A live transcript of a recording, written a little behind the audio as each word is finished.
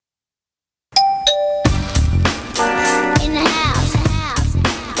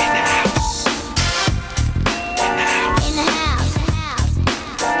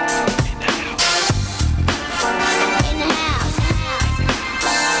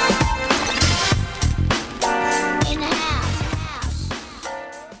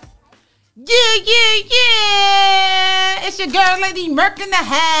It's your girl, Lady Merc in the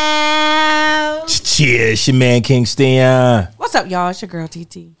house. Cheers, your man Kingston. What's up, y'all? It's your girl,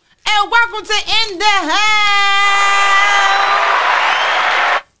 TT. And welcome to In the House.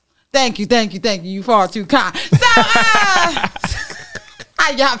 Thank you. You far too kind. So,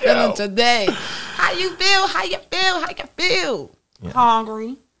 how y'all feeling today? How you feel? Yeah.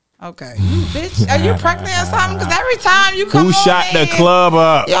 Hungry. Okay. Bitch, are you pregnant or something? Because every time you come Who shot the club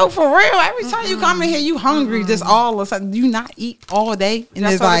up? Yo, for real, every time you come in here, you hungry just all of a sudden. You not eat all day. And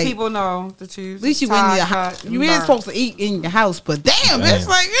that's it's what like, people know to choose. At least you in your house. You ain't supposed to eat in your house, but damn, it's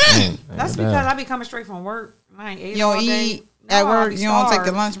like, that's because I be coming straight from work. I ain't ate. You don't eat at work? You don't take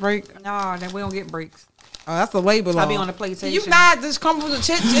the lunch break? No, then we don't get breaks. Oh, that's the label. I be on the PlayStation. You not just come with the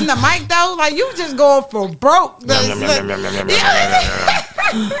chips in the mic though? Like you just going for broke.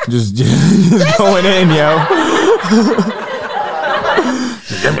 Just going in, yo.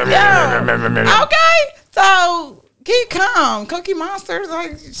 Okay, so keep calm. Cookie Monster's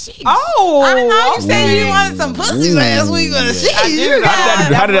like, sheesh. Oh, I know you said you wanted some pussy last week, but sheesh.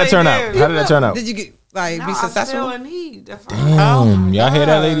 How did that turn out? Did you get be successful? I'm still in need. Damn, y'all hear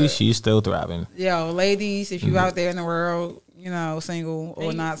that, lady? She's still thriving. Yo, ladies, if you out there in the world, you know, single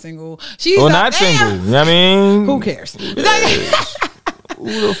or not single, single. You know what I mean, who cares? Who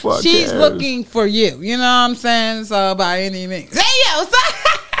the fuck She's cares? looking for you. You know what I'm saying? So by any means. Hey, what's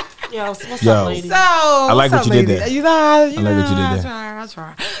up, lady? So I like what you did there. I like what you did there. I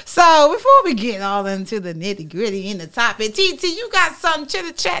try. So before we get all into the nitty gritty in the topic, TT, you got some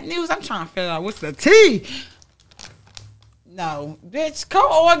chitter chat news? I'm trying to figure out what's the T. No, bitch, come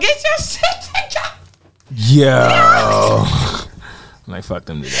on, get your shit together. Yo. Like, fuck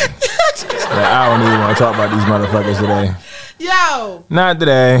them today. I don't even want to talk about these motherfuckers today. Yo. Not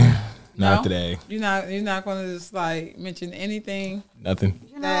today. No? Not today. You're not going to just like mention anything? Nothing.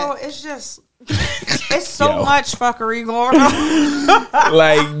 You know, it's just, it's so much fuckery going on.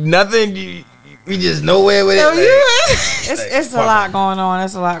 Like, nothing. We just nowhere with it. It's a lot going on.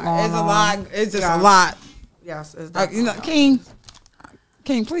 It's a lot going on. It's just a lot. Yes. It's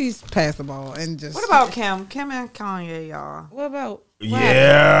King, please pass the ball and just. What about Kim? Kim and Kanye, y'all. What about? What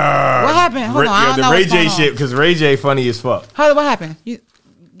happened? Hold on. I don't the know Ray what's J going on. shit, because Ray J funny as fuck. What happened?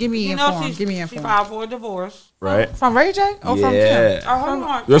 Give me She filed for a divorce. Right? From Ray J or from Kim? Oh, hold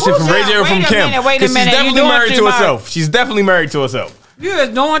on. You're saying from Ray J or from Kim? Wait a minute. She's definitely married to herself. She's definitely married to herself. You is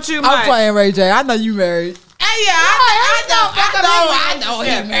doing too much. I'm playing Ray J. I know you married. I know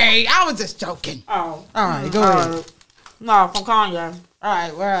he married. I was just joking. Oh. All right, go ahead. No, from Kanye. All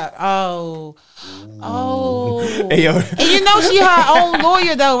right, we're at. Oh. Hey, yo. And you know she her own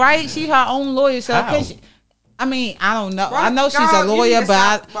lawyer though, right? She her own lawyer. So can she, I mean, I don't know. Right. I know she's a lawyer,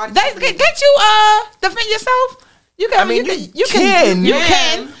 but can't you defend yourself? You can. You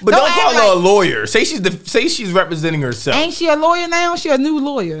can. But don't call her a lawyer. Say she's representing herself. Ain't she a lawyer now? She a new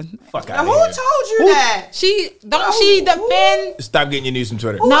lawyer. Fuck out Who told you that? She defend. Stop getting your news from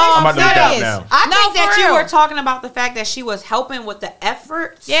Twitter. No, I'm about to look that up now. I think that for you real. were talking about the fact that she was helping with the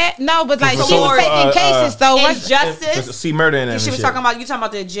efforts. Yeah, no, but like So, she was taking cases though. Injustice. See murder and She was talking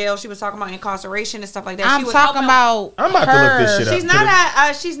about the jail. She was talking about incarceration and stuff like that. I'm she was talking about. I'm about to look this shit up.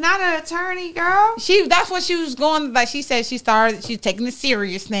 She's not an attorney, girl. That's what she was going. Like she said, she's taking it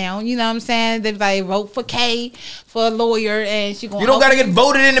serious now. You know what I'm saying? They like vote for K for a lawyer, and she going. You don't gotta get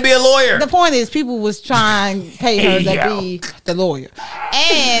voted in to be a lawyer. The point is, people was trying to pay her to be the lawyer,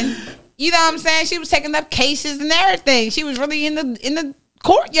 and you know what I'm saying. She was taking up cases and everything. She was really in the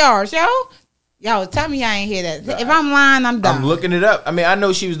courtyards, yo. Tell me I ain't hear that. If I'm lying, I'm done. I'm looking it up. I mean, I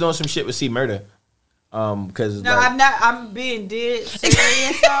know she was doing some shit with C Murder. Because I'm not. I'm being dead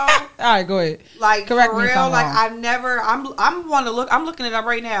serious. All right, go ahead. Like correct for me real. if I'm Like wrong. I've never. I'm looking it up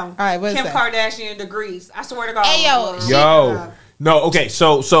right now. All right, what's Kim that? Kardashian degrees. I swear to God. Hey, yo. No. Okay.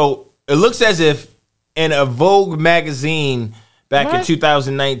 So it looks as if in a Vogue magazine back in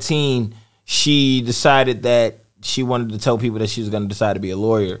 2019, she decided that she wanted to tell people that she was going to decide to be a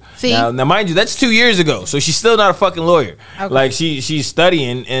lawyer. See? Now, mind you, that's 2 years ago, so she's still not a fucking lawyer. Okay. Like she's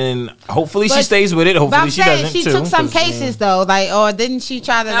studying, and hopefully she stays with it. Hopefully she doesn't. She too, took some cases though, like, or didn't she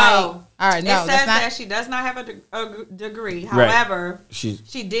try to like? All right, no, it says that's not. that she does not have a degree. However, she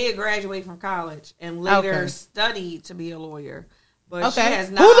did graduate from college and later studied to be a lawyer. But she has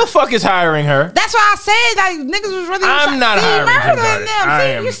not. Who the fuck is hiring her? That's why I said like niggas was really. I'm not hiring Murder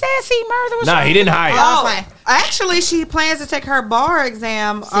them. You said C Murder was. Nah, he didn't hire. Actually, she plans to take her bar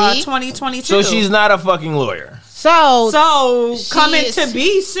exam 2022. So she's not a fucking lawyer. So coming to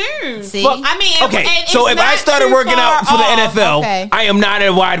be soon. See? I mean, okay. So if I started working out for the NFL, I am not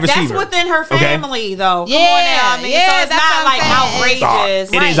a wide receiver. That's within her family, though. Yeah, come on now. I mean, yeah, so it's not like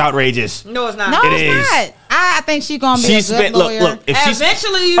outrageous. It is outrageous. No, it's not. No, it it's is. not. I think she's gonna be a good lawyer. Look.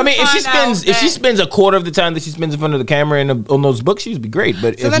 Eventually, if she spends a quarter of the time that she spends in front of the camera on those books, she'd be great.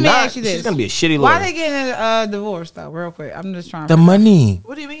 But so if let me not, ask you this. she's gonna be a shitty lawyer. Why are they getting a divorce though? Real quick, I'm just trying. The money.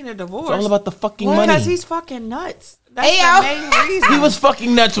 What do you mean a divorce? It's all about the fucking money. Because he's fucking nuts. That's the main reason. He was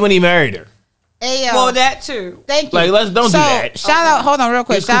fucking nuts when he married her. Ayo. Well, that too. Thank you. Like, don't do that. Shout out, hold on real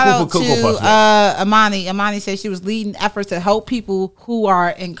quick. Shout out to Puffs, Amani. Amani said she was leading efforts to help people who are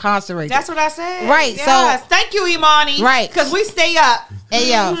incarcerated. That's what I said. Right. Yes. So thank you, Imani. Right. Because we stay up.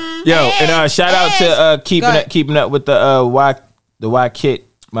 Ayo. Yo, and shout out to keeping up with the Y Kit.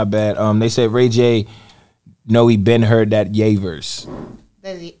 My bad. They said Ray J. No, he been heard that Ye verse.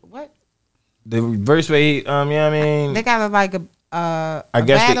 What? The verse where he, I mean, they got like a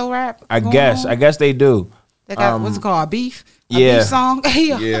battle rap. I guess they do. They got what's it called? A beef? A beef song?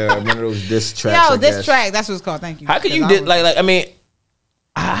 Yeah, one of those diss tracks. Yo, this track, that's what it's called. Thank you. How can you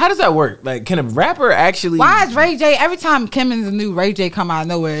how does that work? Like, can a rapper actually? Why is Ray J every time Kim and the new Ray J come out of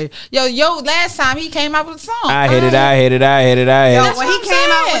nowhere? Yo, last time he came out with a song. I hit it. Yo, when he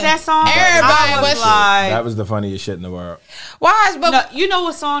came out with that song, everybody was like, that was the funniest shit in the world. Why? You know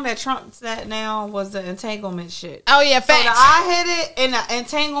what song that trumps that now was the entanglement shit. Oh yeah, facts. So the I hit it and the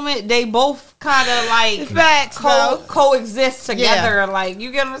entanglement, they both kind of like facts coexist together. Yeah. Like,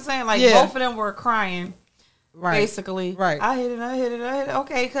 you get what I'm saying? Like both of them were crying. Right. Basically, right. I hit it.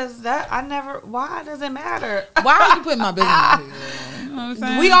 Okay, because why does it matter? Why are you putting my business out here? You know what I'm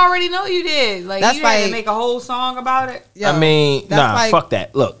saying? We already know you did. Like, that's you had to make a whole song about it. Yo, I mean, fuck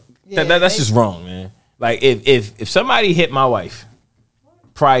that. Look, that's just wrong, man. Like, if somebody hit my wife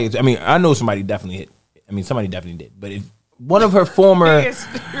prior to, I know somebody definitely hit. Somebody definitely did. But if one of her former, you know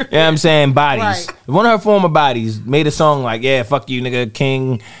what I'm saying, bodies, right. If one of her former bodies made a song like, yeah, fuck you, nigga, king, you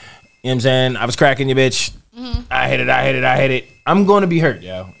know what I'm saying, I was cracking your bitch. Mm-hmm. I hit it. I'm going to be hurt,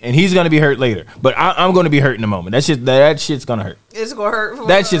 yo. And he's going to be hurt later. But I'm going to be hurt in a moment. That shit's going to hurt. It's going to hurt.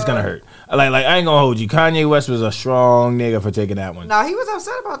 That shit's going to hurt. Like I ain't going to hold you. Kanye West was a strong nigga for taking that one. No, he was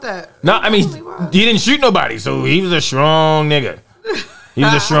upset about that. No, he didn't shoot nobody. So he was a strong nigga. He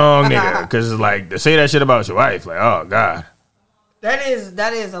was a strong nigga. Because, like, to say that shit about your wife, like, oh, God. That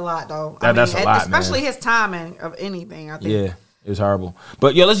is a lot, though. That's a lot, especially man. His timing of anything, I think. Yeah, it was horrible.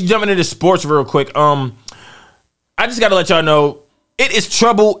 But, yo, let's jump into the sports real quick. I just got to let y'all know, it is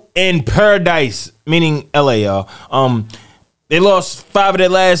trouble in paradise, meaning LA, y'all. They lost 5 of their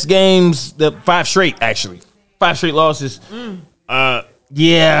last games, 5 straight, actually. 5 straight losses. They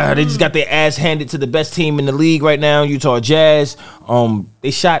just got their ass handed to the best team in the league right now, Utah Jazz. They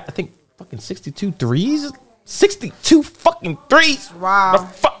shot, I think, fucking 62 threes? 62 fucking threes.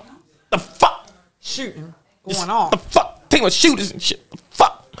 Wow. The fuck? Shooting. Going on. The fuck? Think about shooters and shit. The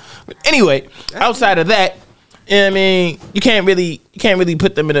fuck? But anyway, outside of that, you can't really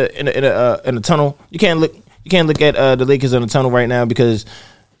put them in a tunnel. You can't look at the Lakers in a tunnel right now because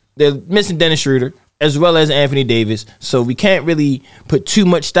they're missing Dennis Schroeder as well as Anthony Davis. So we can't really put too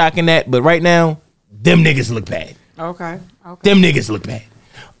much stock in that. But right now, them niggas look bad. Okay. Them niggas look bad.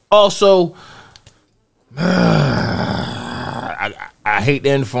 Also, I hate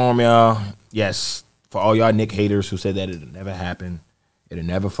to inform y'all. Yes, for all y'all Knick haters who said that it'll never happen. It'll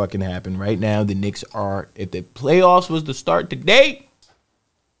never fucking happen. Right now, the Knicks are, if the playoffs was to start today,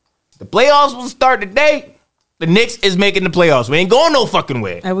 the Knicks is making the playoffs. We ain't going no fucking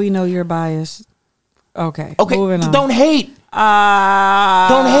way. And we know you're biased. Okay. Moving on. Don't hate.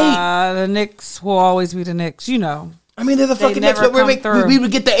 The Knicks will always be the Knicks, you know. They're the fucking Knicks, but we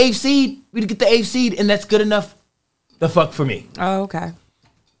would get the 8th seed. We'd get the 8th seed, and that's good enough. The fuck for me. Oh, okay.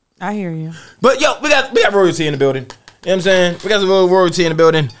 I hear you. But yo, we got royalty in the building. You know what I'm saying? We got some little royalty in the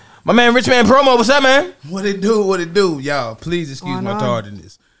building. My man, Rich Man Promo, what's up, man? What it do? Y'all, please excuse my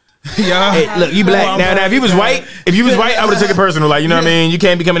tardiness. Y'all. Hey, look, you black. Now, if you was white, I would have taken it personal. Like, you know what I mean? You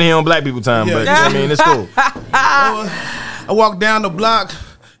can't be coming here on black people time, but you know what I mean? It's cool. I walked down the block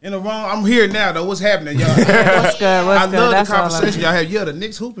in the wrong. I'm here now, though. What's happening, y'all? What's good? I love the conversation y'all have. Yeah, the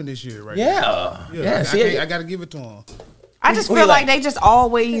Knicks hooping this year, right? Yeah. I got to give it to them. I just feel like they just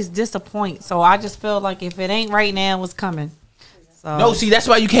always disappoint. So I just feel like if it ain't right now, it's coming. So. No, see, that's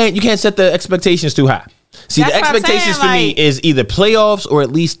why you can't set the expectations too high. See, the expectations for me is either playoffs or at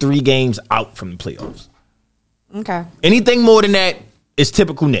least 3 games out from the playoffs. Okay. Anything more than that is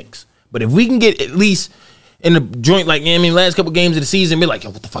typical Knicks. But if we can get at least in the joint, like, last couple games of the season, be like, yo,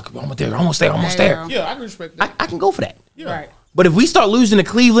 what the fuck? We're almost there. Yeah, I can respect that. I can go for that. Yeah. Right. But if we start losing to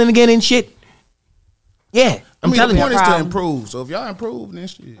Cleveland again and shit, yeah. I'm telling you. The point is to improve. So if y'all improve, then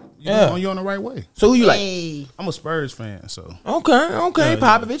shit, you're on the right way. So who you like? I'm a Spurs fan, so. Okay,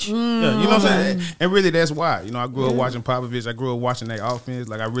 Popovich. Yeah, you know what I'm saying? And really, that's why. You know, I grew up watching Popovich. I grew up watching their offense.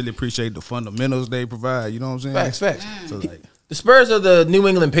 Like, I really appreciate the fundamentals they provide. You know what I'm saying? Facts. So, like, the Spurs are the New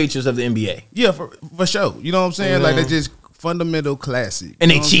England Patriots of the NBA. Yeah, for sure. You know what I'm saying? Like, they're just fundamental classic.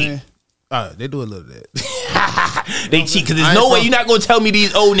 And they cheat. They do a little of that. They cheat because there's no way you're not gonna tell me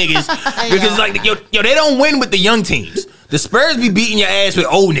these old niggas because like yo they don't win with the young teams. The Spurs be beating your ass with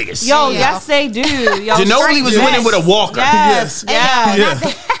old niggas. Yes they do. Ginobili was winning with a walker. Yes.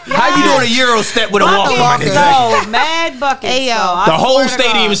 How you doing a Euro step with a walker? Mad buckets. The whole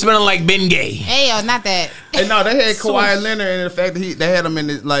stadium is smelling like Bengay. Not that. And no, they had Kawhi Leonard, and the fact that they had him in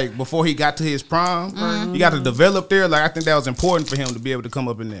his, like before he got to his prime, he got to develop there. Like I think that was important for him to be able to come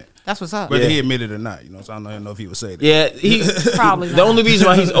up in there. That's what's up. Whether he admitted it or not, you know. So I don't know if he would say that. Yeah, he probably. The only reason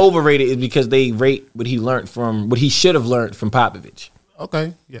why he's overrated is because they rate what he should have learned from Popovich.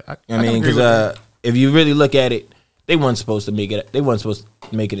 Okay, yeah. I mean, because if you really look at it, they weren't supposed to make it. They weren't supposed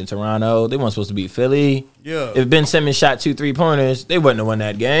to make it in Toronto. They weren't supposed to beat Philly. Yeah. If Ben Simmons shot 2 3-pointers, they wouldn't have won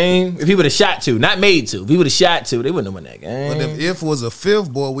that game. If he would have shot 2, not made 2, if he would have shot 2, they wouldn't have won that game. But if was a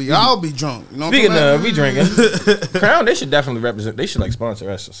fifth boy, we all be drunk. You know what Speaking of, we drinking. Crown, they should definitely represent. They should like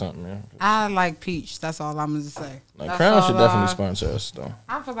sponsor us or something, man. I like peach. That's all I'm gonna say. Like Crown should definitely sponsor us though.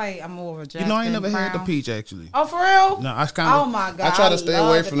 I feel like I'm more of a Jack. You know, I ain't never Crown. had the peach actually. Oh, for real? No, I kind of. Oh my god! I try to stay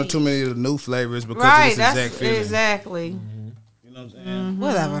away from too many of the new flavors because it's the exact feeling. Exactly. You know what I'm saying?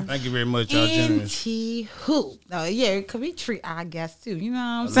 Whatever. Thank you very much, y'all generous. Who? No, yeah, it could be treat, I guess too. You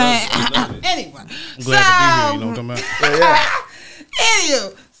know what I'm saying? Anyway, I'm glad to be here. You know what I'm talking about?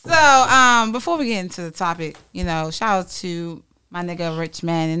 Anywho, so before we get into the topic, you know, shout out to my nigga Rich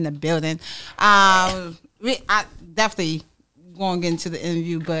Man in the building. I definitely going to get into the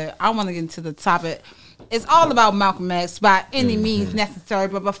interview, but I want to get into the topic. It's all about Malcolm X by any means necessary.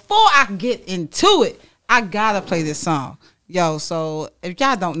 But before I get into it, I gotta play this song. Yo, so if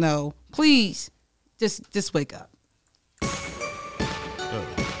y'all don't know, please just wake up.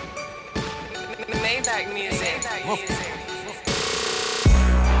 Maybach music.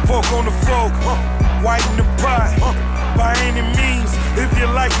 Folk on the folk, white in the pie. By any means, if you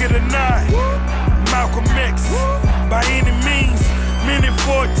like it or not. Malcolm X, by any means. Minute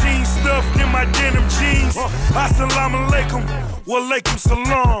 14 stuffed in my denim jeans. Assalamu alaikum, walaikum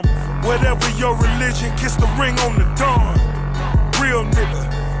salam. Whatever your religion, kiss the ring on the dawn. Real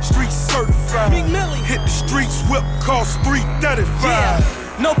nigga, street certified. Hit the streets, whip cost $335. Yeah.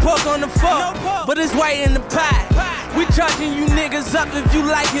 No pork on the fork, but it's white in the pie. We charging you niggas up if you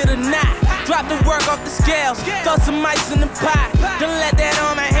like it or not. Drop the work off the scales, throw some ice in the pot. Don't let that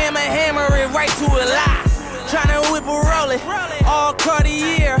on my hammer it right to a lie. Tryna whip a roll it, all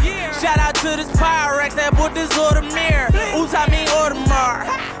Cartier. Shout out to this Pyrex that bought this Audemars. Oops, I mean Audemars.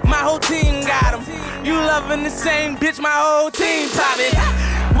 My whole team got them. You loving the same bitch, my whole team poppin'.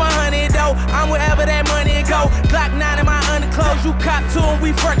 100 though, I'm wherever that money go. Glock 9 in my underclothes, you cop 2 and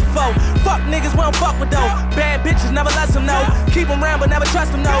we fresh foe. Fuck niggas, we don't fuck with though. Bad bitches, never let them know. Keep them round, but never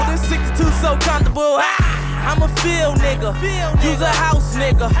trust them, no. This 62 so comfortable. I'm a field nigga, use a house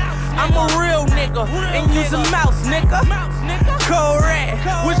nigga. I'm a real nigga, and use a mouse nigga. Cold red,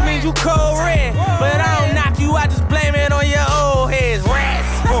 which means you cold red. But I don't knock you, I just blame it on your old heads, rats.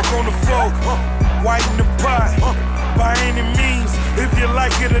 Folk on the folk, white in the pie. By any means, if you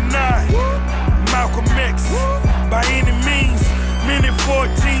like it or not. Malcolm X, by any means. Minute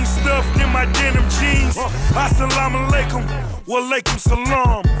 14 stuffed in my denim jeans. Assalamu alaikum, walaikum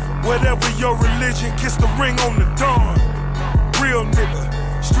salam. Whatever your religion, kiss the ring on the dawn. Real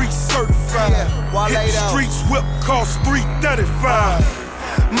nigga, street certified. Hit the streets, whip cost $335.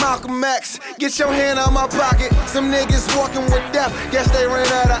 Malcolm X, get your hand out my pocket. Some niggas walking with death, guess they ran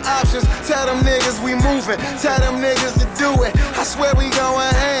out of options. Tell them niggas we moving, tell them niggas to do it. I swear we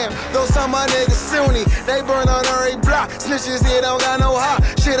going ham, though some of my niggas Sunni. They burn on every block, snitches here don't got no hop.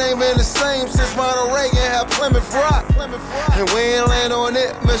 Shit ain't been the same since Ronald Reagan had Plymouth Rock. And we ain't land on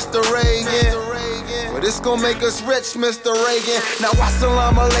it, Mr. Reagan. But it's gon' make us rich, Mr. Reagan. Now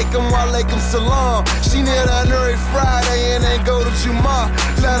assalamu alaikum, walaikum salam. She near that every Friday and then go to Juma.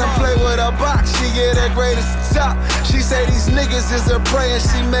 Let her play with her box, she get her greatest top. She say these niggas is her prey and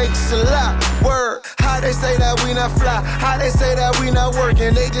she makes a lot. Word, how they say that we not fly, how they say that we not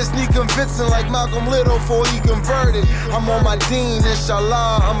working. They just need convincing like Malcolm Little before he converted. I'm on my deen,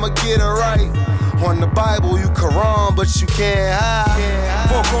 inshallah, I'ma get it right. On the Bible, you Quran, but you can't hide.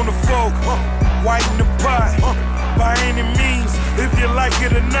 Folk on the folk, white in the pie. By any means, if you like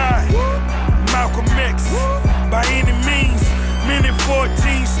it or not. Malcolm X, by any means. Minute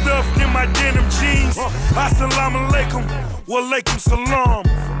 14 stuffed in my denim jeans. Assalamu alaikum, walaikum salam.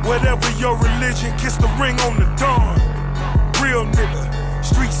 Whatever your religion, kiss the ring on the dawn. Real nigga,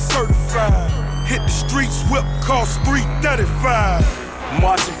 street certified. Hit the streets, whip cost $335.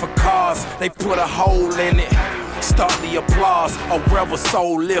 Marching for cars, they put a hole in it. Start the applause, a rebel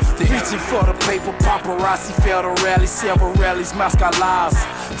soul lifted. Reaching for the paper, paparazzi, failed to rally. Several rallies, mascot lies.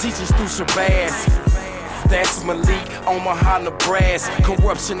 Teachers through Shabazz. That's Malik, Omaha, Nebraska.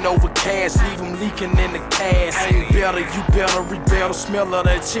 Corruption over cash, leave them leaking in the cash. Ain't better, you better rebel. The smell of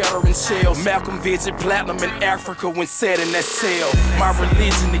that cheddar and shells. Malcolm Vision, platinum in Africa when set in that cell. My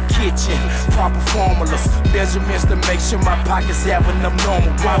religion, the kitchen, proper formulas. Measurements to make sure my pockets have an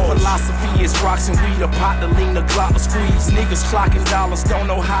abnormal. My philosophy is rocks and weed, a pot to lean, a Glock to squeeze. Niggas clocking dollars, don't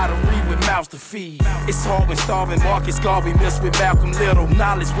know how to read with mouths to feed. It's hard when starving Marcus Garvey missed with Malcolm Little.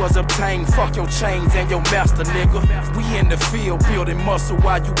 Knowledge was obtained, fuck your chains and your master, nigga. We in the field building muscle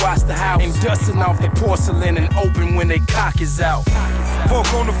while you watch the house. And dusting off the porcelain and open when they cock is out.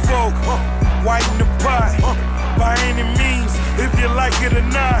 Folk on the folk, white in the pot. By any means, if you like it or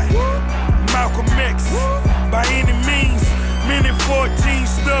not. Malcolm X, by any means. Minute 14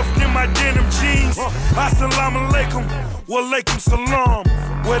 stuffed in my denim jeans. Assalamu alaikum, walaikum salam.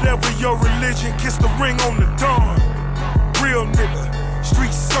 Whatever your religion, kiss the ring on the dawn. Real nigga,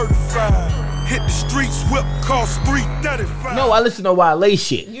 street certified. Hit the streets, whip cost $335. No, I listen to Wale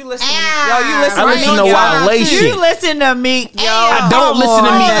shit. You listen to yo, you listen I listen to Wale shit. You listen to Meek, yo. I don't listen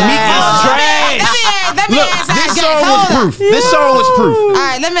to Meek. Meek is trash. Let me ask This song was proof. This song was proof. All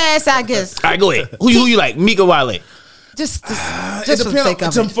right, let me ask I guess. All right, go ahead. Who you like, Meek or Wale? Just It for the depends. sake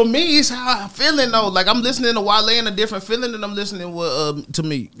of it. For me, it's how I'm feeling though. Like I'm listening to Wale in a different feeling than I'm listening to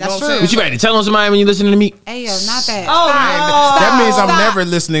me. That's true. What you ready to tell on somebody when you listening to Meek? Hey, yo, not that. Oh, no. That means I'm Stop. never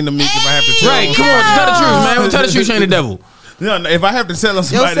listening to Meek if I have to tell. Right, him. come on, tell the truth, man. Tell the truth, you ain't the devil. No, if I have to tell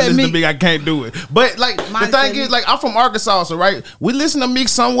somebody to said listen to Meek. Meek, I can't do it. But like Mine the thing said is, Meek. like I'm from Arkansas, so right, we listen to Meek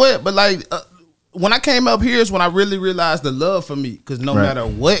somewhat, but like when I came up here is when I really realized the love for Meek. Because no Right. matter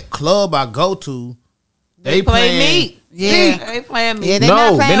what club I go to, They play Meek. Yeah. They playing Meek. Yeah, They're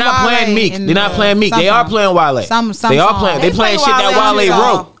not playing Meek. They're not playing Meek. They are playing Wale. Some They are playing. songs. They playing shit that Wale Wale songs.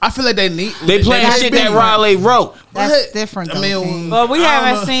 wrote. I feel like they need. They playing shit that Wale wrote. That's different. I mean, But we I don't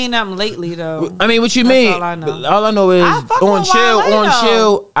haven't know. seen them lately, though. I mean, what you That's mean? all I know. All I know is I fuck on with chill, Wale, on though.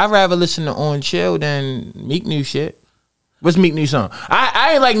 chill. I'd rather listen to On Chill than Meek new shit. What's Meek new song? I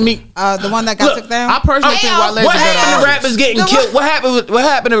ain't like Meek. The one that got Look, took down. I personally think Wale is What a better happened to artist. rappers getting killed? What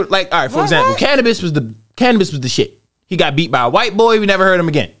happened to like? All right, for example, Cannabis was the shit. He got beat by a white boy. We never heard him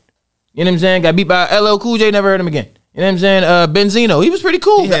again. You know what I'm saying? Got beat by LL Cool J. Never heard him again. You know what I'm saying? Benzino. He was pretty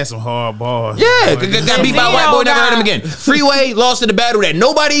cool. He had some hard bars. Yeah, got beat by a white boy. Never heard him again. Freeway lost in the battle that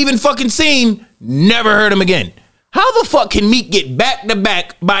nobody even fucking seen. Never heard him again. How the fuck can Meek get back to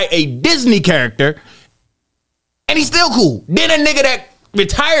back by a Disney character and he's still cool? Then a nigga that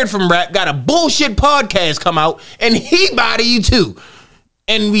retired from rap got a bullshit podcast come out and he body you too.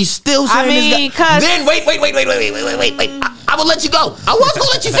 And we still saying this guy. Then wait. I will let you go. I was gonna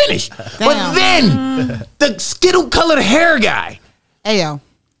let you finish. But then the skittle colored hair guy. Ayo.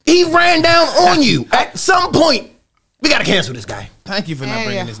 He ran down on you. At some point, we gotta cancel this guy. Thank you for not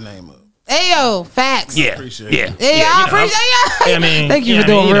bringing his name up. Ayo, facts. Yeah, Appreciate yeah, it. Yeah, I appreciate I mean, thank you yeah, for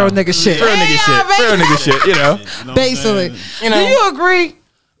doing you real know, nigga shit. real nigga shit, real nigga shit. You know, Basically, you know. do you agree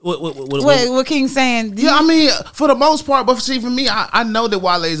What what King's saying? Yeah, I mean, for the most part, but see, for me, I know that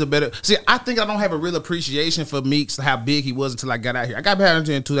Wale is a better. See, I think I don't have a real appreciation for Meeks, how big he was until I got out here. I got back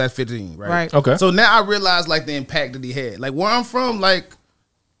into in 2015, right? Right. Okay. So now I realize like the impact that he had. Like where I'm from, like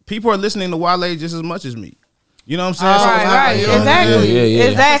people are listening to Wale just as much as me. You know what I'm saying? So it's Right, like, exactly. Yeah.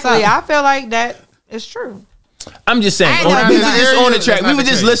 Exactly. I feel like that is true. I'm just saying. I ain't never We been were to just on the track. It's We not were the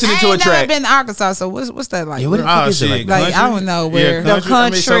just case. listening I to a ain't never track. been to Arkansas, so what's that like? Yeah, what the fuck Oh is it shit, like? Like, I don't know where- The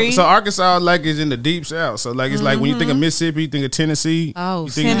country. so Arkansas like is in the deep south. So like it's like when you think of Mississippi, you think of Tennessee. Oh, you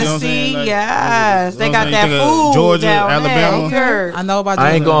think, you know what I'm saying? Tennessee, Like, yes. They you know what got I'm that saying? You think of food Georgia, down Alabama. there. I know about.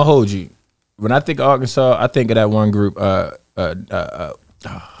 I ain't Georgia. gonna hold you. When I think of Arkansas, I think of that one group,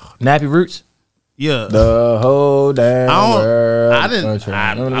 Nappy Roots. Yeah. The whole damn world.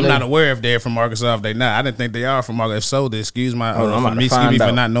 I'm not aware if they're from Arkansas. If they not, I didn't think they are from Arkansas. If so, excuse my, Hold on, I'm about to excuse me find for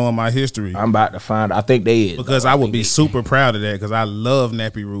out. not knowing my history. I'm about to find. I think they is Because I would be super proud of that because I love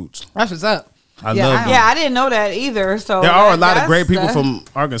Nappy Roots. That's what's up. I Yeah, love I- them. Yeah, I didn't know that either. So There are a lot of great people that's- from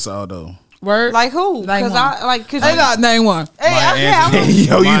Arkansas though. Word. like who? Like Because one. I like because Hey, no, name one.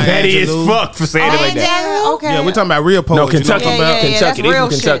 Yo, you Maya petty as Angelou. fuck for saying it like that. Okay. Yeah, we're talking about real poets. No, you know Kentucky, what I'm talking about? Yeah, Kentucky. that's They from real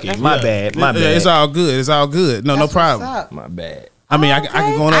Kentucky. shit. My bad. My Yeah, bad. it's all good. It's all good. No, no problem. My bad. I mean, I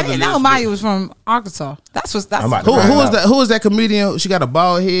can go on I other didn't know lists. Maya was from Arkansas. That's who is that? Who is that comedian? She got a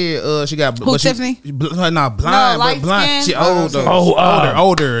bald head. She got Tiffany? Blind, light blind. skin? She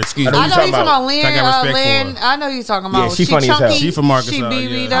older. Excuse me. I know you're talking about Lynn. I know you're talking about. Yeah, she funny chunky, as hell. She from Arkansas. She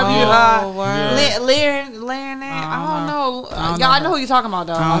BBW. Lynn. I don't know. I know who you're talking about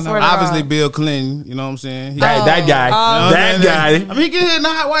though. I swear to God. Obviously, Bill Clinton. You know what I'm saying? That guy. That guy. I mean, he get hit in the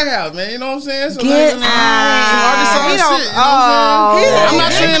White House, man. You know what I'm saying? So Get some Arkansas shit. You know what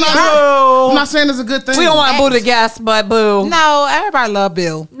I'm saying? I'm not saying it's a good thing. We don't want to boo the guest, but boo. No, everybody love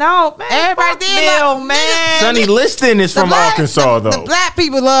Bill. No, man. Everybody did Bill, love man. Sonny Liston is from Arkansas, though. The black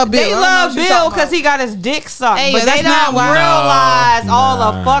people love Bill. They love Bill because he got his dick sucked. Hey, but they don't realize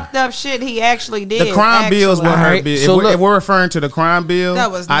all the fucked up shit he actually did. The crime bills were her bill. So if we're referring to the crime bill,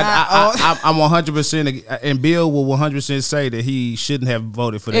 that was not. I'm 100%, and Bill will 100% say that he shouldn't have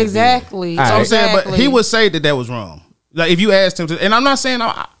voted for that. Exactly. So I'm saying, but he would say that was wrong. Like if you asked him to, and I'm not saying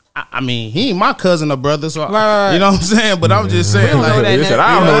I mean, he ain't my cousin or brother, so right. You know what I'm saying. But I'm just saying, I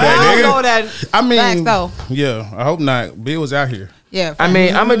don't know that. I mean, facts, though. Yeah, I hope not. Bill was out here. Yeah, I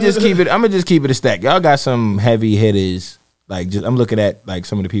mean, I'm gonna just keep it a stack. Y'all got some heavy hitters. Like, I'm looking at like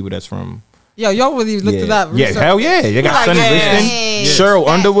some of the people that's from. Y'all really looked it up. Yeah, hell yeah. You got Sonny Liston, Cheryl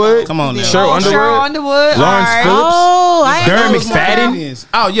Underwood. Come on now. Cheryl Underwood. Lawrence Phillips. Derek McFadden.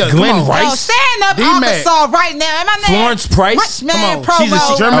 Oh yeah, Glenn Rice. Stand up Arkansas right now. Am I Florence Price. Come on. She's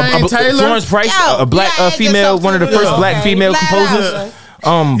Jermaine Taylor. Florence Price, a black female, one of the first black female composers.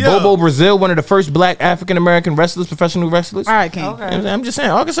 Bobo Brazil, one of the first black African American wrestlers, professional wrestlers. All right, King. Okay. I'm just saying,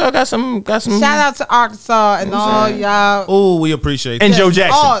 Arkansas got some. Shout out to Arkansas and all y'all. Oh, we appreciate that. And Joe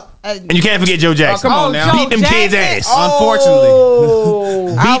Jackson. And you can't forget Joe Jackson. Come on now. Beat them kids' ass.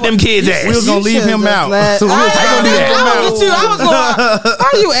 Unfortunately. Beat them kids' ass. We was going to leave him out. I was going,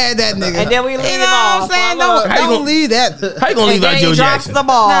 why you add that nigga? And then we leave him off. You know what I'm saying? Don't leave that. How you going to leave out Joe Jackson? The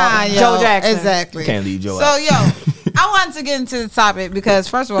ball. Joe Jackson. Exactly. Can't leave Joe out. So, I wanted to get into the topic because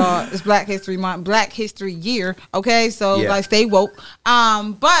first of all, it's Black History Month, Black History Year. Okay, so like stay woke.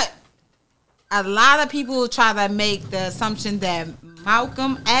 But a lot of people try to make the assumption that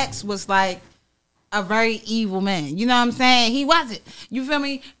Malcolm X was like a very evil man. You know what I'm saying? He wasn't. You feel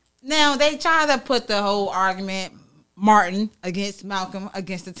me? Now they try to put the whole argument Martin against Malcolm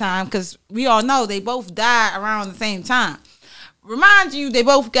against the time because we all know they both died around the same time. Remind you, they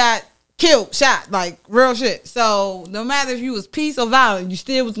both got killed, shot, like real shit. So no matter if you was peace or violent, you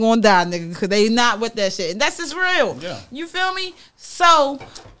still was gonna die, nigga, because they not with that shit, and that's just real. Yeah. You feel me? So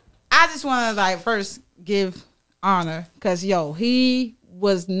I just want to like first give honor because he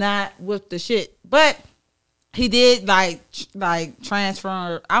was not with the shit, but he did like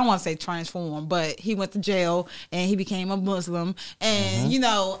transfer. I don't want to say transform, but he went to jail and he became a Muslim. And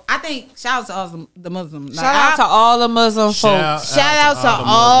I think shout out to all the Muslims. Shout out to all the Muslim folks. Shout out to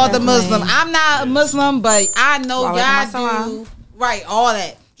all the Muslims. I'm not a Muslim, but I know y'all do right. All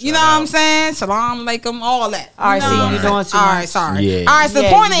that. You know what I'm saying? Salam alaikum, all that. All right, see, you're doing too much. All right, sorry. Yeah. All right, so the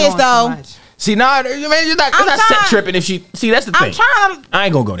point is though. See, man, you're not set tripping if she. See, that's the thing. I'm trying to. I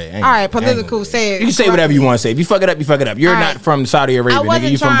ain't gonna go there. All right, political. Say it. You can say whatever you want to say. If you fuck it up, you fuck it up. You're not from Saudi Arabia,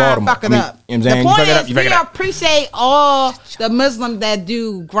 nigga. You from Baltimore. Fuck it up. You know what I'm saying? The point you fuck it up, is, you fuck it up. we appreciate all the Muslims that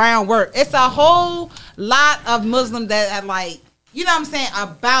do groundwork. It's a whole lot of Muslims that are like, you know what I'm saying,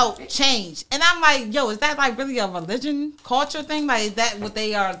 about change. And I'm like, yo, is that like really a religion, culture thing? Like, is that what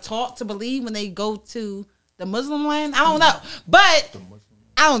they are taught to believe when they go to the Muslim land? I don't know. But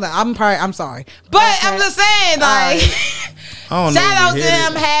I don't know. I'm sorry. But I'm just saying, like, shout out to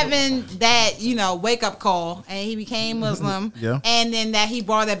him having that, wake up call, and he became Muslim. Yeah. And then that he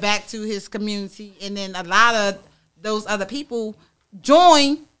brought it back to his community, and then a lot of those other people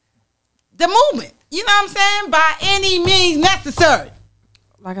joined the movement. You know what I'm saying? By any means necessary.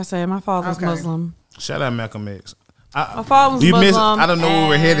 Like I said, my father's Muslim. Shout out Malcolm X. My father's Muslim. I don't know where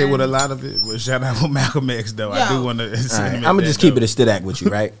we're headed with a lot of it, but shout out with Malcolm X though. I do want to. Right. I'm gonna just keep it a stick with you,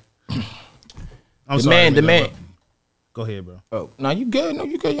 right? I'm sorry, the man. Go ahead, bro. Oh, no, you good? No,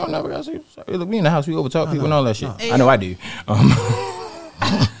 you good? Y'all never got to. Look, we in the house. We overtalk people and all that shit. I know I do.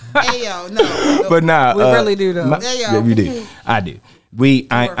 Hey yo, no. But nah, we really do though. Yeah, we do. I do.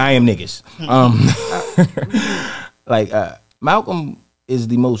 I am niggas. Malcolm is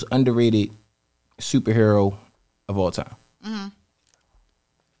the most underrated superhero of all time. Mm-hmm.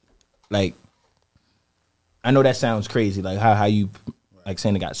 Like, I know that sounds crazy. Like how you like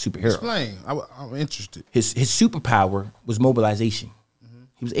saying they got superhero. Explain. I'm interested. His superpower was mobilization. Mm-hmm.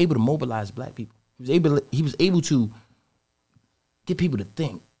 He was able to mobilize black people. He was able to get people to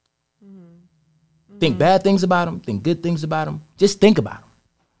think. Mm-hmm. Think bad things about him. Think good things about him. Just think about him.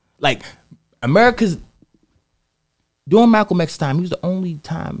 Like America's during Malcolm X's time, he was the only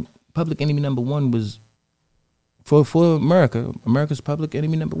time public enemy number one was for America's public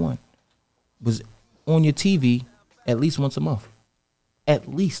enemy number one was on your TV at least once a month. At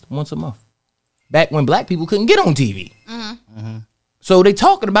least once a month. Back when black people couldn't get on TV. Mm-hmm. So they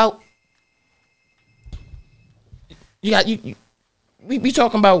talking about we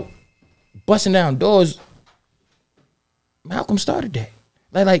talking about busting down doors. Malcolm started that.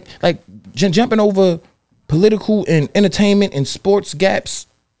 Like jumping over political and entertainment and sports gaps.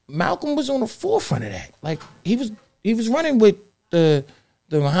 Malcolm was on the forefront of that. Like he was running with the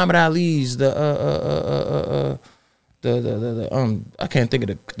Muhammad Ali's, the I can't think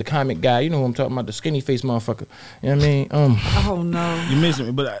of the comic guy. You know who I'm talking about, the skinny face motherfucker. You know what I mean? Oh no, you missing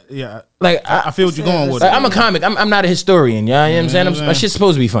me, but yeah, like I feel what you're going with. Like, I'm a comic. I'm not a historian. Yeah, you know what I'm saying? My shit's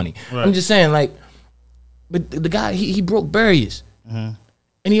supposed to be funny. Right. I'm just saying, like, but the guy he broke barriers, and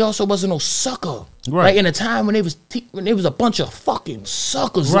he also wasn't no sucker. Right. Like in a time when there was a bunch of fucking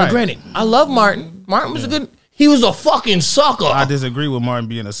suckers. Right. Like, granted, I love Martin. Martin was a good. He was a fucking sucker. I disagree with Martin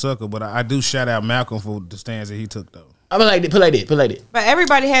being a sucker, but I do shout out Malcolm for the stance that he took, though. I'm like, put like this. But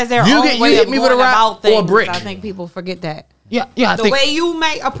everybody has their own way of going about things. Or a brick. I think people forget that. Yeah. The way you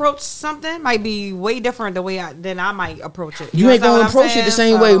might approach something might be way different than I might approach it. You ain't gonna approach it the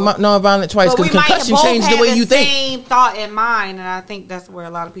same way, nonviolent twice, because concussion changed the way you think. Same thought in mind, and I think that's where a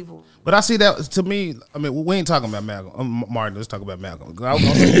lot of people. But I see that, to me, I mean, we ain't talking about Malcolm. Martin, let's talk about Malcolm.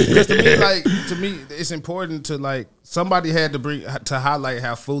 Because to me, it's important to, like, somebody had to highlight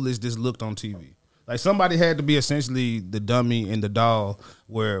how foolish this looked on TV. Like, somebody had to be essentially the dummy and the doll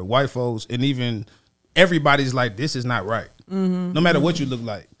where white folks and even everybody's like, this is not right. Mm-hmm. No matter what you look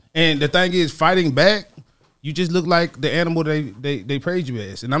like. And the thing is, fighting back, you just look like the animal they praise you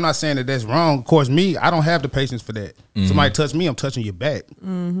as. And I'm not saying that that's wrong. Of course, I don't have the patience for that. Mm-hmm. Somebody touch me, I'm touching your back.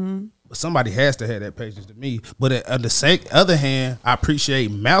 Mm-hmm. But somebody has to have that patience to me. But on the other hand, I appreciate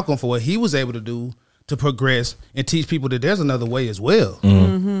Malcolm for what he was able to do to progress and teach people that there's another way as well.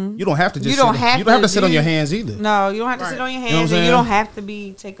 Mm-hmm. You don't have to just sit on your hands either. No, you don't have to sit on your hands, and you don't have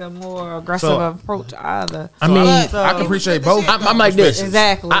to take a more aggressive approach either. I mean, I can appreciate both. I'm like this.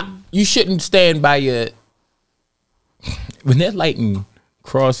 Exactly. You shouldn't stand by your when they're lighting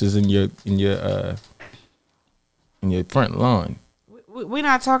crosses in your front lawn. We're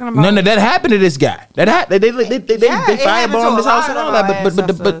not talking about none of that happened to this guy. They firebombed his house and all that.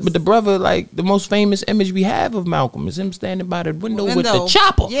 But the brother, like, the most famous image we have of Malcolm is him standing by the window with the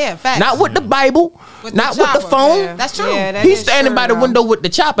chopper. Yeah, facts. Not with the Bible, with with the phone. Yeah. That's true. Yeah, He's standing by the window with the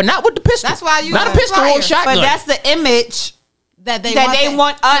chopper, not with the pistol. That's why you not a pistol or a shotgun. But that's the image that they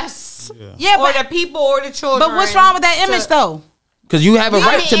want us, or the people or the children. But what's wrong with that image though? Because you have a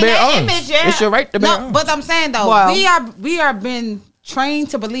right to bear arms. It's your right to bear arms. But I'm saying though, we are been trained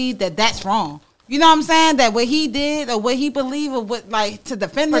to believe that that's wrong. You know what I'm saying? That what he did or what he believed or what, like, to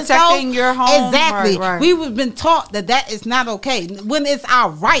defend protecting your home. Exactly. Right. We've been taught that is not okay when it's our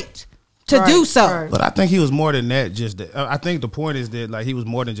right to do so. Right. But I think he was more than that. I think the point is that, like, he was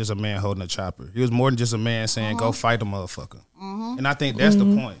more than just a man holding a chopper. He was more than just a man saying, "Go fight a motherfucker." Mm-hmm. And I think that's the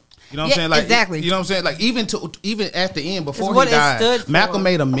point. You know what I'm saying? Like, exactly. You know what I'm saying? Like, even at the end, before he died, Malcolm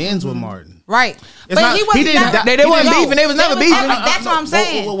made amends with Martin. Right. But he wasn't. They wasn't beefing. They was never beefing. That's what I'm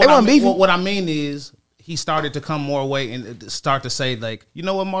saying. They wasn't beefing. What I mean is, he started to come more away and start to say, like, you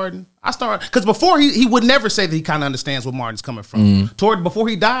know what, Martin? Because before he would never say that he kind of understands where Martin's coming from. Before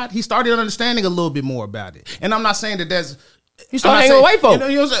he died, he started understanding a little bit more about it. And I'm not saying that that's. You start hanging with white folk.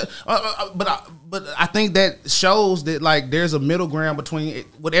 You know what I'm saying? But I think that shows that, like, there's a middle ground between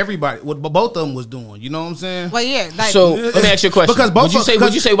what both of them was doing. You know what I'm saying? Well, yeah. Like, so let me ask you a question. Because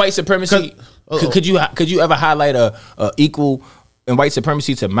would you say white supremacy? Could you ever highlight a equal in white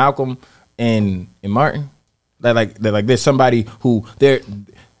supremacy to Malcolm and Martin? Like there's somebody who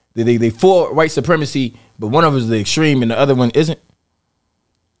they for white supremacy, but one of them is the extreme and the other one isn't.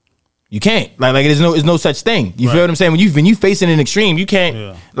 You can't like there's no such thing. You feel what I'm saying? When you facing an extreme, you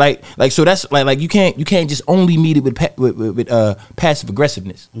can't like so that's like you can't just only meet it with passive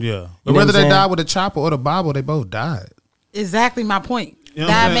aggressiveness. Yeah, but whether they died with a chopper or the Bible, they both died. Exactly my point. You know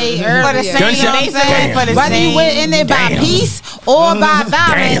that I made earlier. Whether you went in there by peace or by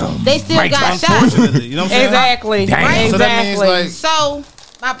violence, they still got shot. You know what I'm saying? Exactly. Right? So that means, like, so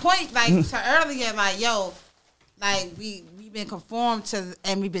my point, like to earlier, like yo, like we've been conformed to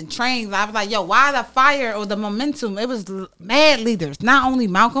and we've been trained. I was like, yo, why the fire or the momentum? It was mad leaders, not only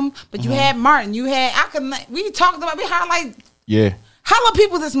Malcolm, but you had Martin. You had we highlight hella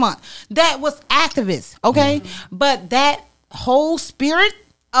people this month that was activists, okay, but that whole spirit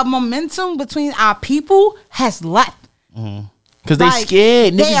of momentum between our people has left. Because they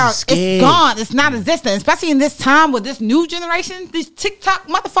scared. Niggas scared. It's gone. It's not existent. Especially in this time with this new generation, these TikTok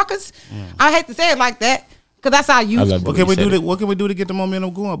motherfuckers. I hate to say it like that. Because that's how you. What can we do? What can we do to get the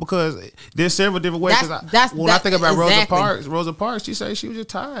momentum going? Because there's several different ways. When I think about Rosa Parks, she said she was just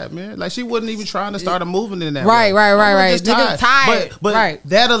tired, man. Like she wasn't even trying to start a movement in that. Right. Niggas tired. But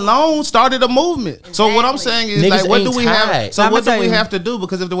that alone started a movement. Exactly. So what I'm saying is, like, what do we have? So what do we have to do?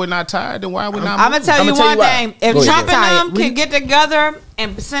 Because if we're not tired, then why are we not? I'm gonna tell you one thing. If Trump and them can get together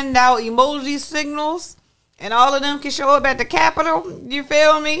and send out emoji signals, and all of them can show up at the Capitol, you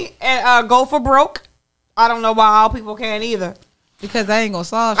feel me? And go for broke. I don't know why all people can't either. Because they ain't gonna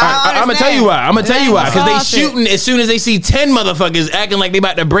solve shit. I'm gonna tell you why. Because they shooting as soon as they see 10 motherfuckers acting like they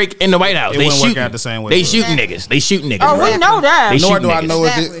about to break in the White House. They shoot out the same way. They shooting niggas. Oh, we know that. Nor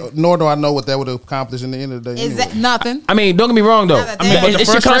do I know what that would accomplish in the end of the day. Is that nothing? I mean, don't get me wrong though.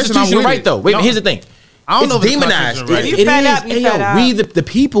 It's your constitutional right though. Wait, here's the thing. I don't know if it's demonized. Right. You fed up. We the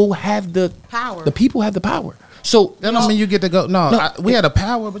people have the power. The people have the power. So that don't mean you get to go. No, we had the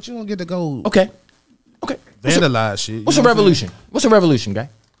power, but you don't get to go. Okay. Vandalize shit. What's a revolution? What's a revolution, guy?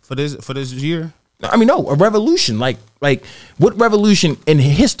 For this year? I mean, no, a revolution. Like what revolution in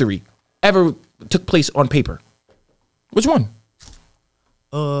history ever took place on paper? Which one?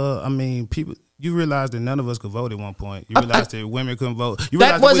 I mean, people. You realize that none of us could vote at one point. You realize that women couldn't vote.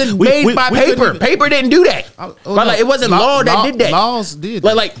 That wasn't made by paper. Paper didn't do that. It wasn't law that did that. Laws did.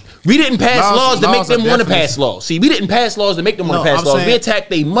 Like we didn't pass laws to make them want to pass laws. See, we didn't pass laws to make them want to pass laws. We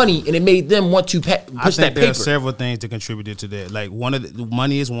attacked their money, and it made them want to push that paper. I think there are several things that contributed to that. Like one of the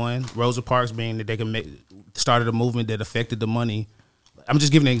money is one. Rosa Parks being that they started a movement that affected the money. I'm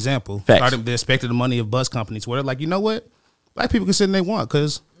just giving an example. They affected the money of bus companies. Where they're like, you know what, black people can sit and they want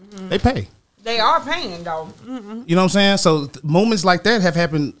because they pay. They are paying though. Mm-mm. You know what I'm saying? So moments like that have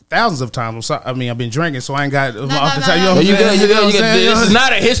happened thousands of times. I've been drinking, so I ain't got. You good. This is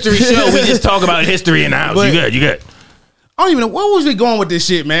not a history show. We just talk about history in the house. You good. I don't even know where was we going with this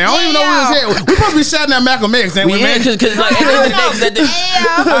shit, man. I don't even know where we was at. We supposed to be shouting at Malcolm X, ain't we, man? Because like,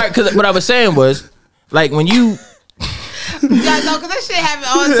 all right, because what I was saying was like when you. Yeah, no, because that shit happen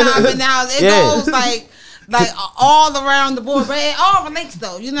all the time in the house. It goes like all around the board, but it all relates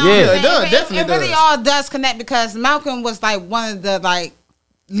though. You know, what I'm saying? It really all does connect because Malcolm was like one of the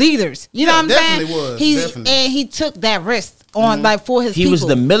leaders. You know what I'm saying? He took that risk on for his. He people. was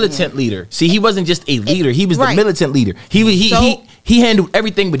the militant leader. See, he wasn't just a leader. He was the militant leader. He handled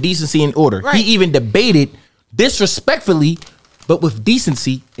everything with decency and order. Right. He even debated disrespectfully, but with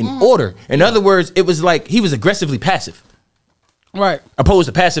decency and order. In other words, it was like he was aggressively passive, right, opposed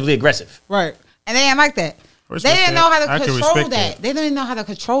to passively aggressive, right. And they didn't like that. They didn't know how to control that. They didn't know how to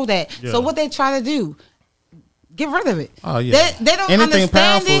control that. Yeah. So what they try to do, get rid of it. Oh yeah. They don't anything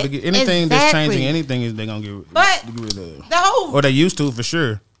understand powerful. Anything that's changing anything is they're gonna get rid of. The whole or they used to for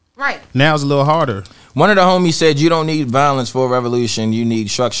sure. Right. Now it's a little harder. One of the homies said you don't need violence for a revolution. You need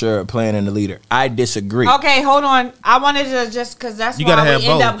structure, a plan, and a leader. I disagree. Okay, hold on. I wanted to just because that's you why we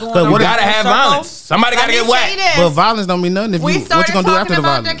end up going. You gotta have violence. Somebody gotta get whacked. But violence don't mean nothing if what you gonna do after the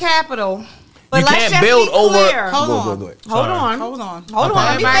violence? We started talking about the Capitol. But you can't build over. Hold on.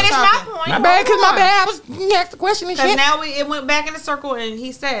 Let me finish my point. My bad. I was asked the question and shit. Now it went back in a circle, and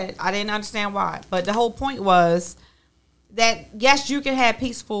he said, "I didn't understand why." But the whole point was that yes, you can have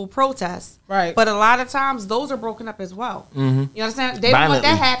peaceful protests, right? But a lot of times those are broken up as well. Mm-hmm. You understand? They don't want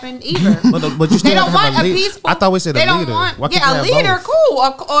that happen either. but you still don't want a peaceful. I thought we said a leader. A leader, cool.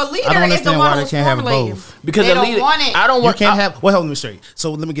 A leader is the one who's formulating. Because a leader, I don't want. You can't have. Well, hold me straight.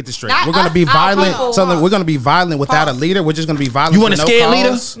 So let me get this straight. We're going to be violent. So we're going to be violent without a leader. We're just going to be violent. You want a scared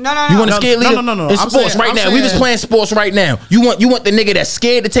leader? No. You want a scared leader? No. It's sports right now. We just playing sports right now. You want the nigga that's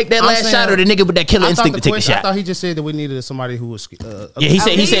scared to take that last shot, or the nigga with that killer instinct to take the shot? I thought he just said that we needed somebody who was. He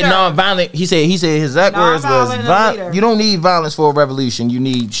said non-violent. He said his exact words was you don't need violence for a revolution. You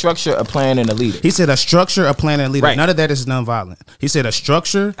need structure, a plan, and a leader. He said a structure, a plan, and a leader. Right. None of that is non-violent. He said a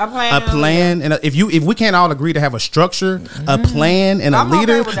structure, a plan, and if we can't all agree to have a structure, a plan, and a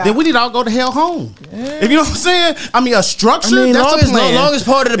leader, then we need to all go to hell home. If you know what I'm saying? I mean, a structure. That's a plan. Longest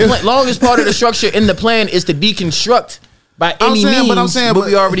part of the plan, longest part of the structure in the plan is to deconstruct. By any means, but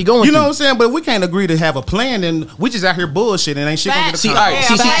we already going. You know what I'm saying? But we can't agree to have a plan, and we just out here bullshitting. Ain't shit gonna get see, all right,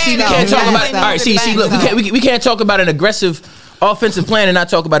 see, we can't talk about. All right, see, look, we can't talk about an aggressive offensive plan and not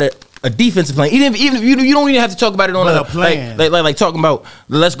talk about a defensive plan. Even if you don't even have to talk about it on a plan, like talking about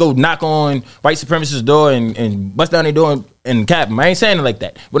let's go knock on white supremacists' door and bust down their door and cap them. I ain't saying it like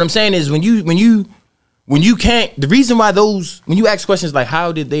that. What I'm saying is when you can't. The reason why when you ask questions like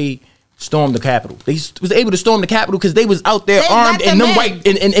how did they storm the Capitol. They was able to storm the Capitol because they was out there armed, and them white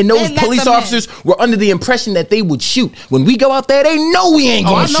and those police officers were under the impression that they would shoot. When we go out there, they know we ain't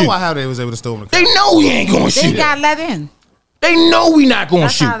going to shoot. I know how they was able to storm the Capitol. They know we ain't going to shoot. They got let in. They know we not gonna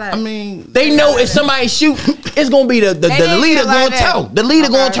shoot. I mean, they know if somebody shoot, it's gonna be the leader gonna tell. The leader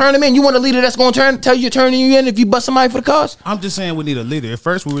gonna turn them in. You want a leader that's gonna tell you turning you in if you bust somebody for the cause? I'm just saying we need a leader. At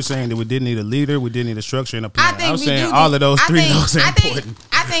first we were saying that we didn't need a leader, we didn't need a structure and a plan. I'm saying all of those three are important.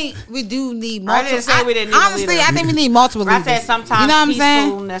 I think we do need multiple. I didn't say we didn't need honestly, a leader. I think we need multiple leaders. I said sometimes, you know what I'm saying?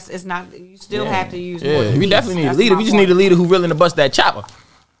 Peacefulness is not. You still have to use. Yeah, we definitely need a leader. We just need a leader who willing to bust that chopper.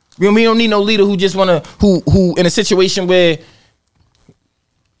 We don't need no leader who just wanna who in a situation where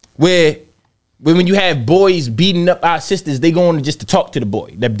when you have boys beating up our sisters, they going to talk to the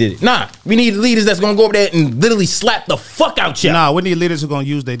boy that did it. Nah, we need leaders that's gonna go over there and literally slap the fuck out you. Nah, we need leaders who gonna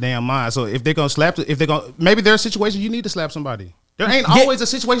use their damn mind. So if they're gonna maybe there's a situation you need to slap somebody. There ain't always a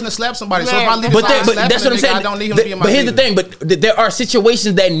situation to slap somebody. So if I leave, but that's what I'm saying. I don't need him to be in my But here's the thing. But there are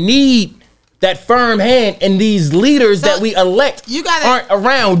situations that need that firm hand, and these leaders that we elect aren't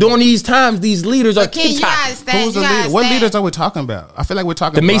around during these times. These leaders are TikTok. Who's the leader? What leaders are we talking about? I feel like we're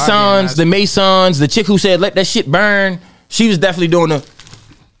talking the Masons, the chick who said let that shit burn. She was definitely doing the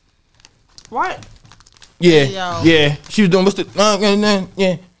what? Yeah. She was doing what's the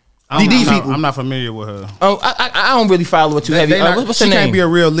yeah. These people. I'm not familiar with her. Oh, I don't really follow it too heavy. What's her name? She can't be a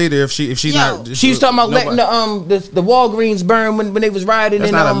real leader if she's not. She was talking about letting the Walgreens burn when they was rioting.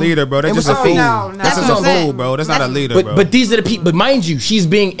 That's not a leader, bro. That's just a fool. That's just a fool, bro. That's not a leader, bro. But these are the people. But mind you, she's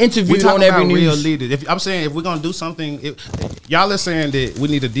being interviewed on every news. Real leaders. I'm saying if we're gonna do something, y'all are saying that we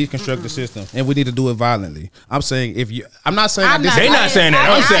need to deconstruct the system and we need to do it violently. I'm saying I'm not saying they're not saying that.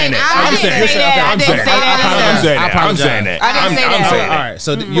 I'm saying that. I'm saying that. I didn't say that. All right.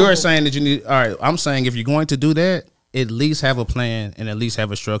 So you're saying that you need. All right. I'm saying if you're going to do that, at least have a plan and at least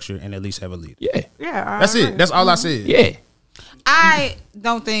have a structure and at least have a leader. Yeah. That's it. That's all I said. Yeah. I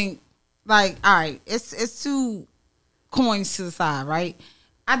don't think all right. It's two coins to the side, right?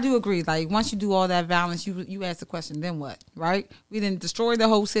 I do agree. Like once you do all that violence, you ask the question, then what? Right? We didn't destroy the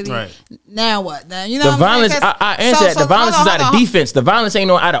whole city. Right. Now what? Now you know the violence. I answer that. The violence is out of defense. The violence ain't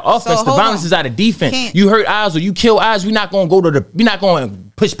out of offense. The violence is out of defense. You hurt eyes or you kill eyes. We're not gonna we're not going to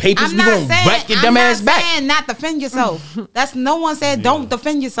push papers. We're gonna whack your dumb ass back. I'm not saying not defend yourself. That's no one said don't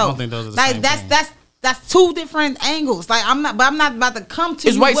defend yourself. I don't think those are the same thing. That's two different angles. Like I'm not about to come to.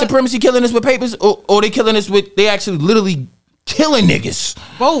 Is white supremacy killing us with papers, or they killing us with they actually literally killing niggas?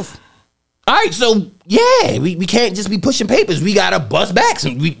 Both. All right, so yeah, we can't just be pushing papers. We gotta bust backs,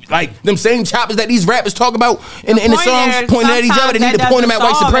 and we like them same choppers that these rappers talk about in the songs, pointing at each other. They need to point them at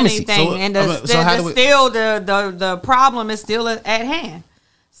white supremacy. The problem is still at hand.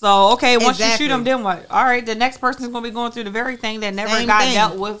 So okay, once you shoot them, then what? All right, the next person is going to be going through the very thing that never got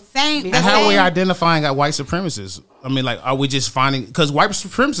dealt with. And how are we identifying white supremacists? I mean, like, are we just finding because white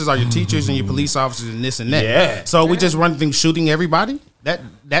supremacists are your teachers and your police officers and this and that? Yeah. So we just run things shooting everybody?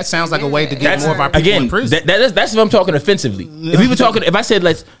 That sounds like a way to get more of our people in prison. That's if I'm talking offensively. If we were talking, if I said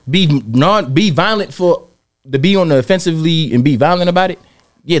let's be violent to be on the offensively and be violent about it,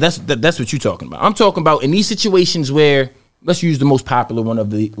 yeah, that's what you're talking about. I'm talking about in these situations where. Let's use the most popular one of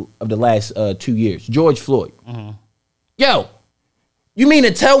the last 2 years, George Floyd. Mm-hmm. Yo, you mean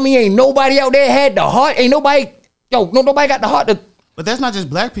to tell me ain't nobody out there had the heart? Ain't nobody got the heart to. But that's not just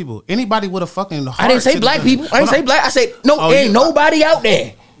black people. Anybody with a fucking heart. I didn't say black people. I didn't say black. I said ain't nobody out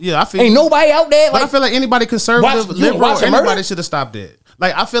there. Yeah, I feel ain't nobody out there. But I feel like anybody conservative, liberal, anybody should have stopped that.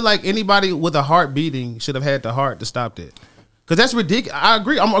 Like I feel like anybody with a heart beating should have had the heart to stop that. Because that's ridiculous. I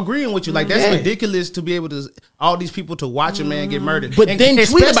agree. I'm agreeing with you. Like that's ridiculous to be able to all these people to watch a man get murdered. But then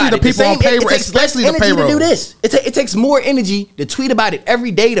tweet about it. People on payroll, especially the payroll. To do this. It takes more energy to tweet about it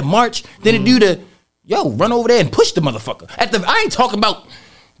every day to march than to do the run over there and push the motherfucker. I ain't talking about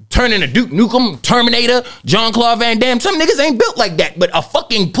turning a Duke Nukem, Terminator, Jean-Claude Van Damme. Some niggas ain't built like that. But a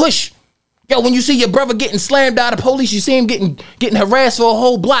fucking push. Yo, when you see your brother getting slammed out of police, you see him getting harassed for a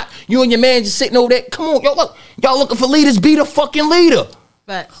whole block. You and your man just sitting over there. Come on, y'all looking for leaders? Be the fucking leader.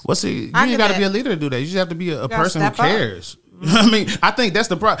 But you ain't got to be a leader to do that. You just have to be a person who cares. I mean, I think that's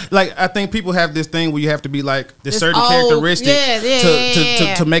the problem. Like, I think people have this thing where you have to be like this certain characteristic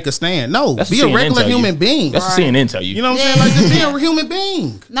to make a stand. No, be a regular human being. That's what CNN tell you. You know what I'm saying? Like, just be a human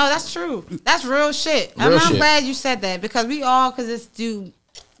being. No, that's true. That's real shit. I'm glad you said that because it's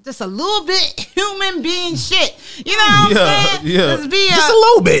just a little bit human being shing shit. You know what I'm saying? Yeah. Just a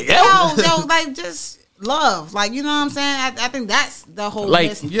little bit. Yo, like just love. Like, you know what I'm saying? I think that's the whole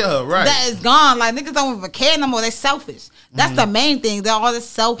yeah, right. That is gone. Like, niggas don't even care no more. They selfish. That's the main thing. They're all this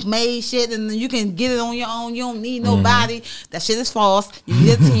self-made shit, and you can get it on your own. You don't need nobody. That shit is false. You need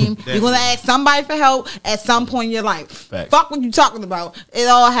a team. You're gonna ask somebody for help at some point in your life. Facts. Fuck what you talking about. It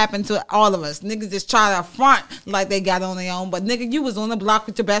all happened to all of us. Niggas just try to front like they got on their own, but nigga, you was on the block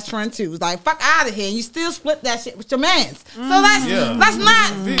with your best friend too. It was like, fuck out of here. And you still split that shit with your mans. So let's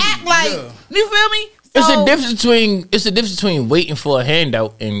not act like you feel me. It's a difference between waiting for a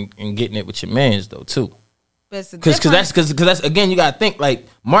handout and getting it with your mans though too. Because that's again, you gotta think like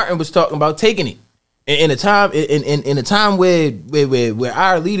Martin was talking about taking it in a time where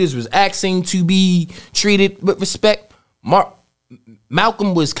our leaders was asking to be treated with respect.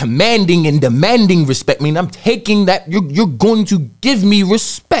 Malcolm was commanding and demanding respect. I mean, I'm taking that. You're going to give me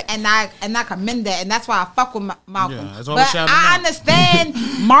respect, and I commend that, and that's why I fuck with Malcolm. Yeah, but I understand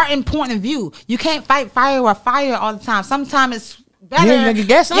Martin's point of view. You can't fight fire with fire all the time. Sometimes it's better.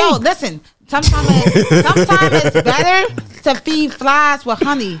 Yo, listen. Sometimes it's better to feed flies with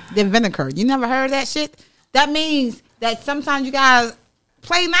honey than vinegar. You never heard that shit? That means that sometimes you gotta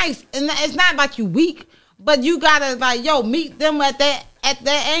play nice, and it's not like you weak. But you gotta meet them at that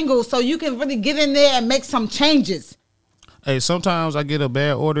angle so you can really get in there and make some changes. Hey, sometimes I get a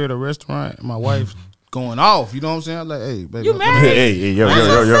bad order at a restaurant and my wife's going off. You know what I'm saying? I'm like, hey, baby. You married? Hey, yo, chill.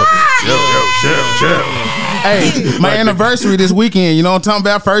 Hey, my anniversary this weekend. You know what I'm talking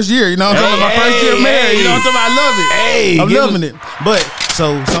about? First year. You know what I'm talking about? My first year married. You know what I'm talking about? I love it. Hey, I'm loving it. But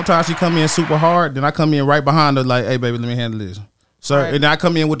so sometimes she come in super hard. Then I come in right behind her like, hey, baby, let me handle this. Sir, right. And then I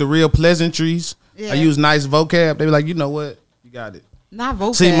come in with the real pleasantries. Yeah. I use nice vocab. They be like, you know what? You got it. Not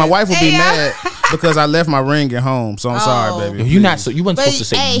vocab. See, my wife would be mad because I left my ring at home. So I'm sorry, baby. You wasn't supposed to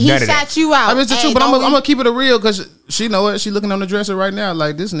say he none of shot that. you out. I mean, it's the truth, but I'm gonna keep it a real because she know it. She looking on the dresser right now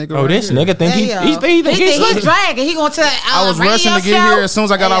like this nigga. Oh, this nigga think he's dragging. He gonna tell. I was rushing to get here. As soon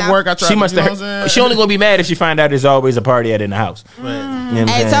as I got off work, I tried. She must have. She only gonna be mad if she find out there's always a party in the house. Right. You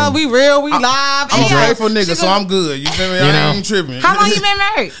know hey, tell her we real, we live. I'm a faithful nigga, so I'm good. You feel me? I ain't tripping. How long you been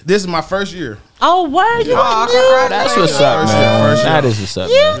married? This is my first year. Oh, word! That's what's up, man. That is what's up.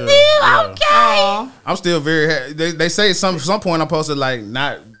 You knew, okay. I'm still very happy. They say at some point I'm supposed to like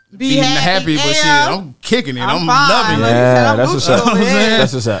not be happy, but shit, I'm kicking it. I'm loving it. Yeah, that's what's up.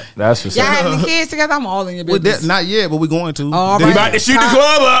 That's what's up. That's what's up. Y'all having kids together? I'm all in your business. Not yet, but we're going to. We about to shoot the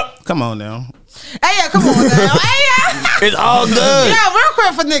club up. Come on now. Hey, come on now. Hey, it's all good. Yeah, real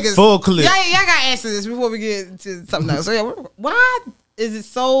quick for niggas. Full clip. Y'all gotta answer this before we get into something else. So yeah, why is it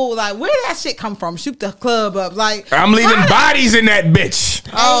so like where did that shit come from? Shoot the club up. Like I'm leaving bodies in that bitch.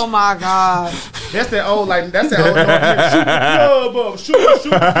 Oh my god. That's that old North Memphis. Shoot the club up. That's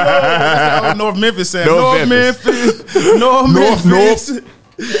that old North Memphis sound. North Memphis.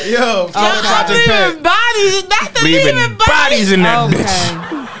 Yo, leaving bodies. Not the leaving bodies in that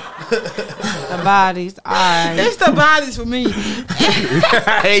bitch. The bodies. It's the bodies for me.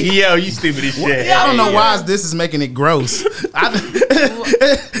 Hey, yo, you stupid as shit. I don't know why this is making it gross.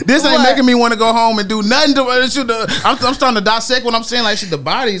 This ain't making me want to go home and do nothing to shoot I'm starting to dissect what I'm saying. Like, shit, the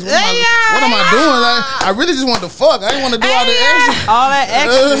bodies. What am I doing? Like, I really just want to fuck. I didn't want to do all that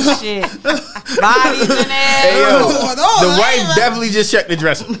extra shit. Bodies in there. Hey, yo, the wife definitely just checked the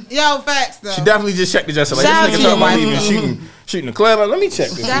dresser. Yo, facts though. She definitely just checked the dresser. Like, this nigga talking about even shooting the club. Let me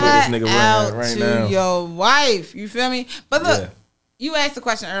check this nigga right now. Your wife, you feel me? But look, you asked the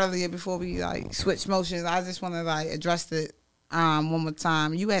question earlier before we like switch motions. I just want to like address it one more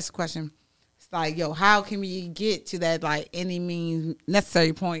time. You asked the question. It's like, yo, how can we get to that like any means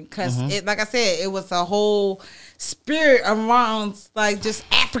necessary point? Because it, like I said, it was a whole spirit around like just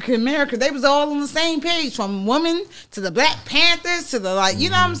African America. They was all on the same page, from women to the Black Panthers to the like, you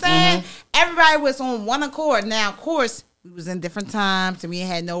know what I'm saying? Everybody was on one accord. Now, of course, we was in different times and we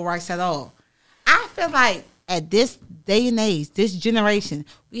had no rights at all. I feel like at this day and age, this generation,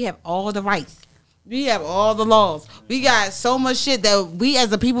 we have all the rights. We have all the laws. We got so much shit that we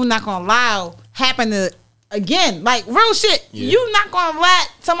as a people not gonna allow happen to again. Like real shit. Yeah. You not gonna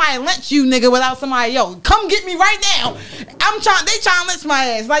let somebody lynch you, nigga, without somebody, yo, come get me right now. They trying to lynch my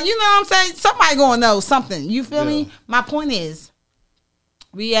ass. Like, you know what I'm saying? Somebody gonna know something. You feel me? My point is,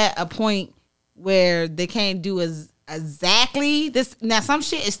 we at a point where they can't do exactly this. Now some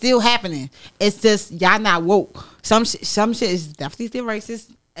shit is still happening. It's just y'all not woke. Some shit is definitely still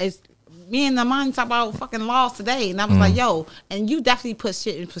racist. It's me and the man talk about fucking laws today, and I was like, yo, and you definitely put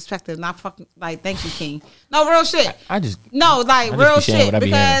shit in perspective. Not fucking like, thank you, King. No, real shit. Real shit.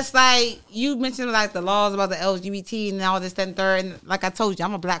 Because like you mentioned like the laws about the LGBT and all this, that, and third, and like I told you,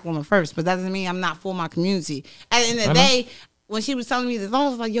 I'm a Black woman first, but that doesn't mean I'm not for my community. At the end of the day, when she was telling me this, I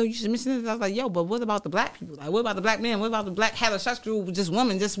was like, yo, you should mention this. I was like, yo, but what about the black people? Like, what about the black men? What about the black heterosexual, just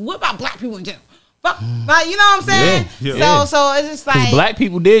women? Just what about black people in general? But, like, you know what I'm saying? So it's just like black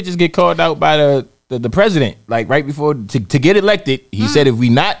people did just get called out by the president, like right before to get elected. He said if we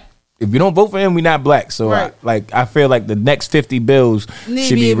don't vote for him, we not black. So I feel like the next 50 bills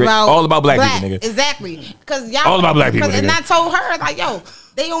should be all about black people, nigga. Exactly, because y'all all about black people. And I told her like, yo,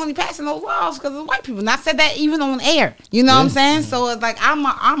 they only passing those laws because of white people. And I said that even on air. You know what I'm saying? So it's like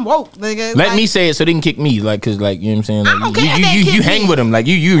I'm woke, nigga. Let me say it so they can kick me, like, cause like, you know what I'm saying? Like, I don't care you hang with them, like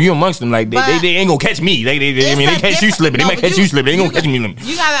you amongst them, like they ain't gonna catch me. They catch you slipping. They might catch you slipping. They ain't gonna catch me.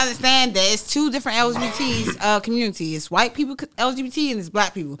 You gotta understand that it's two different LGBTs community. It's white people LGBT and it's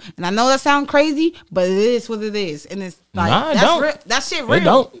black people. And I know that sounds crazy, but it is what it is. And it's like that shit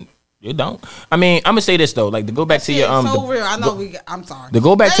real. It don't. I mean, I'm gonna say this though, like to go back to your so real. I know I'm sorry. To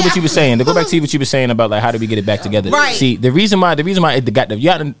go back to what you were saying. To go back to what you were saying about like how do we get it back together? Right. See, the reason why to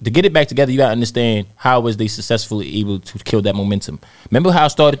get it back together, you gotta understand how was they successfully able to kill that momentum. Remember how I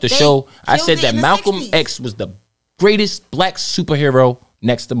started the show? I said that Malcolm X was the greatest black superhero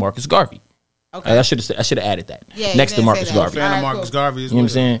next to Marcus Garvey. Okay. I should have added that. Yeah, next to Marcus Garvey. Fan of Marcus Garvey. You know what I'm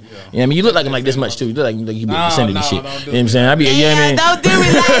saying? Yeah, I mean, you look like him like this much too. You look like you be descended and shit. You know what I'm saying? You know what I mean? Don't do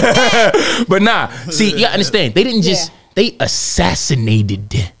it like that. But nah, see, you understand? They didn't just they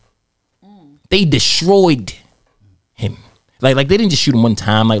assassinated. They destroyed him. Like they didn't just shoot him one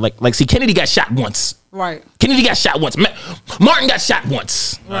time. Like see, Kennedy got shot once. Right. Kennedy got shot once. Martin got shot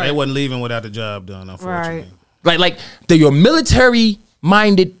once. Right. They wasn't leaving without the job done, unfortunately. Right. Like your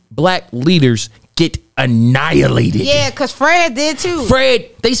military-minded black leaders get annihilated. Yeah, because Fred did too.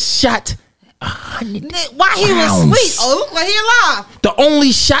 They shot 100 while he was asleep. Oh, look like he alive. The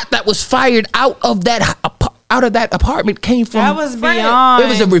only shot that was fired out of that apartment came from that was beyond. It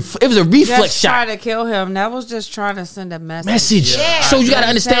was a reflex shot. Trying to kill him. That was just trying to send a message. Yeah. So you got to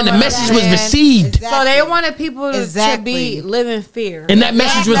understand the message was received. Exactly. So they wanted people to be live in fear, and that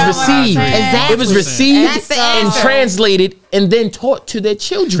message was received. Exactly. It was received and translated and then taught to their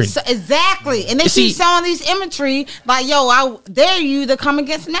children. So, exactly, and they keep showing these imagery like, "Yo, I dare you to come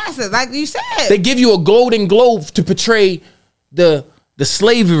against NASA," like you said. They give you a Golden Globe to portray the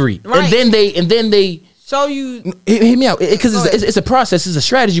slavery, right. and then they. So you hear me out because it's a process. It's a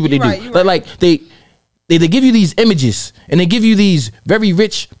strategy. What they do, like they give you these images and they give you these very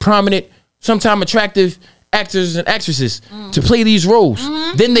rich, prominent, sometimes attractive actors and actresses to play these roles.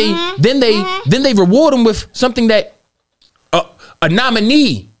 Then they reward them with something that a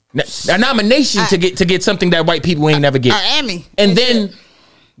nomination to get something that white people ain't never get. Emmy. And then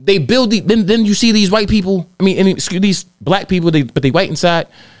they build then you see these white people. I mean, excuse these black people. But they white inside.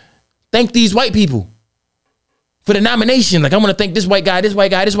 Thank these white people for the nomination. Like, I want to thank this white guy,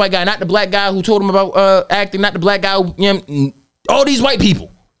 not the black guy who told him about acting, not the black guy who, all these white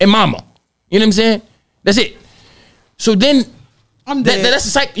people and mama. You know what I'm saying? That's it. So then that's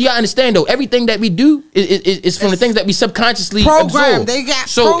the cycle. You gotta understand though, everything that we do is from the things that we subconsciously absorb. They got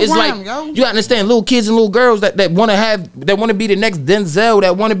so it's like you gotta understand, little kids and little girls that want to be the next Denzel,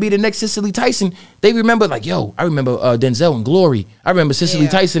 that want to be the next Cicely Tyson. They remember like, yo, I remember Denzel in Glory. I remember Cicely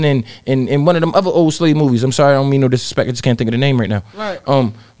Tyson in one of them other old slave movies. I'm sorry, I don't mean no disrespect. I just can't think of the name right now.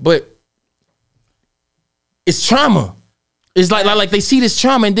 Right. But it's trauma. It's like they see this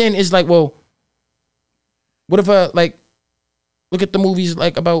trauma and then it's like, well, what if look at the movies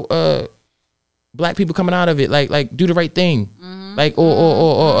like about black people coming out of it, like Do the Right Thing, like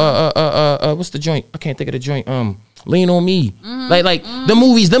or what's the joint? I can't think of the joint. Lean on Me. Like the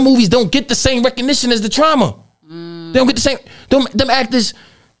movies don't get the same recognition as the trauma. They don't get the same. Them actors,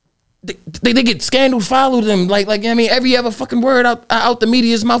 they get scandal follow them. Like I mean, every other fucking word out the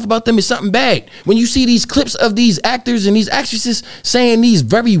media's mouth about them is something bad. When you see these clips of these actors and these actresses saying these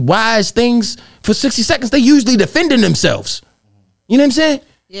very wise things for 60 seconds, they usually defending themselves. You know what I'm saying?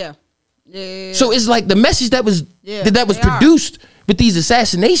 Yeah. So it's like the message that was produced with these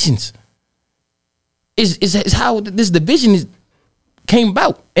assassinations is how this division came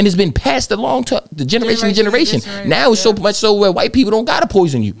about, and it's been passed along to the generation to generation. Now it's so much so where white people don't gotta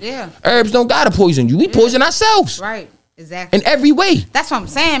poison you. Yeah. Arabs don't gotta poison you. We poison ourselves. Right. Exactly. In every way. That's what I'm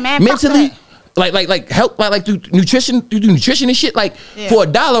saying, man. Mentally, like help, like through nutrition and shit. Like for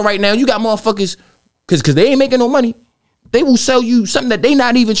 $1 right now, you got motherfuckers because they ain't making no money. They will sell you something that they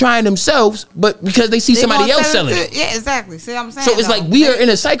not even trying themselves, but because they see somebody else selling it. Yeah, exactly. See what I'm saying? So it's like we are in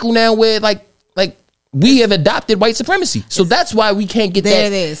a cycle now where like we have adopted white supremacy. So that's why we can't get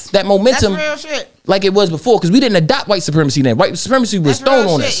that momentum. That's real shit. Like it was before, because we didn't adopt white supremacy then. White supremacy was thrown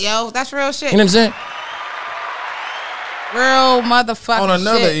on us. Yo, that's real shit. You know what I'm saying? Real motherfucking shit. On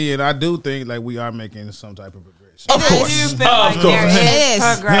another end, I do think like we are making some type of progression. progressives. Of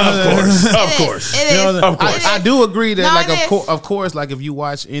course. I do agree that, of course, like if you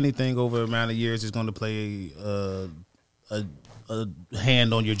watch anything over a amount of years, it's going to play a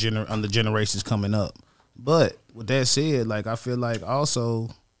hand on the generations coming up. But with that said, like I feel like also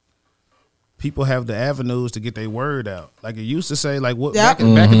people have the avenues to get their word out. Like it used to say, like back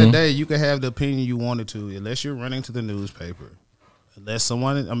in the day, you could have the opinion you wanted to, unless you're running to the newspaper. Unless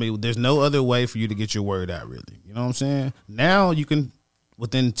there's no other way for you to get your word out, really. You know what I'm saying? Now you can,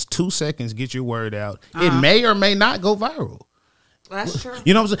 within 2 seconds, get your word out. It may or may not go viral. That's true.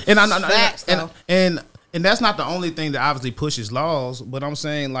 You know what I'm saying? And that's not the only thing that obviously pushes laws, but I'm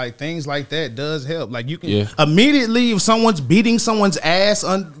saying like things like that does help. Like you can immediately, if someone's beating someone's ass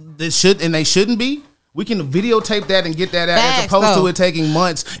they shouldn't be, we can videotape that and get that out as opposed to it taking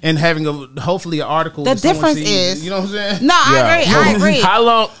months and having hopefully an article. The difference is, you know what I'm saying? No, I agree. How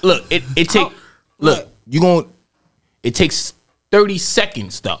long? Look, it takes 30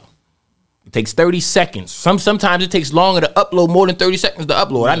 seconds though. It takes 30 seconds. Sometimes it takes longer to upload, more than 30 seconds to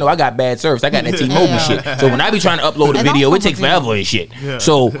upload. I know I got bad service. I got that T-Mobile shit. So when I be trying to upload a video, it takes forever and shit. Yeah.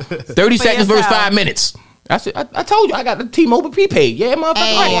 So 30 seconds versus 5 minutes. I told you I got the T-Mobile prepaid. Yeah,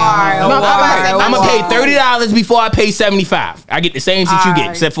 motherfucker. I'm gonna pay $30 before I pay $75. I get the same shit you get,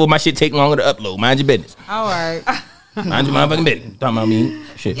 except for my shit take longer to upload. Mind your business. All right. Mind your motherfucking business. Talking about me,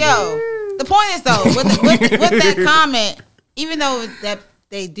 shit. Yo, the point is though, with that comment, even though that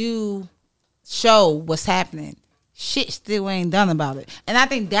they do show what's happening, shit still ain't done about it, and I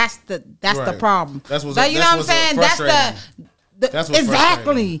think that's the problem. That's what's you know what I'm saying. That's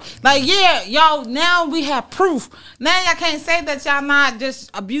exactly like y'all. Now we have proof. Now y'all can't say that y'all not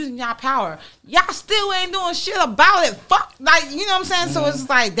just abusing y'all power. Y'all still ain't doing shit about it. Fuck, like you know what I'm saying. So it's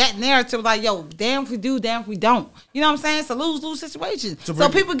like that narrative, like yo, damn if we do, damn if we don't. You know what I'm saying? It's a lose-lose situation. So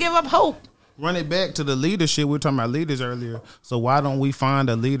people give up hope. Run it back to the leadership. We were talking about leaders earlier. So why don't we find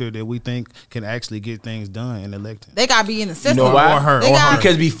a leader that we think can actually get things done and elect him? They gotta be in the system. You know why? Or her.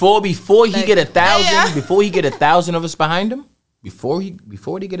 Because before he get 1,000, before he get 1,000 of us behind him, before they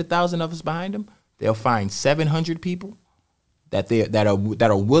get 1,000 of us behind him, they'll find 700 people that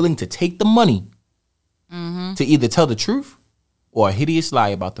are willing to take the money to either tell the truth or a hideous lie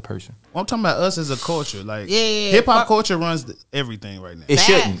about the person. Well, I'm talking about us as a culture. Like hip hop culture runs everything right now.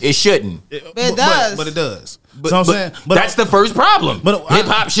 It shouldn't. But it does. But it does. But that's the first problem. But hip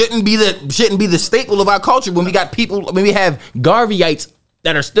hop shouldn't be the staple of our culture when we got people. When we have Garveyites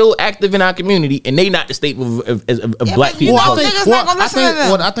that are still active in our community, and they not the staple of black people.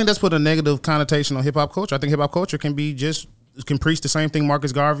 I think that's put a negative connotation on hip hop culture. I think hip hop culture can preach the same thing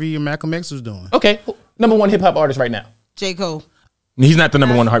Marcus Garvey and Malcolm X was doing. Okay, number one hip hop artist right now, J. Cole. He's not the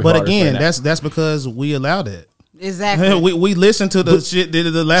number one hip hop artist. But again, right that's because we allowed it. Exactly. we listen to the shit that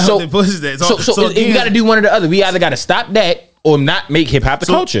allowed that pushes that. So again, you got to do one or the other. We either got to stop that or not make hip hop the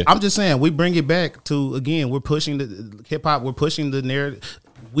culture. I'm just saying, we bring it back to, again, we're pushing the hip hop, we're pushing the narrative.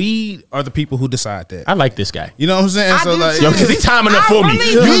 We are the people who decide that. I like this guy. You know what I'm saying? Because he's time enough for me.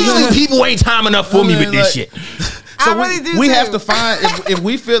 Usually people ain't time enough for me with this shit. So we have to find, if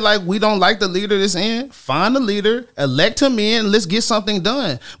we feel like we don't like the leader that's in, find the leader, elect him in, let's get something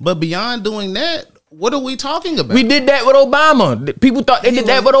done. But beyond doing that, what are we talking about? We did that with Obama. People thought they did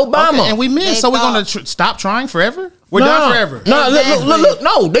that with Obama. Okay, and we missed. So we're going to stop trying forever? We're done forever. No, look.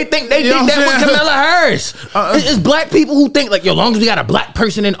 No, they think they did that with Kamala Harris. It's black people who think like, yo, as long as we got a black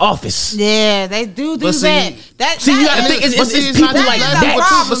person in office. Yeah, they do that. You got to think it's people like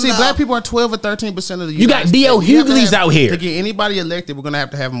that. But see, black people are 12 or 13% of the You got D.L. Hughley's out here. To get anybody elected, we're going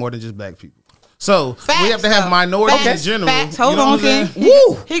to have more than just black people. So we have to have minorities in general. Facts. Hold on, Ken.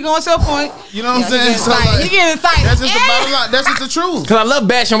 Woo! He going to a point. You know what I'm saying? So he getting excited. That's just the bottom line. That's just the truth. Because I love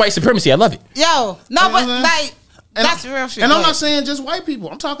bashing white supremacy. I love it. Yo, no, but like that's real shit. And I'm not saying just white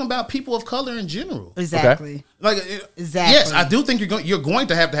people. I'm talking about people of color in general. Exactly. Okay. Like exactly. Yes, I do think you're going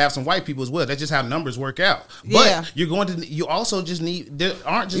to have some white people as well. That's just how numbers work out. But you also just need, there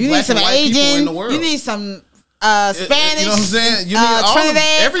aren't just black and white people in the world. You need some Spanish. You know what I'm saying? You need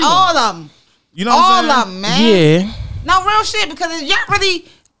Trinidad, everyone. all of them. You know what I'm saying? All of them, man. Yeah. No, real shit, because if y'all really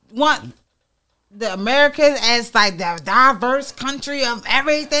want the Americas as like the diverse country of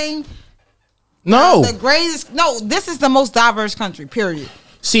everything. No. The greatest. No, this is the most diverse country, period.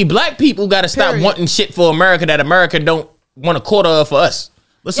 See, black people got to stop wanting shit for America that America don't want a quarter of for us.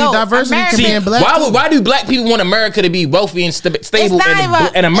 But see, diversity can be in black. Why do black people want America to be wealthy and stable,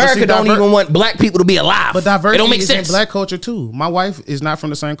 and America don't even want black people to be alive? But diversity it don't make sense. In black culture too. My wife is not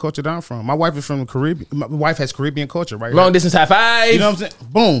from the same culture that I'm from. My wife is from the Caribbean. My wife has Caribbean culture, right? Long distance high five. You know what I'm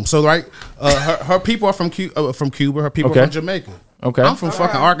saying? Boom. So right, her people are from Cuba. Her people are from Jamaica. Okay. I'm from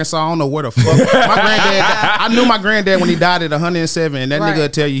fucking Arkansas. I don't know where the fuck. My granddad, I knew my granddad when he died at 107, and that nigga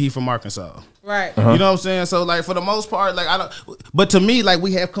would tell you he from Arkansas. Right. You know what I'm saying? So like for the most part, like I don't. But to me, like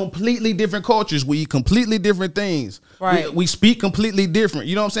we have completely different cultures. We eat completely different things. Right. We speak completely different.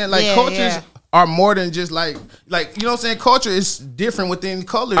 You know what I'm saying? Like cultures are more than just like you know what I'm saying. Culture is different within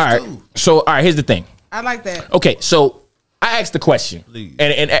colors too. So all right, here's the thing. I like that. Okay, so I asked the question,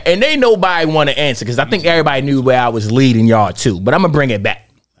 and they nobody want to answer because I think everybody knew where I was leading y'all to. But I'm gonna bring it back.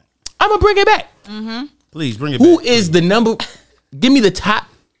 Mm-hmm. Please bring it Who back. Who is the number? Give me the top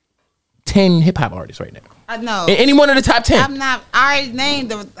 10 hip hop artists right now. I know. Any one of the top 10. I'm not. I already named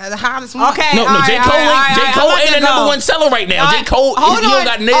the hottest one. Okay. No, J. Cole ain't the number one seller right now. J. Cole, he don't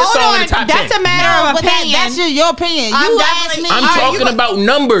got near song in the top 10. That's a matter of opinion. That's your opinion. You asked me. I'm talking about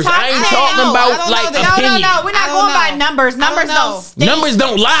numbers. I ain't talking about like opinion. No. We're not going by numbers. Numbers don't stink. Numbers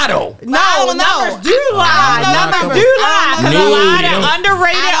don't lie though. No, numbers do lie. Numbers do lie. Because a lot of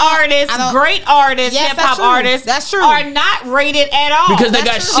underrated artists, great artists, hip hop artists, that's true, are not rated at all. Because they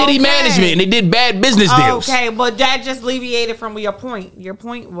got shitty management and they did bad business deals. Okay, but that just alleviated from your point. Your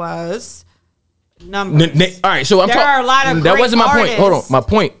point was numbers. All right, so there are a lot of that great wasn't my artists. point. Hold on, my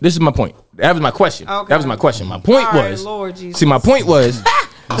point. This is my point. That was my question. Okay. That was my question. My point All right, was. Lord Jesus. See, my point was.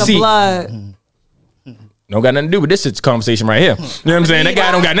 The blood. Don't got nothing to do with this conversation right here. You know what I'm saying? That guy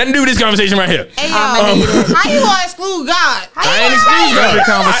don't got nothing to do with this conversation right here. Hey, how you gonna exclude God? I ain't exclude every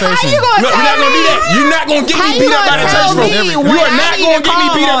conversation. We're not gonna do that. You're not gonna get me beat up by the church folk. You are not gonna get me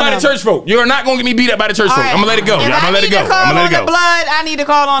beat up by the church folk. You are not gonna get me beat up by the church folk. I'm gonna let it go. I'm gonna let it go. I'm gonna let it go. Blood. I need to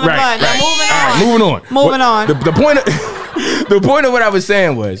call on the blood. Now moving on. Moving on. The point of what I was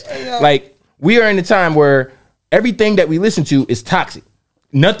saying was like we are in a time where everything that we listen to is toxic.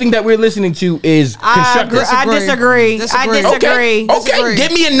 Nothing that we're listening to is constructive. I disagree. Okay. Give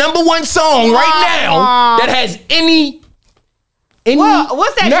me a number one song right now that has any well,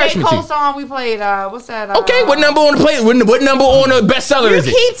 what's that J. nourishment Cole to. song we played? What's that? Okay, what number on the play? What number on the bestseller is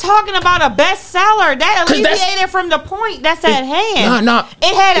it? You keep talking about a bestseller. That alleviated from the point that's at hand. No,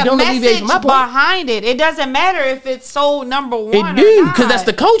 it had don't a alleviate message my point. behind it. It doesn't matter if it's sold number one. It do because that's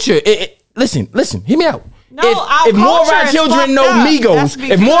the culture. Listen, hear me out. No, if more of our children know Migos,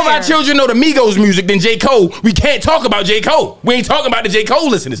 if more of our children know the Migos music than J. Cole, we can't talk about J. Cole. We ain't talking about the J. Cole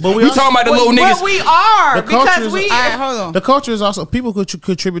listeners. But we talking about the little niggas. But we are because we. Hold on. The culture is also people who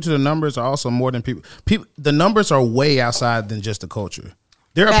contribute to the numbers are also more than people. The numbers are way outside than just the culture.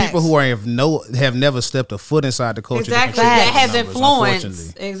 There are people who have never stepped a foot inside the culture. Exactly, that has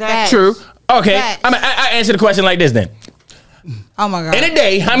influence. Exactly. True. Okay, I answer the question like this then. Oh my God. In a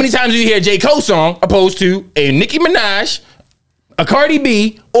day, how many times do you hear a J. Cole song opposed to a Nicki Minaj, a Cardi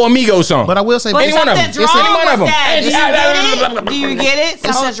B, or a Migos song? But I will say, any one of them. It's any one of them. Do you get it?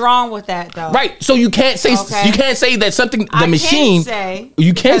 Something's wrong with that, though. Right. So you can't say that something the machine.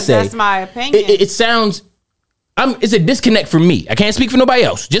 You can't say that's my opinion. It sounds. It's a disconnect for me. I can't speak for nobody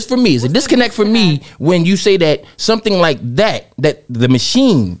else. Just for me, it's a disconnect for me when you say that something like that the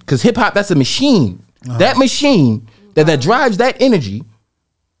machine, because hip hop, that's a machine. That machine. That drives that energy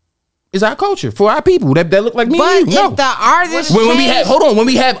is our culture for our people that look like me. But and you. if the artist when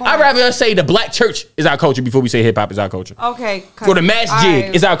we have I'd rather us say the black church is our culture before we say hip hop is our culture. Okay. For the mass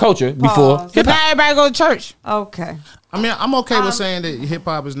jig is our culture before hip hop. Everybody go to church. Okay. I mean, I'm okay with saying that hip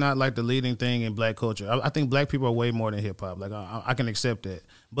hop is not like the leading thing in black culture. I think black people are way more than hip hop. Like I can accept that,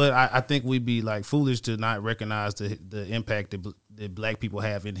 but I think we'd be like foolish to not recognize the impact that black people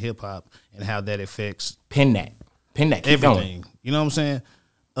have in hip hop and how that affects Pin that. Everything. Going. You know what I'm saying?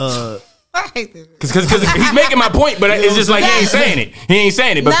 Because he's making my point, but it's just like he ain't saying it. He ain't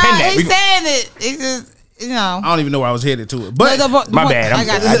saying it, but pin that. He's saying it. It's just, I don't even know where I was headed to it. But my bad.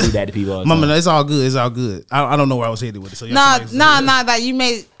 I do that to people all the time. Mama, it's all good. It's all good. I don't know where I was headed with it. So Like you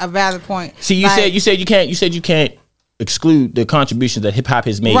made a valid point. See, you said you can't exclude the contributions that hip hop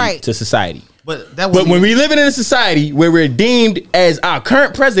has made to society. But when we live in a society where we're deemed, as our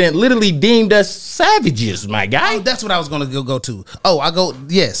current president literally deemed us savages, my guy. Oh, that's what I was going to go to.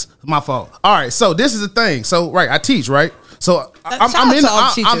 Yes, my fault. All right, so this is the thing. So I teach, right? So I'm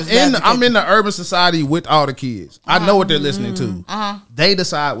in the urban society with all the kids. I know what they're listening to. They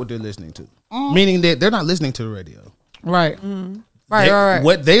decide what they're listening to, meaning that they're not listening to the radio. Right. Right.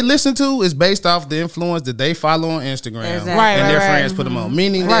 What they listen to is based off the influence that they follow on Instagram, and their friends put them on.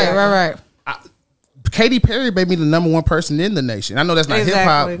 Meaning right. Katy Perry made me the number one person in the nation. I know that's not hip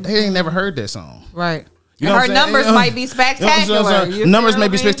hop. They ain't never heard that song. Right. You know her numbers might be spectacular. Numbers may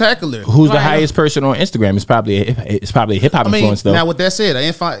be spectacular. Who's the highest person on Instagram? It's probably a hip hop influence though. Now with that said,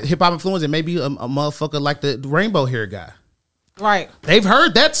 hip hop influence, it may be a motherfucker like the rainbow hair guy. Right. They've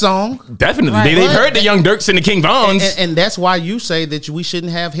heard that song. Definitely. Right. They've heard the Young Dirks and the King Vons. And that's why you say that we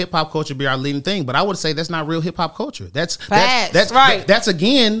shouldn't have hip hop culture be our leading thing. But I would say that's not real hip hop culture. That's right. That's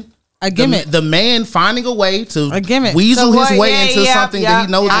again a gimmick. The man finding a way to So weasel his way into something that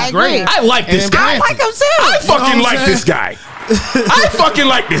he knows is great. I like this guy. I like him too. I fucking like this guy. I fucking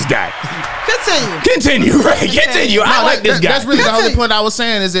like this guy. Continue. Right. Continue. I like this guy. That's really the only point I was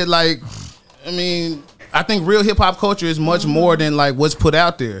saying is that, like, I mean, I think real hip hop culture is much more than like what's put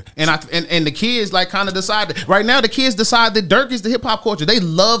out there, and the kids like kind of decide right now. The kids decide that Dirk is the hip hop culture. They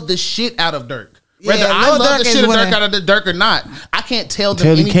love the shit out of Dirk. Whether I love the shit of Dirk out of the Dirk or not, I can't tell them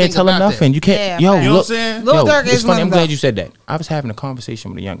anything. You can't tell them nothing. You can't. Yeah, yo, you know look, what I'm saying? Lil Durk is it's funny. one I'm of glad them. you said that. I was having a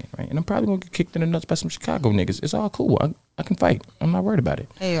conversation with a youngin, right? And I'm probably gonna get kicked in the nuts by some Chicago niggas. It's all cool. I can fight. I'm not worried about it.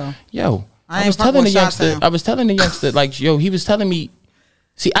 Hell. Yo, I I was telling the youngster, like, yo, he was telling me.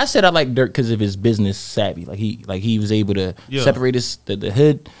 See, I said I like Dirk because of his business savvy. Like he was able to separate the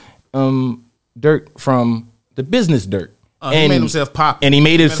hood Dirk from the business Dirk. And he made himself popular. And he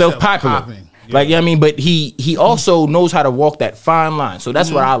made himself popular. Yeah. Like, I mean, but he also knows how to walk that fine line. So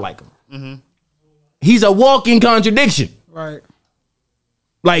that's why I like him. Mm-hmm. He's a walking contradiction. Right.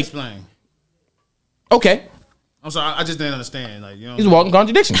 Like, explain. Okay. I'm sorry, I just didn't understand. Like, you know, he's a walking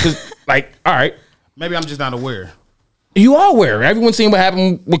contradiction. Because, like, all right, maybe I'm just not aware. You are aware. Everyone's seen what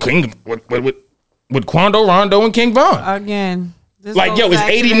happened with King, with Quando, Rondo, and King Von. Again. Like, yo, it's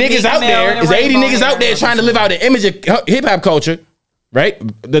 80 niggas out there. It's 80 niggas out there trying to live out the image of hip hop culture, right?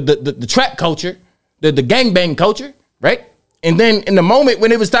 The trap culture, the gangbang culture, right? And then in the moment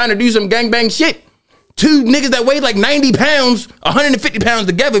when it was time to do some gangbang shit, two niggas that weighed like 90 pounds, 150 pounds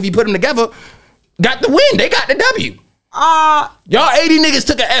together, if you put them together, got the win. They got the W. Y'all 80 niggas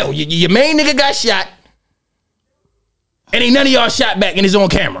took a L. Your main nigga got shot, and ain't none of y'all shot back and it's on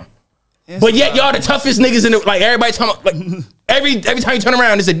camera. But yet y'all the toughest niggas in the, like, everybody talking about, like, every time you turn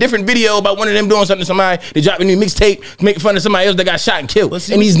around, it's a different video about one of them doing something to somebody. They drop a new mixtape, making fun of somebody else that got shot and killed.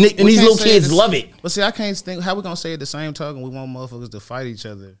 See, and these little kids love it. But see, I can't think how we gonna say at the same token we want motherfuckers to fight each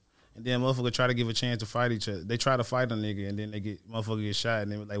other, and then motherfuckers try to give a chance to fight each other. They try to fight a nigga, and then motherfucker get shot,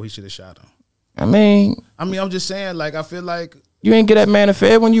 and they like, we should have shot him. I mean, I'm just saying, like, I feel like you ain't get that man a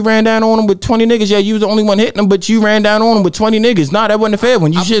fair when you ran down on him with 20 niggas. Yeah, you was the only one hitting him, but you ran down on him with 20 niggas. Nah, that wasn't a fair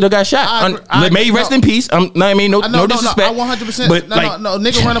one. You should have got shot. May he rest in peace. I mean, no disrespect. I 100%. But no,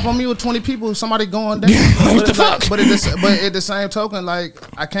 nigga run up on me with 20 people. Somebody going down. What the fuck? But at the same token, like,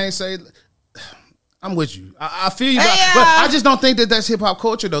 I can't say. I'm with you. I feel you, but I just don't think that that's hip hop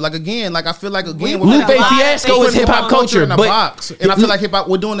culture though. Like, again, like, I feel like again, Lupe Fiasco is hip hop culture in a box, and I feel like hip hop.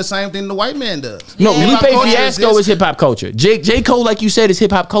 We're doing the same thing the white man does. No, Lupe Fiasco is hip hop culture. J. Cole, like you said, is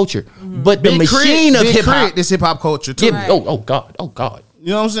hip hop culture. But the machine of hip hop is hip hop culture too. Yeah, oh God. You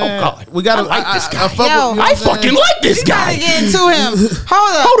know what I'm saying? Oh God, we gotta like this guy. I fucking like this guy. Get into him.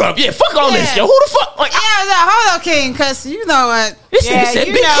 Hold up. Yeah, fuck all this. Yo, who the fuck? Like, hold up, King, because you know what? This nigga said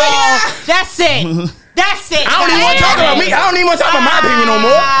big That's it. That's it. I don't even want to talk about me. I don't even want to talk about my opinion no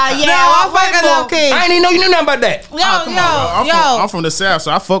more. I'm fucking up, King. I didn't even know you knew nothing about that. I'm from the South,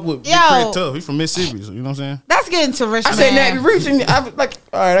 so I fuck with Big Crit tough. He's from Mississippi, so you know what I'm saying? That's getting to rich man. I said that rich, and I was like,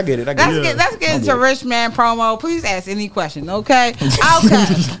 all right, I get it. Let's get into rich man promo. Please ask any question, okay? Okay.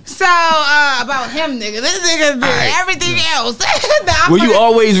 So about him, nigga. This nigga did everything else. Were you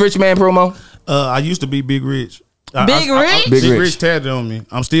always rich man promo? I used to be Big Rich. Big Rich? Big Rich tatted on me.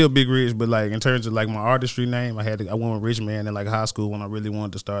 I'm still Big Rich, but like in terms of like my artistry name, I went with Rich Man in like high school when I really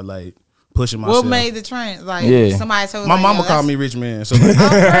wanted to start like pushing myself. What made the trend? Like somebody told my mama called me Rich Man. So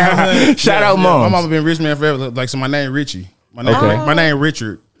like, shout out mom. My mama been Rich Man forever. Like, so my name Richie. My name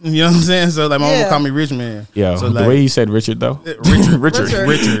Richard. You know what I'm saying? So like my mama called me Rich Man. Yeah. So, the way he said Richard though. Richard.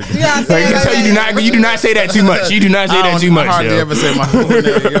 Yeah, like, you can tell you do not say that too much. You do not say that too much. I hardly ever say my full name.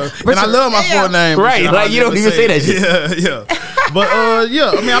 And I love my full name. Right. Like, you don't even say that shit. Yeah. But I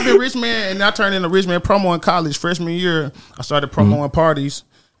mean, I've been Rich Man, and I turned into Rich Man promo in college. Freshman year, I started promoing parties,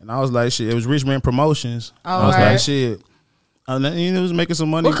 and I was like, shit. It was Rich Man Promotions. I was like, shit. And it was making some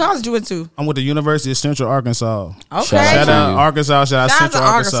money. What college you went to? I went to University of Central Arkansas. Okay. Shout out Arkansas. Shout out Central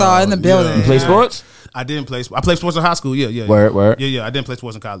Arkansas in the building. You play sports? I didn't play sports. I played sports in high school. Yeah. Word. Yeah. I didn't play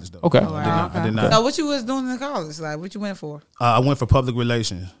sports in college though. Okay. I did not. So what you was doing in college? Like, what you went for? I went for public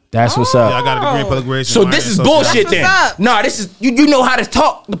relations. That's what's up. Yeah, I got a degree in public relations. So this is bullshit then. No, this is you know how to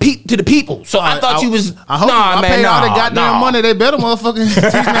talk to the people. So I thought you was I paid all the goddamn money. They better motherfucking teach me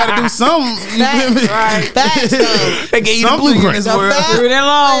how to do something. You feel me? Right. They gave you the blueprint.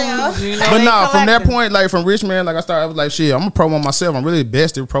 But no, from that point, like from Rich Man, like I was like, shit, I'm gonna promo myself. I'm really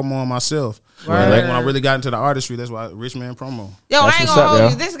best at promoing myself. Like when I really got into the artistry, that's why Rich Man Promo. Yo, That's I ain't what's gonna up, hold yo.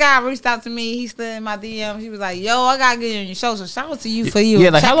 you. This guy reached out to me. He slid in my DM. He was like, "Yo, I gotta get you on your show." So shout out to you for you. Yeah,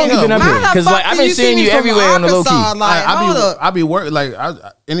 like how long you been up here? Because like I've been seeing you everywhere on the low key. Like, I be working like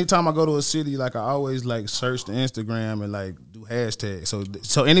anytime I go to a city, like I always like search the Instagram and like do hashtags.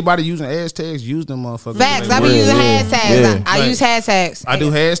 So anybody using hashtags, use them motherfuckers. Facts. Like, I be using hashtags. Yeah. I use hashtags. I do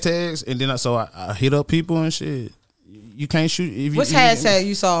hashtags and then I hit up people and shit. You can't shoot. If Which you, hashtag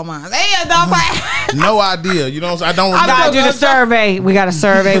you saw mine? Hey, dog. No idea. You know what I'm saying? I don't I gotta remember. do the survey. We got a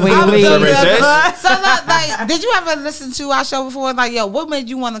survey when you leave. Survey says? So, like, did you ever listen to our show before? Like, yo, what made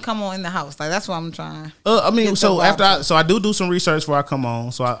you want to come on in the house? Like, that's what I'm trying. I mean, Get so the after vibe. I do some research before I come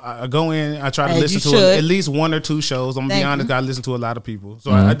on. So I go in, I try to As listen you to should. at least one or two shows. I'm gonna Thank be honest, you. I listen to a lot of people.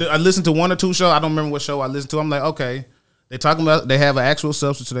 So I listen to one or two shows. I don't remember what show I listened to. I'm like, okay, they talking about they have an actual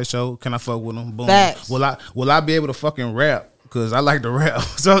substance to their show. Can I fuck with them? Boom. Facts. Will I be able to fucking rap? Cause I like to rap.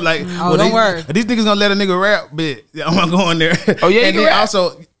 So like, don't worry. These niggas gonna let a nigga rap, but I'm gonna go in there. Oh, yeah, you and can then rap.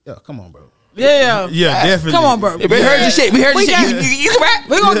 also, yeah, come on, bro. Yeah. Yeah, definitely. Come on, bro. Yeah, we heard your shit. We heard your shit. You can rap.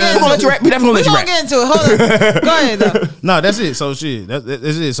 We gonna get We gonna let you rap. We definitely We gonna let gonna you rap. get into it. Hold on. Go ahead, though. No, that's it. So shit, that's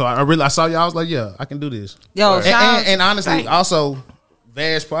it. So I saw y'all. I was like, yeah, I can do this. Yo, And, shout out. and honestly, also,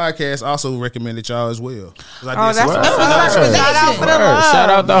 Vash Podcast also recommended y'all as well. 'Cause I Oh, did that's some- what's Shout up. Shout out for the love. Shout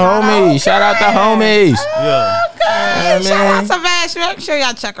out the homies. Shout out the homies. yeah. Shout man. out to Vash. Make sure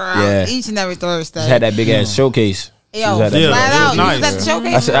y'all check her out Yeah. each and every Thursday. Just had that big ass showcase. Yo, Just had that Yeah, flat it was out. nice. You was at the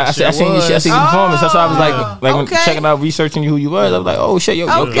showcase. I seen you. I seen your performance. That's why I was like when Okay. checking out, researching who you was. I was like, oh shit, yo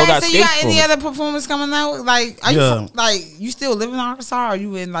Okay, got so you got skates any for me. other performance coming out? Like, are Yeah. you still living in Arkansas? Or are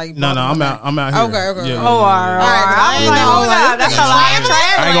you in like? No, I'm out here. Okay. Yeah, Oh, yeah, Oh, all yeah. right. I was like, hold up. That's a lot of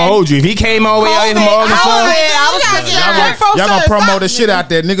I ain't gonna hold you. If he came all the way out here from Arkansas, Y'all gonna promote the shit out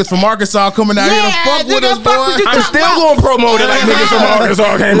there. Niggas from Arkansas coming out here to fuck with us, boy. I'm still gonna promote it like niggas from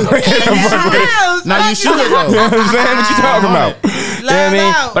Arkansas came to fuck with it. Now you should You know though. what I'm saying? What you talking about? You know what I mean?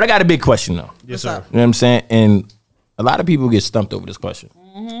 out. But I got a big question though. Yes, What's sir. up? You know what I'm saying? And a lot of people get stumped over this question.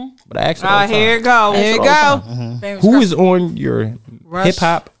 But I ask it all the time. Here it go. Here you all go. Famous Who girl. is on your Rush. hip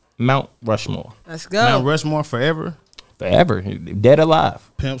hop Mount Rushmore? Let's Mount go. Rushmore forever. Forever. Dead or alive.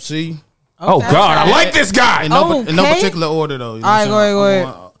 Pimp C. Oh God, I like this guy. In no Okay. particular order though. You know All right, what I'm go saying?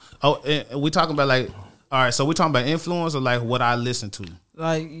 ahead. Oh, and we talking about like, all right. So we talking about influence or like what I listen to.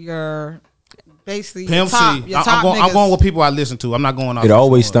 Like your basically Pimp C. your top I'm niggas. going with people I listen to. I'm not going off. It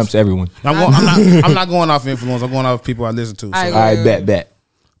always influence. stumps everyone. I'm not going off influence. I'm going off people I listen to. So, All right. I bet.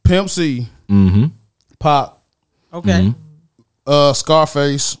 Pimp C, Mm-hmm. Pop, Okay.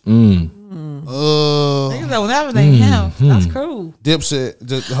 Scarface, Niggas that will never name him. That's cool. Dipset,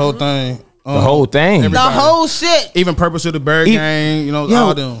 the whole thing. The whole thing. The whole shit. Even Purpose of the Bird E- Gang, you know, Yo,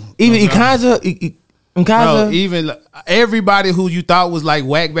 all them. even You know what I'm saying? Ikaza. Bro, even like, everybody who you thought was like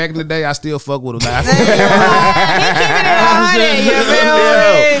whack back in the day, I still fuck with them. Like,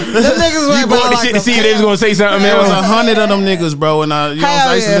 Them niggas You bought the shit to see if they was gonna say something there was else. 100 of them niggas, bro, and I used to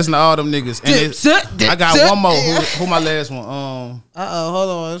yeah. listen to all them niggas. And I got one more. Who my last one? Hold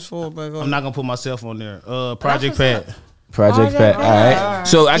on. It's full, but I'm not gonna put myself on there. Project Pat. Project Pat. All right.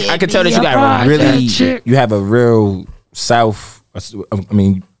 So I can tell that you got a really, you have a real South. I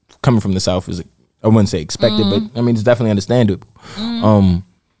mean, coming from the South is, I wouldn't say expected, but I mean it's definitely understandable.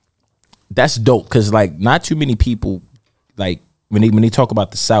 That's dope because like not too many people like when they talk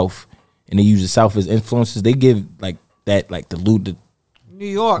about the South and they use the South as influences, they give like that like the New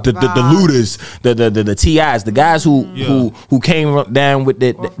York. the looters, the TIs, the guys who came down with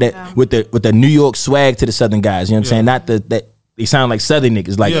with the New York swag to the Southern guys. You know what I'm saying? Not that they sound like Southern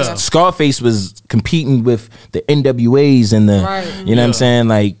niggas. Like Scarface was competing with the NWAs and the you know what I'm saying,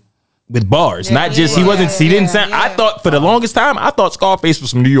 like with bars, not just he didn't sound. I thought for the longest time I thought Scarface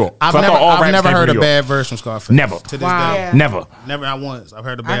was from New York. I've So I thought all never rappers came heard from a New York. bad verse from Scarface. Never. To this Wow. day. Never. Never, not once. I've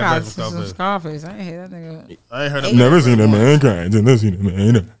heard a I bad got verse from some Scarface. Scarface. I ain't hear that nigga. I ain't heard a Never seen a man cry till I seen a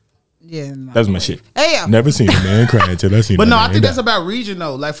man. Yeah, no. That's my shit. Hey, yo. Never seen a man cry till I seen. But a no, man I think die. that's about region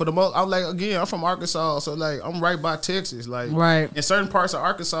though. Like for the most, I'm like again, I'm from Arkansas, so like I'm right by Texas. Like Right. in certain parts of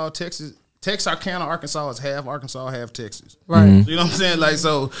Arkansas, Texarkana, Arkansas is half Arkansas, half Texas. Right. You know what I'm saying? Like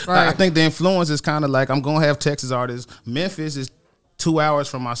so, Right. I think the influence is kind of like I'm gonna have Texas artists. Memphis is 2 hours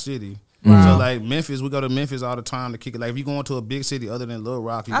from my city. So like Memphis, we go to Memphis all the time to kick it. Like if you going to a big city other than Little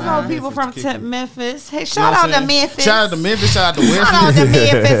Rock, you I go know to people from Memphis to kick it. Memphis. Hey, You know shout what out I'm to saying? Memphis. Shout out to Memphis. Shout out to Shout out West. to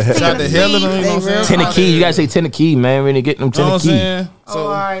Memphis. Shout out to Helen. You know what I'm saying? Tennessee, you gotta say Tennessee, man. When they get them You know what I'm Tennessee. saying? So all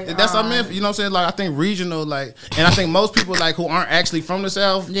right, that's all our Memphis. You know what I'm saying? Like I think regional, like, and I think most people like who aren't actually from the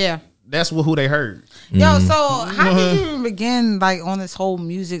South, Yeah. that's who they heard. Yo, so how did you even begin like on this whole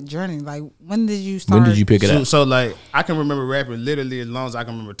music journey? Like when did you start? When did you pick it up? So like I can remember rapping literally as long as I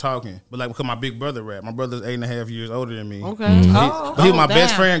can remember talking. But like because my big brother rap. My brother's 8.5 years older than me. Okay. He was my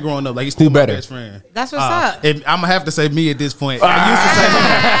best friend growing up. Like he's still my best friend. That's what's up. I'm gonna have to say me at this point. I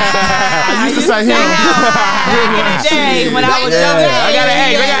used to say him. When I was younger. I gotta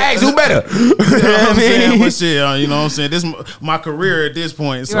ask who better? You know what I'm saying? But shit, you know what I'm saying? This is my career at this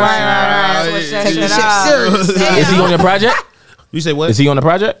point. So Right. Take this shit serious. Is he on your project? You say what? Is he on the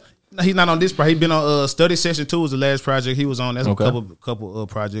project? No, he's not on this project. He's been on Study Session 2 was the last project he was on. That's Okay. a couple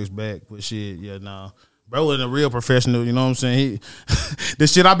projects back. But shit, yeah, nah. Bro was a real professional, you know what I'm saying? The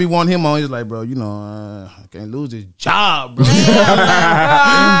shit I be wanting him on, he's like, bro, you know, I can't lose his job, bro. They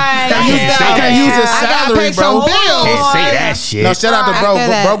can't use his salary, bro. Can't say that shit. No, shout out to bro.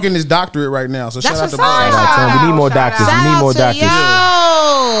 Bro getting his doctorate right now. So shout out to bro. We need more doctors. We need more doctors.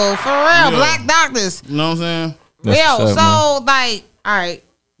 Yo, for real, black doctors. You know what I'm saying? Like, all right,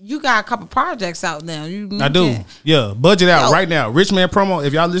 you got a couple projects out now. I do. Yeah, budget out right now. Rich Man Promo.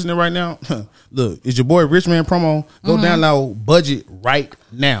 If y'all listening right now, look, it's your boy Rich Man Promo. Go download budget right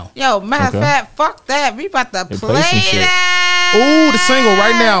now. Yo, matter of fact, fuck that. We about to play that. Ooh, the single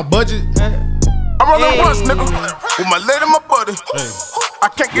right now. Budget. I'm on the bus, nigga, with my lady and my buddy. I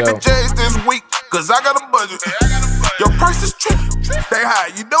can't get the J's this week, cause I got a budget. Your price is tripping, they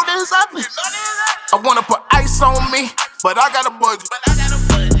high, you know this happening. I wanna put ice on me, but I got a budget.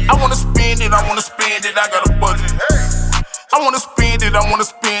 I wanna spend it, I got a budget. I wanna spend it, I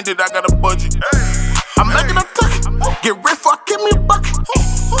got a budget. I'm making a tuck, get rich for give me a bucket.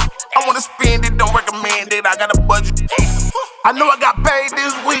 I wanna spend it, don't recommend it, I got a budget. I know I got paid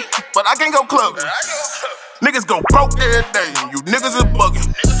this week, but I can't go clubbing. Niggas go broke every day, you niggas is bugging.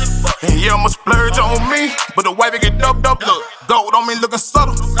 And yeah, I'ma splurge on me, but the wife get dubbed up. Look, gold on me looking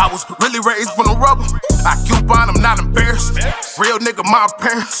subtle. I was really raised from the rubber. I coupon, I'm not embarrassed. Real nigga, my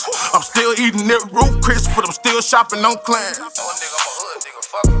parents. I'm still eating that roof Chris, but I'm still shopping on Clarence.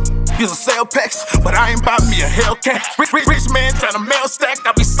 Use a sale packs, but I ain't buy me a Hellcat. Rich man tryna mail stack,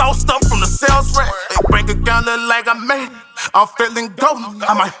 I be sauced up from the sales rack. They bank account look like I made it. I'm feeling golden.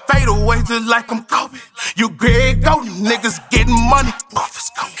 I might fade away just like I'm Kobe. You Greg Golden, niggas getting money.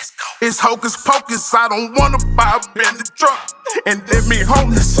 It's hocus pocus. I don't wanna buy a Bentley truck and then be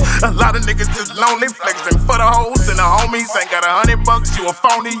homeless. A lot of niggas just lonely, flexing for the hoes and the homies. Ain't got $100, you a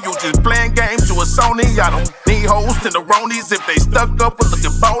phony. You just playing games, you a Sony. I don't need hoes and the Ronies if they stuck up and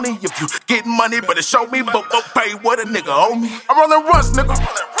looking bony. If you getting money, better show me, but pay what a nigga owe me. I'm rolling runs, nigga,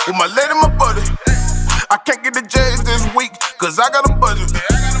 with my lady and my buddy. I can't get the J's this week, cause I got a budget.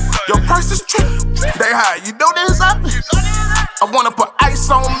 Your price is tripping, they high, you know this happening. I wanna put ice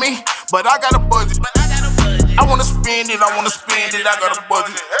on me, but I got a budget. I wanna spend it, I got a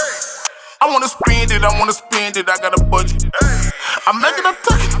budget. I wanna spend it, I got a budget. I'm making a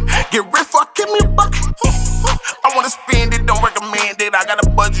tuck, get rich for give me a bucket. I wanna spend it, don't recommend it, I got a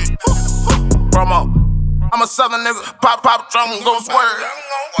budget. Promo. I'm a southern nigga, pop, drum, gon' swerve.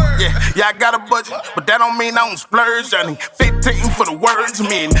 Yeah, I got a budget, but that don't mean I don't splurge. I need 15 for the words,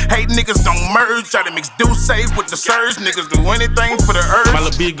 me and hate niggas don't merge. I done mix do safe with the surge, niggas do anything for the urge. My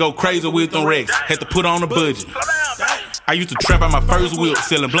little bitch go crazy with them racks, had to put on a budget. I used to trap out my first whip,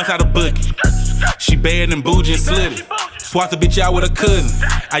 selling blunts out of bucket. She bad and bougie and slutty. Swat the bitch out with a cousin.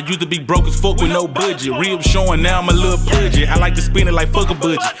 I used to be broke as fuck with no budget. Ribs showing, now I'm a little budget. I like to spend it like fuck a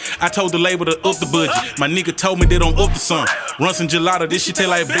budget. I told the label to up the budget. My nigga told me they don't up the sum. Run some gelato, this shit taste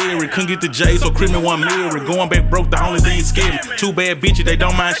like berry. Couldn't get the J, so crib me one mirror. Going back broke, the only thing scared me. Two bad bitches, they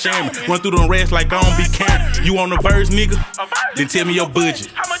don't mind sharing me. Run through them rats like I don't be caring. You on the verse, nigga? Then tell me your budget.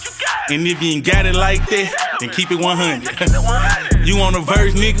 And if you ain't got it like that, then keep it 100. You on the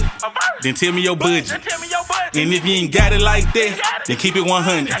verse, nigga? Then tell me your budget. And if you ain't got it like that, then keep it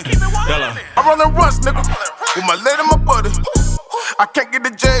 100. I'm rolling runs, nigga, with my lady and my buddy. I can't get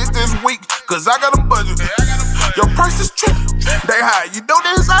the J's this week, cause I got a budget. Your price is tripping, they high, you know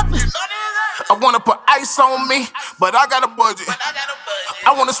this happening. I wanna put ice on me, but I got a budget.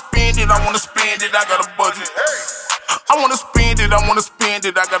 I wanna spend it, I got a budget. I wanna spend it,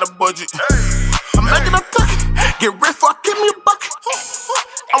 I got a budget. I'm making a tuck, get rich for give me a bucket.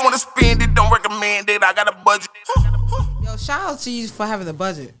 I wanna spend it, don't recommend it, I got a budget. Yo, shout out to you for having a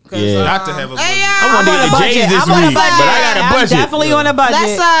budget. Yeah, got to have a budget. I want to get the J's this week, but I got a budget. I'm definitely on a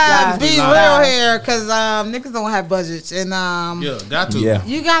budget. Let's be real here, cause niggas don't have budgets, and yeah, got to. Yeah.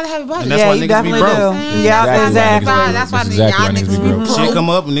 you gotta have a budget. And that's why niggas be broke. Yeah, exactly. That's why y'all niggas be broke. Shit come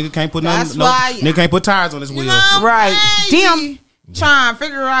up, and nigga can't put nigga can't put tires on his wheels. Right. Damn. Trying to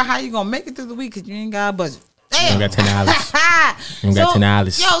figure out how you gonna make it through the week, cause you ain't got a budget. You got $10. You got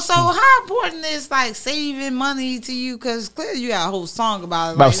 $10. Yo, so how important is like saving money to you? Because clearly you got a whole song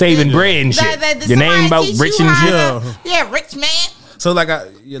about it. About saving bread and shit. Your name about rich and shit. Yeah, rich man. So like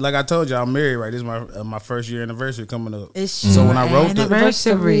I told you, I'm married, right? This is my first year anniversary coming up. So when I wrote the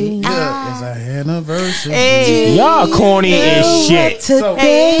anniversary, it's an anniversary. Hey. Y'all corny as shit. So,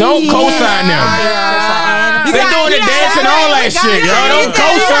 don't co-sign them. They doing the dance and all that shit. Y'all don't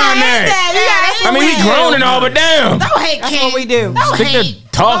co-sign that. I mean, we grown and all, but damn. Don't hate That's what we do. I think they're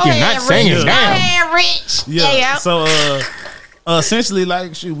talking, not singing. Damn. Rich. Yeah. So essentially,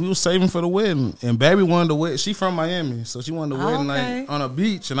 like, we was saving for the wedding, and baby wanted the wedding. She from Miami, so she wanted the wedding like on a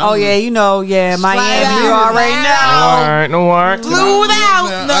beach. And Miami. You already know. No work. Flew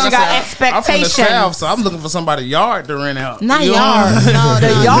out. No, you got expectations. I'm from the South, so I'm looking for somebody's yard to rent out. Not yard. No,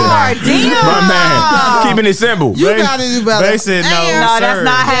 the yard. Damn. My man, keeping it simple. You gotta do better. They said no. No, that's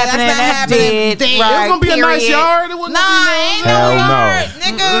not happening. That's dead. It was gonna be a nice yard. It wasn't ain't Hell no no. yard,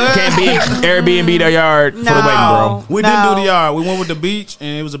 nigga. Can't be Airbnb the yard for the wedding, bro. We didn't do the yard. We went with the beach,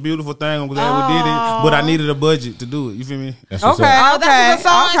 and it was a beautiful thing. I'm glad we did it, but I needed a budget to do it. You feel me? That's what's Okay. up. Oh, that's where the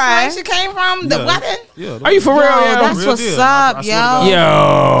song inspiration came from? The wedding? Yeah. Are you for real, yo? That's Real what's deal. up, I yo. swear to God.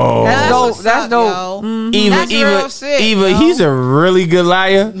 Yo. That's dope. That's dope. That's real shit, Eva, yo. he's a really good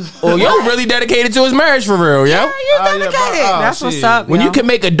liar. Or yo, really dedicated to his marriage for real, yo. You dedicated. That's what's up. When yo. you can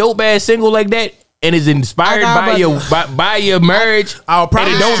make a dope ass single like that and is inspired by your marriage, I'll and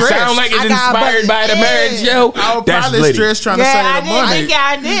probably it don't stress. sound like it's I got inspired by the marriage, yo. I was That's probably litty. stressed trying to Yeah, save I the money. didn't.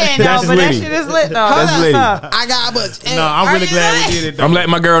 I didn't. That's But that litty. shit is lit though. That's That's litty. what's up. I got a budget. No, I'm really glad we did it. Though. I'm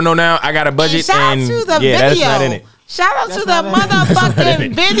letting my girl know now. I got a budget, Shout out and to the yeah, that's video. not in it. Shout out to the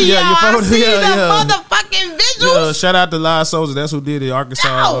motherfucking video. Yeah, your I phone- see yeah, the yeah. motherfucking visuals. Shout out to Live Soldier. That's who did it.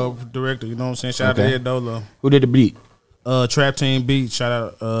 Arkansas Yo. director. You know what I'm saying? Shout Okay. out to Ed Dola. Who did the beat? Trap Team Beach.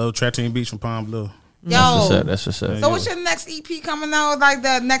 Shout out Trap Team Beach from Palm Blue. Yo. That's what's up. So what's your next EP coming out? Like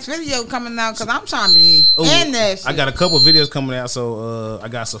the next video coming out? Because I'm trying to be in this. I got a couple of videos coming out. So I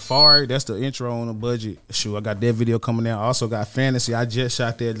got Safari. That's the intro on the budget. Shoot, I got that video coming out. I also got Fantasy. I just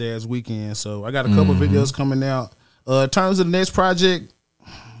shot that last weekend. So I got a couple of videos coming out. In terms of the next project,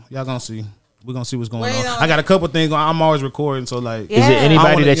 y'all gonna see. We're gonna see what's going on. I got a couple things going. I'm always recording. So like, Is it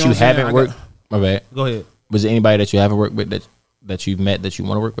anybody that you haven't I worked? My bad. Go ahead. Was it anybody that you haven't worked with that you've met that you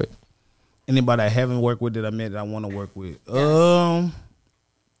want to work with? Anybody I haven't worked with that I met that I want to work with?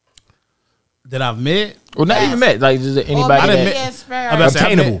 That I've met? Well, not even met. Like, is there anybody that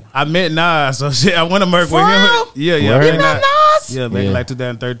obtainable? I met Nas, so shit. I want to work with him. Yeah. You I met met Nas? Yeah, back in like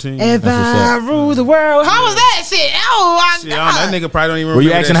 2013. If I rule the world, how was that shit? Oh my Shit, god! that nigga probably don't even. Were you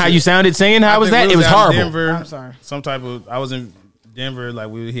remember asking that how shit. you sounded singing? How I was think that? we It was out in horrible. Denver. I'm sorry. Some type of. I was in Denver, like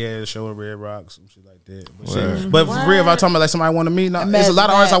he had a show at Red Rocks, some shit like that. But for real, if I talking about like somebody I want to meet, there's a lot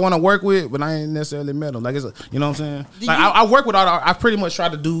of artists I want to work with, but I ain't necessarily met them. Like you know what I'm saying? Like I work with all. I pretty much try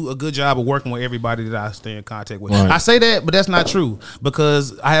to do a good job of working with everybody that I stay in contact with. Right. I say that, but that's not true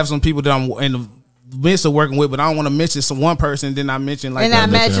because I have some people that I'm in the midst of working with, but I don't want to mention some one person. Then I mention like And I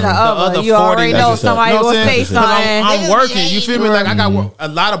mention the other. You 40. already know somebody will say something. I'm working. You feel me? Like I got a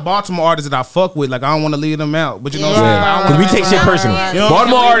lot of Baltimore artists that I fuck with. Like I don't want to leave them out, but you know what I'm saying? Because we take shit personal.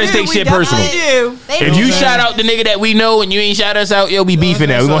 Baltimore artists take shit personal. If you shout out the nigga that we know and you ain't shout us out, yo, we beefing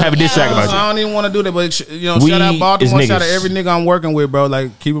now. We gonna have a diss track about I you. don't even want to do that, but We shout out Baltimore, is shout out niggas. every nigga I'm working with, bro.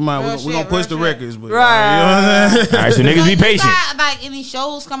 Like keep in mind, we're gonna push the records, but Right. you know what I'm saying? All right, so niggas be patient. Got, like any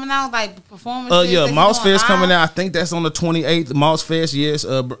shows coming out, like performances? Yeah, that you Mouse doing Fest coming live? out. I think that's on the 28th. Mouse Fest, yes. It's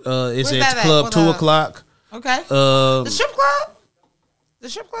Where's at that at? Club What 2 o'clock. Okay. The strip club. The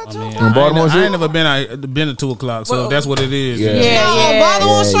strip club too. In Baltimore, I ain't never been at 2 o'clock, so that's what it is. Yeah.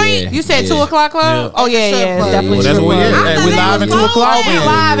 Baltimore Street. You said 2 o'clock club? Yeah. Oh yeah, it's definitely. Well, that's true. what we at. Hey, we live at 2 o'clock. Oh, we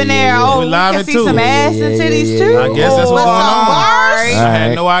live in there. Oh, We we live can at see 2. some ass and titties too. I guess that's what's going on. Bars? I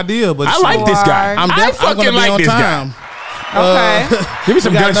had no idea, but I like this guy. I'm I gonna fucking be like on this time. guy. Okay. Give me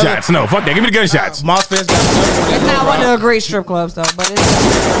some We got gunshots. No, fuck that. Give me the gunshots. Mouse Fest. It's not one of the great strip clubs though, but it's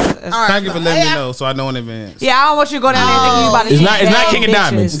Thank you for letting me know, so I know in advance. yeah. I don't want you to go down there thinking you about to It's see not bad King of bitches.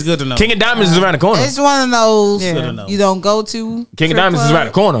 Diamonds. It's good to know. King of Diamonds is around the corner. It's one of those Yeah. you don't go to. King of strip Diamonds is club, around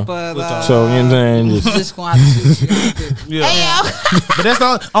the corner. But So, you know what I'm saying? Just- just gonna have to do what you gotta do. Yeah. Hey, yo. But that's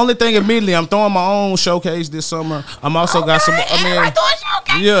the only thing immediately. I'm throwing my own showcase this summer. I'm also got some. I mean, Everybody doing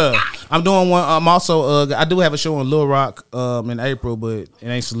showcase. yeah. I'm doing one. I'm also. I do have a show in Little Rock in April, but it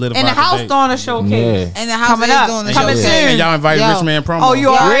ain't solidified. And the house doing a showcase. And the house coming is up. doing the Coming showcase. soon. And y'all invited Rich Man Promo. Oh, you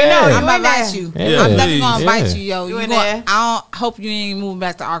already know. I'm gonna invite you. Yeah. I'm definitely gonna invite you, yo. You You in gonna, there? I don't hope you ain't moving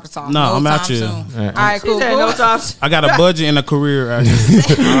back to Arkansas. No, I'm out time here. soon. Yeah. All right, cool. No time. I got a budget and a career. Right.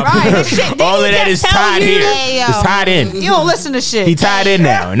 Shit, All of that is tied here. It's tied in. You don't listen to shit. He tied in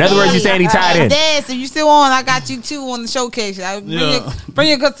now. In other words, you're saying he tied in. Dad, so you still on? I got you too on the showcase. Bring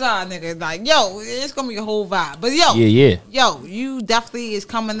your guitar, nigga. Like, yo, it's gonna be a whole vibe. But yo, yo, you definitely is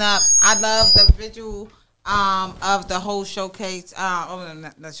coming up. I love the visual of the whole showcase.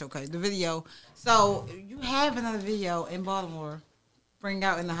 Not showcase, the video. So you have another video in Baltimore. Bring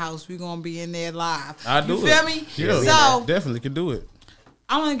out in the house. We're gonna be in there live. I do. You feel me? Yeah, so definitely can do it.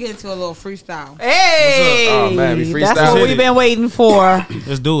 I want to get into a little freestyle. Hey, Oh man, we freestyle. that's what we've been waiting for.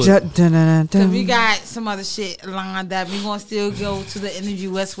 Let's do it. Cause we got some other shit lined up. We gonna still go to the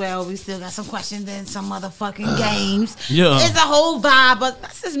interview as well. We still got some questions and some motherfucking games. Yeah. It's a whole vibe, but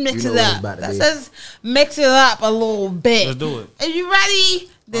let's just mix it up. Let's just mix it up a little bit. Let's do it. Are you ready?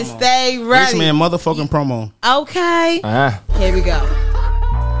 Then stay ready. Rich Man motherfucking Promo. Okay. Here we go.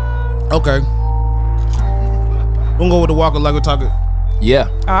 Okay. We'll go with the Walker like we're talking. Yeah.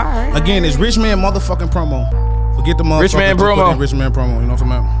 All right. Again, it's Rich Man motherfucking Promo. Forget the motherfucking Rich Man put Promo. in Rich Man Promo. You know what I'm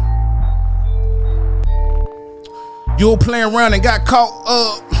talking about? You were playing around and got caught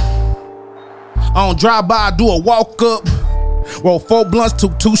up. On drive by, do a walk up. Roll 4 blunts,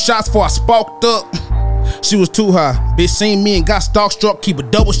 took 2 shots before I sparked up. She was too high. Bitch seen me and got starstruck. Keep a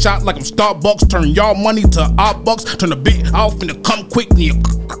double shot like I'm Starbucks. Turn y'all money to our bucks. Turn the bit off and it come quick. And you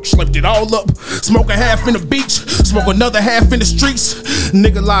slipped it all up. Smoke a half in the beach. Smoke another half in the streets.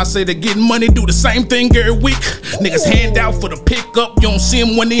 Nigga lie say they getting money. Do the same thing every week. Niggas hand out for the pickup. You don't see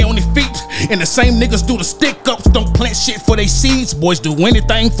them when they on their feet. And the same niggas do the stick ups. Don't plant shit for they seeds. Boys do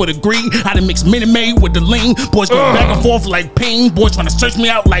anything for the greed. I done mix Minute Maid with the lean. Boys go back and forth like ping. Boys trying to search me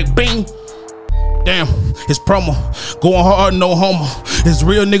out like Bing. Damn, it's promo. Going hard, no homo. It's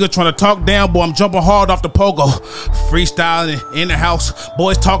real nigga trying to talk down, boy. I'm jumping hard off the pogo. Freestyling in the house.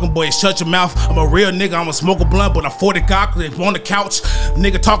 Boys talking, boy, shut your mouth. I'm a real nigga, I'm a smoke a blunt, but I'm 40 cock on the couch.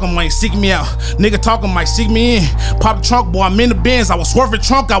 Nigga talking might seek me out. Nigga talking might seek me in. Pop the trunk, boy, I'm in the Benz. I was swerving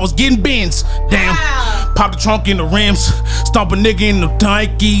trunk, I was getting bins. Damn. Pop the trunk in the rims. Stomp a nigga in the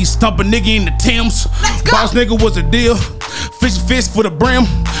Nikes. Stomp a nigga in the Timbs. Boss nigga was a deal. Fish fist for the brim.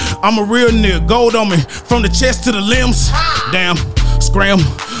 I'm a real nigga, gold on me, from the chest to the limbs. Damn, scram,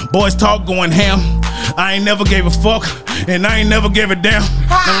 boys talk going ham. I ain't never gave a fuck, and I ain't never gave a damn.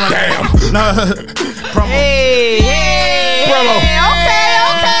 Damn. Promo. Hey, Promo. Okay.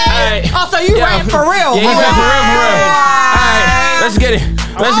 Right. Oh, so you ran for real? Yeah, he ran for real. All right, let's get it.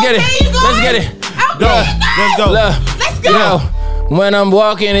 Let's get it. Let's get it. Go. Let's go. Let's go. When I'm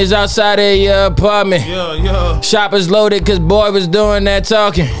walking, it's outside of your apartment. Yeah. Shoppers loaded, cause boy was doing that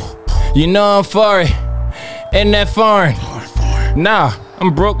talking. You know I'm for it. Ain't that foreign? Nah,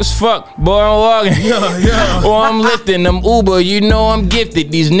 I'm broke as fuck. Boy, I'm walking. Yeah. Or I'm lifting, I'm Uber, you know I'm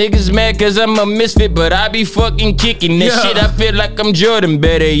gifted. These niggas mad cause I'm a misfit, but I be fucking kicking this shit. I feel like I'm Jordan,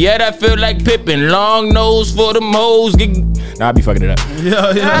 better yet I feel like Pippen. Long nose for them hoes. Nah, I be fucking it up. Yeah.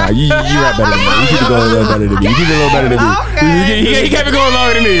 Nah, you rap better than me. You keep it going a little better than me. You keep it a little better than me. Okay. He kept it going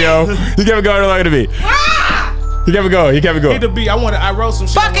longer than me, yo. He kept it going longer than me. He kept it going. Hit the beat. I wrote some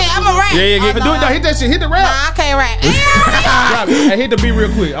shit. Fuck it, I'm a rap. Yeah, Do it now. Hit that shit. Hit the rap. Nah, I can't rap. Drop it. Hey, hit the beat real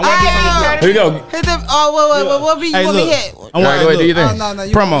quick. I want to get something. Here we go. Hit the, what beat you Hey, want me look. to hit? I want Go ahead, do your thing. No,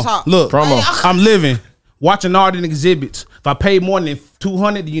 you Promo. talk. Look. Promo. I'm living. Watching all the exhibits. If I pay more than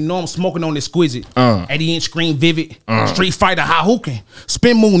 200, you know I'm smoking on exquisite. 80-inch screen vivid. Street Fighter high hooking.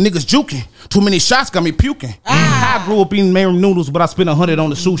 Spin moon niggas juking. Too many shots got me puking. I grew up eating Mary noodles, but I spent 100 on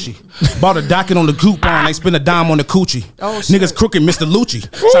the sushi. Bought a docket on the coupon. They spent a dime on the coochie. Niggas crooked Mr. Lucci.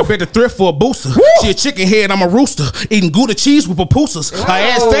 So I bet the thrift for a booster. She a chicken head, I'm a rooster. Eating Gouda cheese with pupusas. Her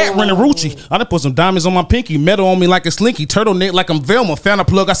ass fat, running Rucci. I done put some diamonds on my pinky. Metal on me like a slinky. Turtleneck like I'm Velma. Found a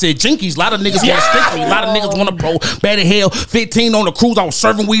plug, I said jinkies. A lot of niggas wanna stick me. A lot of niggas wanna pro. Bad as hell. 15 on the cruise. I was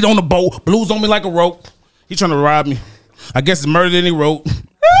serving weed on the boat. Blues on me like a rope. He trying to rob me. I guess it's murder than he wrote.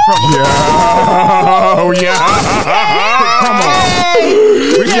 Oh yeah.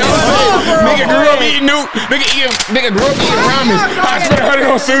 Nigga grew up eating nigga grew up eating ramen. I spent 100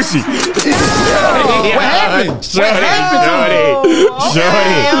 on sushi. What happened?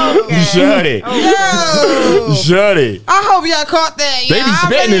 Shorty. I hope y'all caught that. They be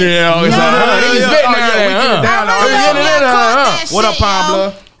spitting in there all the time. They be spitting in there. What up,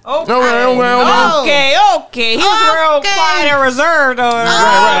 Pablo? Okay. He was real quiet and reserved.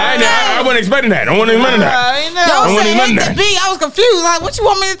 Right. I wasn't expecting that. I wasn't expecting that. Yo, say hit the beat. I was confused. Like, what you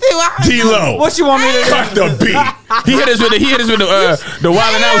want me to do? T-Lo. What you want me to do? Cut the beat. He hit us with the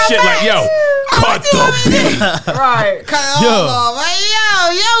wildin' out shit. Like, yo, cut the beat. Right. Cut it all off. Like,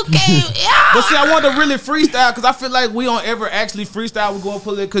 yo. But see, I want to really freestyle because I feel like we don't ever actually freestyle. We're going to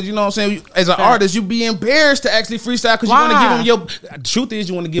pull it because, you know what I'm saying? As an artist, you be embarrassed to actually freestyle because you want to give them your... The truth is,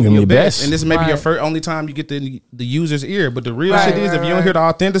 you want to give them your best. And this may be your first only time you get the user's ear. But the real shit is, if you don't hear the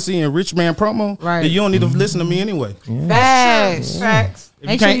authenticity in Rich Man promo, then you don't need to listen to me anyway. Facts. If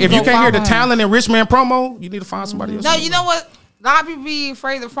you can't hear the talent in Rich Man promo, you need to find somebody else. No, you know what? A lot of people be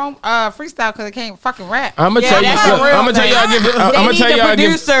afraid of freestyle because they can't fucking rap. I'm gonna tell you. I'm gonna tell you. I give. Look, I'm gonna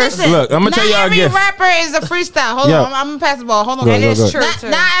tell you. Not every rapper is a freestyle. Hold on, I'm gonna pass the ball. Hold on, it is true.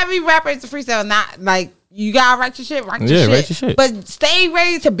 Not every rapper is a freestyle. Not like you gotta write your shit. Write your shit. But stay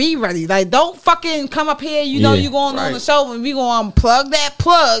ready to be ready. Like, don't fucking come up here. You know you going on the show and we gonna unplug that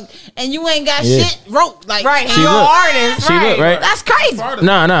plug and you ain't got shit wrote. Like, and you're an artist. Right? That's crazy.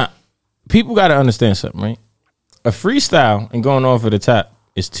 Nah. People gotta understand something, right? A freestyle and going off of the top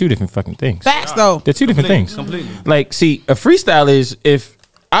is two different fucking things. Facts, though. They're two different things. Completely. Like, see, a freestyle is if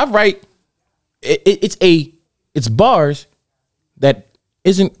I write, it's bars that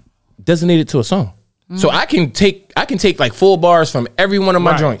isn't designated to a song. So I can take like 4 bars from every one of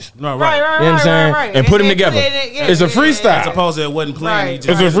my joints. Right. You know what I'm saying? And put them together. It's a freestyle. As opposed to it wasn't playing. It's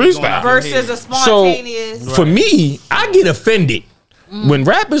a freestyle. Versus a spontaneous. So for me, I get offended when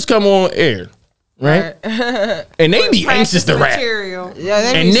rappers come on air. Right? And they be anxious to rap.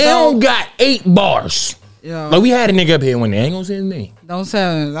 And they don't got 8 bars. Like, we had a nigga up here when they ain't gonna say his name. Don't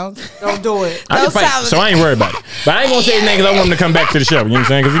do it. So I ain't worried about it. But I ain't gonna say his name because I want him to come back to the show. You know what I'm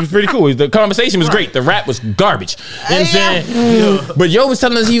saying? Because he was pretty cool. The conversation was great. The rap was garbage. You know what I'm saying? But Yo was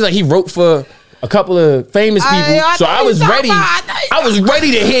telling us he wrote for a couple of famous people. So I was ready. I was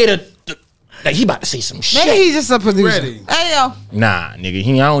ready to hear the like, he about to say some shit. Maybe he's just a producer. Hey, yo. Nah, nigga.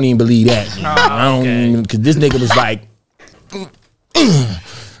 I don't even believe that. I don't even, because this nigga was like.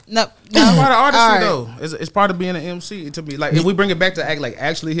 No, it's part of artistry though. It's part of being an MC to me. Like, if we bring it back to act like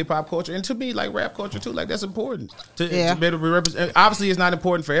actually hip hop culture, and to me like rap culture too. Like, that's important to better represent. Obviously, it's not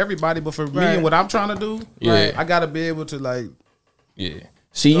important for everybody, but for me and what I'm trying to do, I gotta be able to like. Yeah.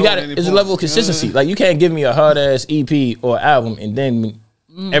 See, you gotta. It's a level of consistency. Like, you can't give me a hard ass EP or album and then.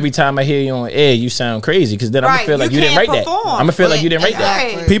 Every time I hear you on air, you sound crazy because then I'm gonna feel like you didn't write that. I'm gonna feel like you didn't write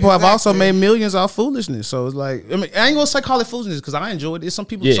that. People have also made millions off foolishness, so it's like, I mean, I ain't gonna say call it foolishness because I enjoyed it. Some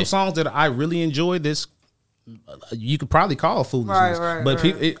people, some songs that I really enjoyed. This you could probably call foolishness, but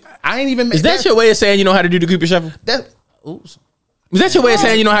people, I ain't even. Is that your way of saying you know how to do the Cupid Shuffle? Oops. Was that your way of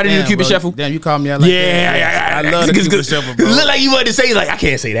saying you know how to do the Cupid Shuffle? Damn, you called me out like that. I love the Cupid Shuffle, bro. Look like you wanted to say, like, I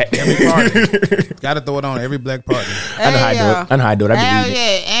can't say that. Every party. Gotta throw it on every black party. I know how to do it. Hell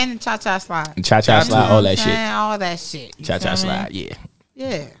yeah, and the cha-cha slide. Cha-cha slide, all that shit. All that shit. Cha-cha slide,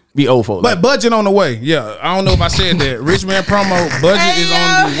 Yeah. Be old for But budget on the way. Yeah, I don't know if I said that. Rich Man promo budget is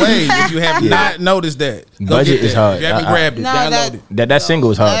on the way. If you have not noticed that, budget is hard. If you haven't grabbed it, download it. That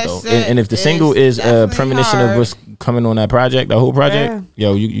single is hard though, and if the single is a premonition of what's coming on that project, the whole project,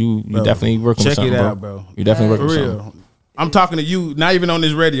 yo, you definitely working with something, out, bro. You definitely working with something. I'm talking to you, not even on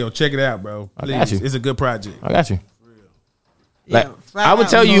this radio. Check it out, bro. Please, it's a good project. I got you. Like, I would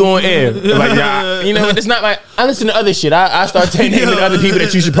tell you on air, like, you know, it's not like I listen to other shit. I start naming other people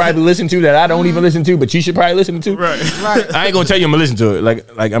that you should probably listen to that I don't even listen to, but you should probably listen to. Right. I ain't gonna tell you I'm gonna listen to it.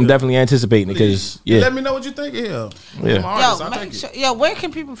 Like I'm definitely anticipating it because let me know what you think. Where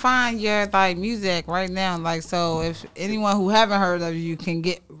can people find your like music right now? Like, so if anyone who haven't heard of you can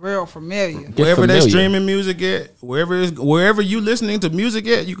get real familiar. Wherever they're streaming music at, wherever you listening to music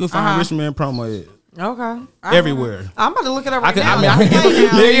at, you can find Rich Man promo at. Okay. Everywhere. I'm about to look it up right now. I can give a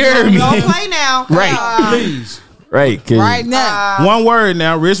few. Don't play now. Right. Please. Right. Right now. One word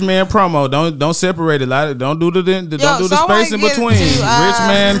now. Rich Man promo. Don't separate it. Don't do the space in between. Rich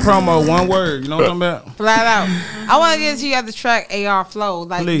Man promo. One word. You know what I'm talking about? Flat out. I want to get to you at the track AR Flow.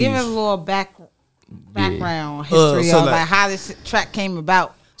 Like, give it a little background history of like how this track came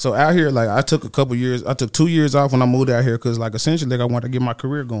about. So out here, like, I took 2 years off when I moved out here because, like, essentially, like, I wanted to get my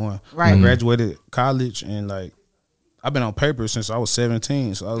career going. Right. I graduated college and, like, I've been on paper since I was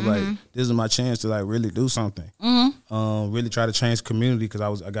 17. So I was like, this is my chance to, like, really do something. Really try to change the community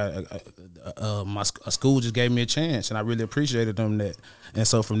because my school just gave me a chance and I really appreciated them that. And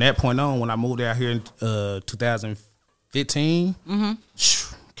so from that point on, when I moved out here in 2015,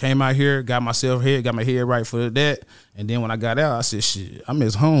 came out here, got my head right for that. And then when I got out, I said, shit, I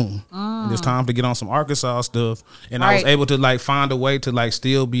miss home. And it's time to get on some Arkansas stuff. And I was able to like find a way to like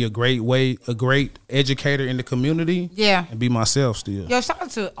still be a great educator in the community. Yeah. And be myself still. Yo, shout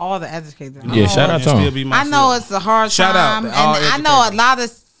out to all the educators. Yeah, shout out to them. I know it's a hard time. And I know a lot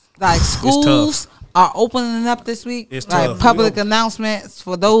of like schools are opening up this week. It's like tough. public announcements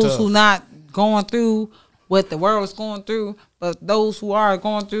for those who not going through what the world's going through, but those who are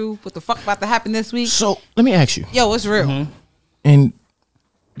going through what the fuck about to happen this week. So let me ask you. Yo, it's real. And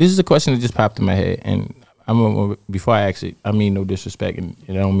this is a question that just popped in my head, and before I ask it, I mean no disrespect, and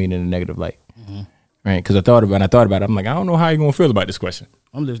I don't mean in a negative light, right? Because I thought about it. I'm like, I don't know how you're gonna feel about this question.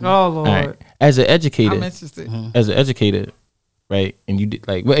 I'm listening. Oh Lord. Right. As an educator, I'm interested. As an educator, right? And you did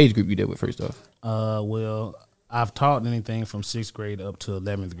like what age group you did with first off? Well, I've taught anything from 6th grade up to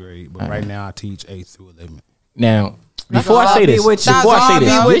 11th grade, but right now I teach 8th through 11th. Now, before I say this,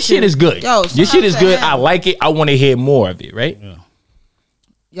 this shit is good. Yo, this shit is good. I like it. I want to hear more of it, right? Yeah.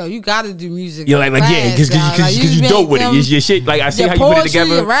 Yo, you gotta do music. You're like yeah, because you dope with it. Your shit, like I see how you put it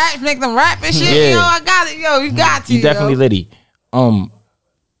together. Your raps, make them rap and shit. Yeah. Yo, I got it. Yo, you got to. You definitely litty.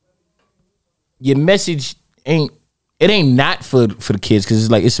 Your message ain't not for the kids because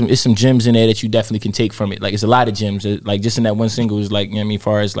it's like it's some gems in there that you definitely can take from it. Like it's a lot of gems. Like just in that one single is like, you know what I mean,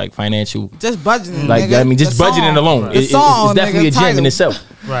 far as like financial, just budgeting. Like nigga. I mean, just budgeting alone, right. It's definitely a gem title. in itself.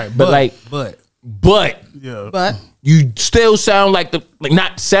 Right, but you still sound like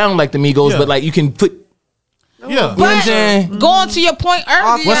not sound like the Migos, but like you can put. Yeah, you know what I'm saying? Going to your point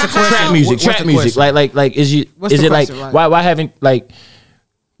earlier. What's the question? Trap music. Like is it why haven't like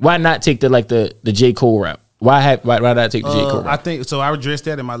why not take the J. Cole route? Why not take the J. Cole route? I think so. I addressed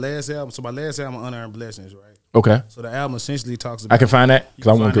that in my last album. So my last album, Unearned Blessings, right? Okay. So the album essentially talks about. I can find that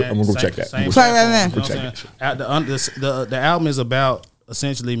because I'm gonna go check that. The album is about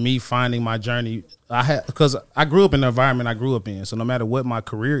essentially me finding my journey. Because I grew up in the environment I grew up in. So no matter what my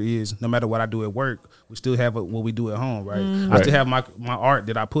career is, no matter what I do at work, we still have what we do at home, right? I still have my art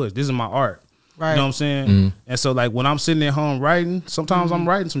that I push. This is my art. Right. You know what I'm saying? And so like when I'm sitting at home writing, sometimes I'm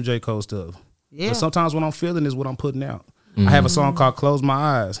writing some J. Cole stuff. Yeah. But sometimes what I'm feeling is what I'm putting out. I have a song called Close My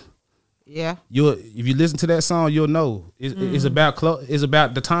Eyes. Yeah. If you listen to that song, you'll know. It's about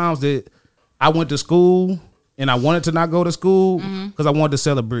the times that I went to school and I wanted to not go to school because I wanted to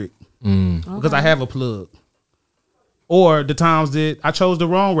sell a brick. Because I have a plug. Or the times that I chose the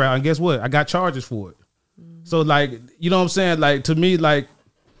wrong route and guess what? I got charges for it. So like, you know what I'm saying? Like to me, like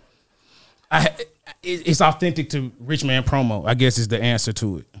it's authentic to Rich Man Promo, I guess is the answer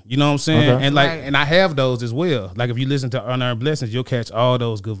to it. You know what I'm saying? Okay. And like, and I have those as well. Like if you listen to Unearned Blessings, you'll catch all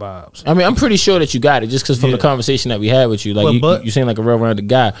those good vibes. I mean, I'm pretty sure that you got it just because from the conversation that we had with you, like you seem like a well-rounded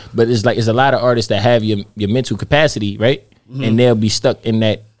guy. But it's a lot of artists that have your mental capacity, right? And they'll be stuck in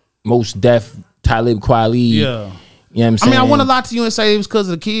that most deaf Talib Kweli. Yeah. You know what I'm saying? I mean, I want to lie to you and say it was because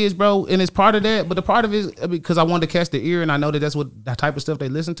of the kids, bro, and it's part of that. But the part of it is because I wanted to catch the ear, and I know that's what that type of stuff they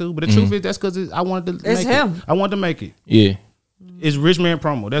listen to. But the truth is, that's because I wanted to make it. I wanted to make it. Yeah. It's Rich Man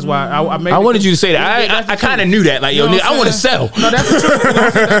Promo. That's why I made it. I wanted you to say that. I kind of knew that. Like, yo, nigga, I want to sell. No, that's the truth.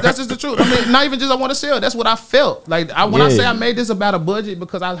 That's just the truth. I mean, not even just I want to sell. That's what I felt. Like, when I say I made this about a budget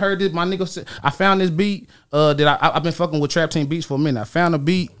because I heard this, my nigga said, I found this beat that I've been fucking with Trap Team Beats for a minute. I found a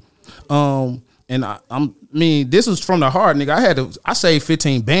beat. And I mean, this was from the heart, nigga. I saved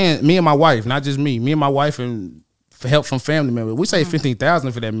 15 bands, me and my wife, not just me and my wife, and for help from family members. We saved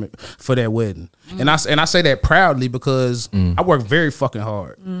 $15,000 for that wedding, and I say that proudly because I worked very fucking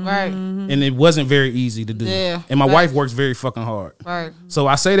hard, right? And it wasn't very easy to do. Yeah, and my wife works very fucking hard, right? So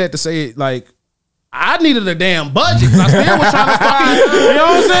I say that to say it like. I needed a damn budget. I still was trying to fucking, you know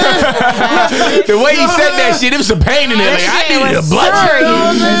what I'm saying? The way he said that shit, it was a pain in it. Like, I needed a budget. You know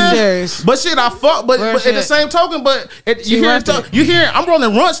what I'm saying? But shit, I fuck. But at the same token, you hear I'm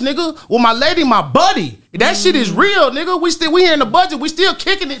rolling runts, nigga, with my lady, my buddy. That shit is real, nigga. We here in the budget. We still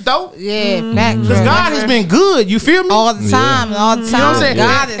kicking it though. Yeah, back. Because God has been good. You feel me? All the time, all the time. You know what I'm saying?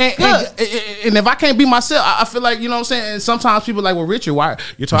 God is good. And if I can't be myself, I feel like, you know what I'm saying? And sometimes people are like, well, Richard, why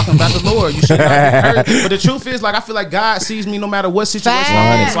you're talking about the Lord? You should not be hurt. But the truth is, like, I feel like God sees me no matter what situation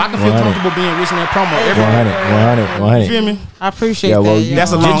I'm in. So I can feel comfortable being Rich Man Promo everywhere. 100. You feel me? I appreciate that.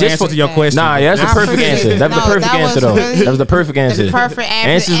 That's a long answer to your question. Nah, that's the perfect answer. That was the perfect answer, though. That was the perfect answer. The perfect answer.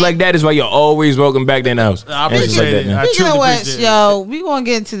 Answers like that is why you're always welcome back in the house. I appreciate it. Speaking of which, yo, we gonna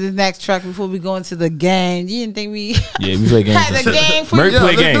get into the next track before we go into the game. You didn't think we we play games. had the game for Murphy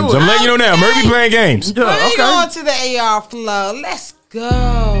play games. I'm letting you know now. Murphy playing games. Yeah, we going to the AR flow. Let's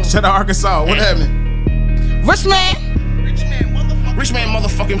go. Shout out Arkansas. What happened? Rich Man. Rich Man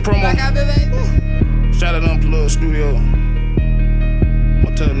motherfucking promo. Shout out Unplugged Studio. I'm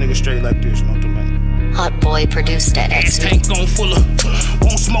gonna tell a nigga straight like this, you know what I'm saying? Hot Boy produced it. Tank gon' full up.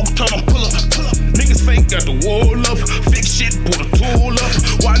 Won't smoke till I'm pull up. Niggas fake got the wall up. Fix shit, pull the tool up.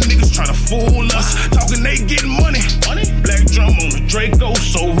 Why niggas tryna fool us? Talking they getting money. Black drum on the Draco,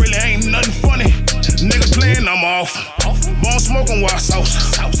 so really ain't nothing funny. Nigga playing, I'm off. Boy, I'm smoking wild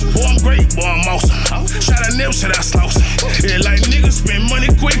sauce. Boy, I'm great, boy, I'm awesome. Shot a nip, shit I slouch. Yeah, like niggas spend money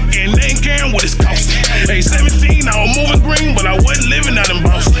quick and they ain't caring what it's costing. Hey, 17, I was moving green, but I wasn't living out in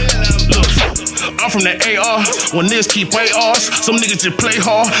Boston. Look, I'm from the AR, when niggas keep ARs. Some niggas just play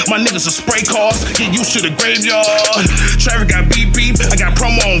hard, my niggas are spray cars. Get used to the graveyard. Traffic got beep beep, I got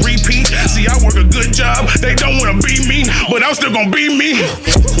promo on repeat. See, I work a good job, they don't wanna be me, but I'm still gonna be me.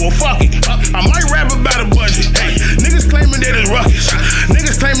 Well, fuck it, I might rap about a budget. Hey, niggas claiming that it's ruckus,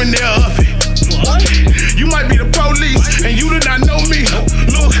 niggas claiming they're up it. You might be the police, and you do not know me.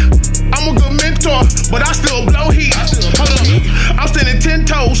 Look, I'm a good mentor, but I still blow heat. Hold up, I'm standing 10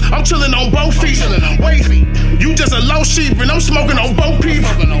 toes, I'm chilling on both feet. Wait, you just a low sheep, and I'm smoking on both people.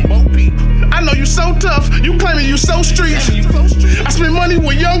 I know you so tough, you claiming you so street. I spend money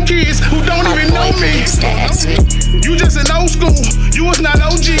with young kids who don't even know me. You just an old school, you was not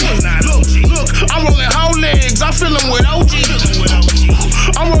OG. Look, I'm rolling whole legs, I fill them with OG.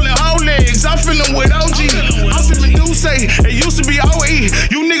 I'm rolling whole legs, I fill them with OG. I'm sipping Douce, it used to be OE.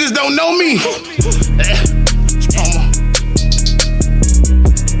 You niggas don't know me. It's promo.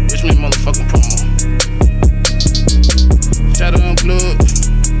 Wish me motherfucking promo. Shout out Unplugged.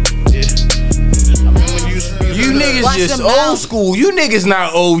 You niggas just old school. You niggas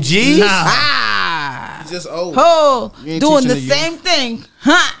not OGs. Ah, just old. Oh, doing the same thing.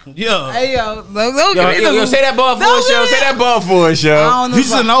 Huh? Yeah. Hey, yo, yo, say that ball for us, yo. Say that ball for us, yo. You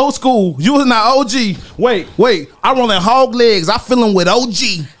just an old school. You was not OG. Wait. I'm rolling hog legs. I feel them with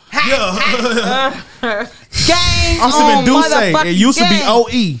OG. Yeah. Gang. I'm sipping Douce. It used to be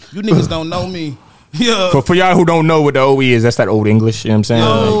OE. You niggas don't know me. Yeah. For y'all who don't know what the OE is, that's that old English. You know what I'm saying? You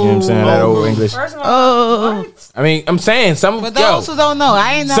know what I'm saying? That old English. I mean, I'm saying some. But those who don't know,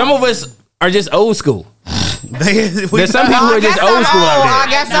 I ain't know. Some of us are just old school. There's some people who are just old school out there. I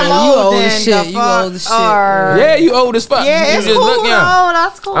guess I'm old. You old as shit. You old as shit. Yeah, you old as fuck. Yeah, it's you just cool. look young.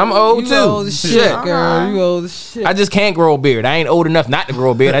 That's cool. I'm old too. You old as shit, girl. You old as shit. I just can't grow a beard. I ain't old enough not to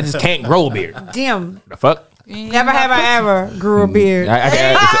grow a beard. I just can't grow a beard. Damn. The fuck? Never have I ever grew a beard. I ain't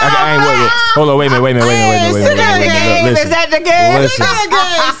wait. Hold on, wait a minute. Is that the game? Listen.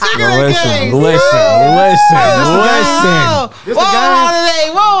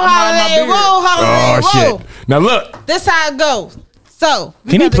 Whoa, holiday. Oh shit. Now look. This how it goes. So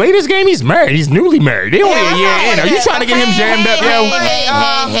can he play this game? He's married. He's newly married. They only a year in. Are you trying to get him jammed up, yo?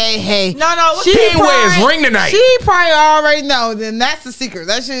 Hey. No. He ain't wear his ring tonight. She probably already know. Then that's the secret.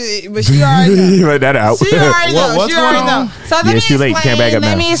 That shit. But she already know. Let that out. She already know. She already know. So let me it's too late. Can't back up now.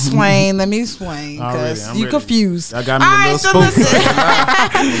 Let me explain. Because you confused. I got me a little spook.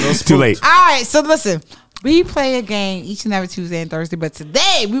 Listen. Too late. All right. So listen. We play a game each and every Tuesday and Thursday, but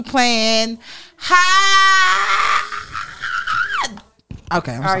today we playing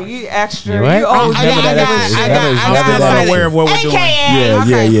Okay, I'm sorry. Are you extra? You You old. I'm still unaware of what we're doing.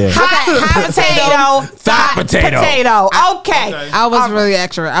 Yeah. Hot potato. Thought potato. Okay. I was really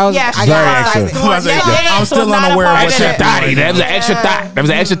extra. I Yes, got very extra. I'm still unaware of what Extra you're thotty. That was an extra thought. That was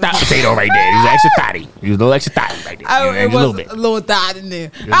an extra thought potato right there. It was an extra thotty. It was a little extra thotty right there. It Just a was little bit. a little thought in there.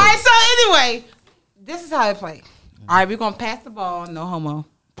 All right, so anyway, this is how I play. All right, we're gonna pass the ball. No homo.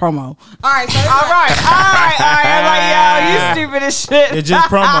 Promo. All right, so All right. I'm like, yo, you stupid as shit. It's just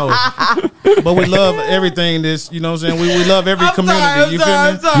promo. But we love everything this, you know what I'm saying? We love every community. You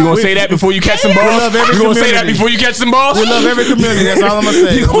feel me? You gonna say that before you catch some balls? love every You gonna say that community. before you catch some balls? We love every community. That's all I'm going to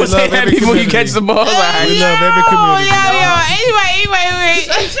say. You We gonna say love that every before you community. catch some balls? All right. We love every community. Anyway.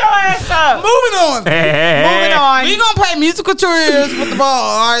 Shut your ass up. Moving on. Moving on. We gonna play musical chairs with the ball.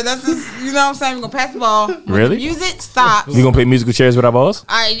 All right, that's just, you know what I'm saying. We're gonna pass the ball. When Really? the music stops. We gonna play musical chairs with our balls?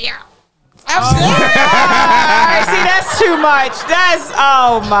 All right, yeah. Absolutely. See, that's too much.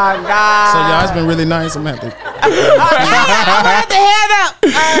 Oh my God. So, y'all, it's been really nice. I'm happy. I'm gonna have to head up.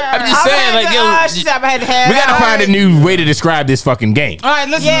 I'm just saying, like, yo, she said I had to have we gotta find a new way to describe this fucking game. All right,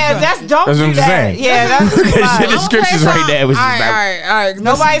 listen. Yeah, don't That's do what I'm that. saying. Yeah, that's too Because much. the descriptions right there was just like, All right.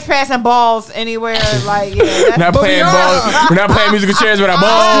 Nobody's passing balls anywhere. Like, yeah, that's not playing balls. We're not playing musical chairs with our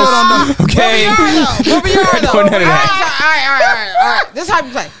balls. Okay. But we are though. None of that. All right. This is how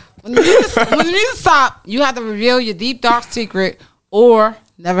you play. When the music stop, you have to reveal your deep dark secret or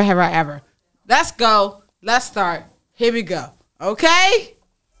never have I ever. Let's go. Let's start. Here we go. Okay.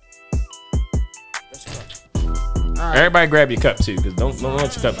 Everybody grab your cup too, because don't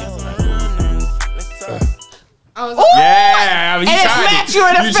let your cup get Yeah, I mean, you And it tried smacked it. you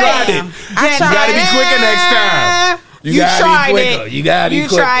in the You tried face. it. You gotta be quicker next time. You gotta tried be quicker. it. You gotta be You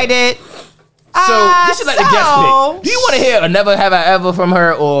quicker. tried it. So this is like the guest pick. Do you want to hear a never have I ever from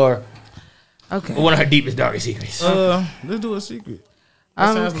her or one of her deepest darkest secrets? Let's do a secret.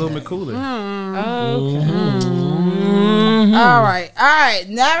 That sounds a little bit cooler. All right.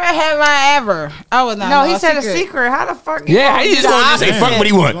 Never have I ever. I was not. No, he said a secret. How the fuck? Yeah, he just want to just say fuck what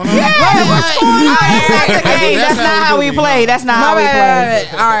he want. That's not how we play. That's not how we play.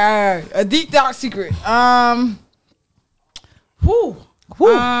 All right. A deep dark secret. I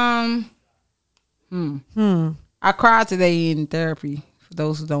cried today in therapy. For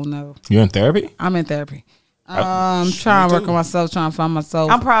those who don't know, You're in therapy? I'm in therapy. Trying to work on myself, trying to find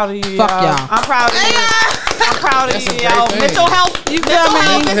myself. I'm proud of you. Fuck y'all. I'm proud of you. I'm proud of you, yo. Mental health. Mental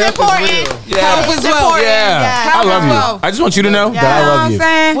health is important. Health is wealth. Yeah. I love you. I just want you to know that I love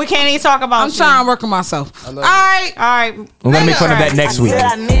you. We can't even talk about. I'm trying to work on myself. All right. I'm gonna make fun of that next week.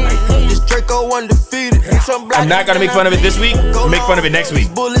 I'm not gonna make fun of it this week. Make fun of it next week.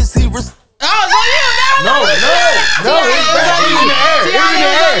 Oh, no, It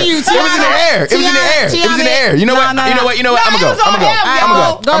was in the air. It was in the air. You know what? I'm gonna go.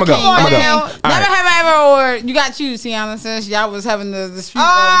 Never have I ever, or you got you, Tiana, since y'all was having the dispute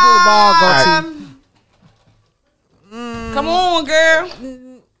over who the ball go to. Come on, girl.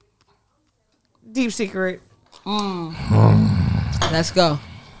 Deep secret. Let's go.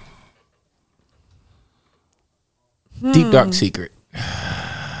 Deep dark secret.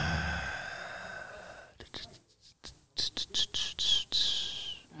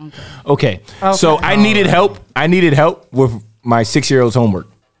 Okay. So I needed help. I needed help with my 6-year-old's homework.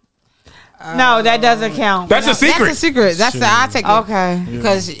 No, that doesn't count. That's a secret. That's a secret. That's the I take it. Okay.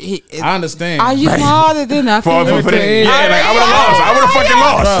 Because I understand. Are you smarter than I For think? the, yeah, like I would have lost. I would have fucking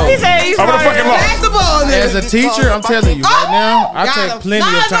lost. He said he's I would have fucking lost. That's the ball. As a teacher, I'm telling you right now, I take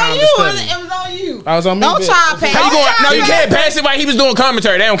plenty of time to study. It was on you. I was on me. Don't try to pass. How you going? No, you can't pass it while he was doing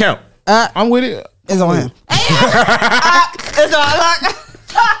commentary. That don't count. I'm with it. It's on him. It's all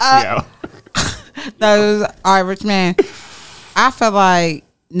Yeah. That was all right, rich man. I feel like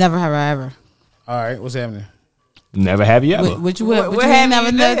never have I ever. All right, what's happening? Never have you ever. What you have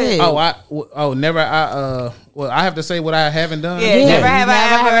never you did? Never. Well, I have to say what I haven't done. Yeah, never have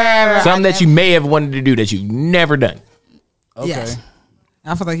I ever. Something that you may have wanted to do that you've never done. Okay. Yes.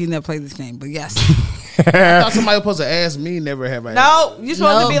 I feel like he never played this game, but yes. I thought somebody was supposed to ask me. Never have I. No, you're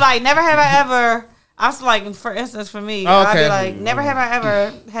supposed to be like, never have I ever. I was like, for instance, for me, I'd be like, never have I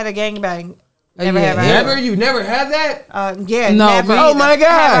ever had a gangbang. Never have I ever. You never had that? Yeah, No, never. Oh my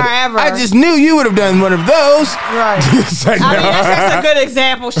God! Never ever. I just knew you would have done one of those. Right. It's like, I mean, no. that's just a good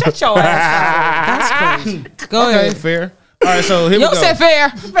example. Shut your ass That's crazy. Go Okay, ahead. fair. All right, so here we Yo go. said fair.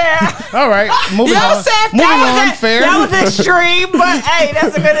 up. Fair. All right, moving Yo on. said Moving fair. on, fair. That was extreme, but hey,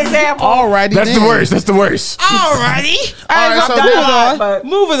 that's a good example. All righty. That's the worst. That's the worst. Alrighty. All right, so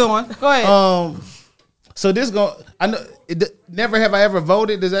Moving on. Go ahead. So this I know. Never have I ever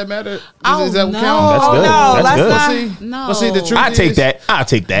voted. Does that matter? Is that what no. count? That's good. no, That's let's good. not. But see, the truth I take is, that. I'll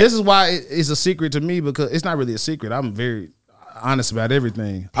take that. This is why it's a secret to me because it's not really a secret. I'm very honest about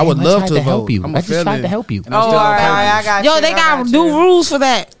everything. I would love to vote. I'm a I just tried felon, to help you. and I'm Oh, still all on right, purpose. I got Yo, you. they got new rules for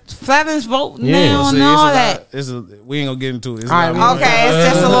that. Felons vote now See, and it's all a that. lot- we ain't gonna get into it. It's All a lot. right, Okay,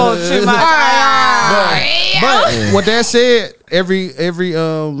 it's just a little too much. But with that said, every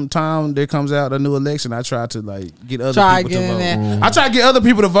time there comes out a new election, I try to like get other Try people to getting vote. there. I try to get other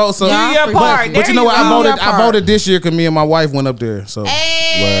people to vote. So, Yeah, Do your part. but you know what? go. Do your I part. voted this year because me and my wife went up there. So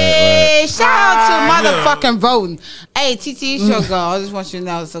Hey, shout out to motherfucking voting. Hey, TT, it's your go. I just want you to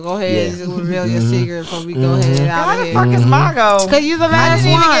know. So go ahead and just reveal your secret before we go ahead out How of the here. fuck is Margo? Because you the last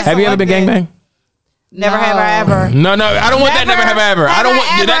didn't even one. get Have you ever been gangbang? Never have I ever. No, I don't want that. Never have I ever. I don't want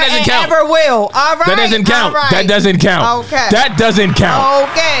that. Doesn't count. Ever will. All right. That doesn't count. All right. That doesn't count. Okay. That doesn't count.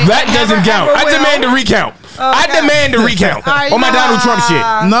 Okay. That doesn't Never, count. ever I will. demand a recount. I Okay. demand a recount right, on my Donald Trump shit.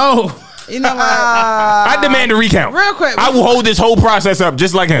 no. You know what? I demand a recount. Real quick. I will hold this whole process up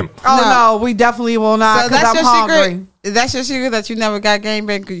just like him. Oh no, we definitely will not. So Because that's I'm your hungry. secret. That's your secret that you never got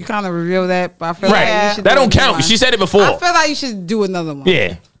gangbang because you kind of revealed that. But I feel like you Right. should That do don't another count. one. She said it before. I feel like you should do another one.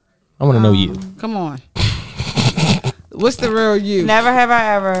 Yeah. I want to know you. Come on. What's the real you? Never have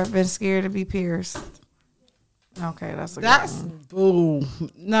I ever been scared to be pierced. Okay, that's a good That's one. boo.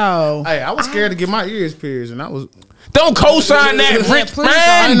 No. Hey, I was scared to get my ears pierced, and I was. Don't co-sign that, Rich please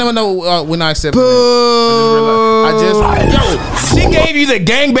I friend. never know when I accepted. I just realized. Yo, she gave you the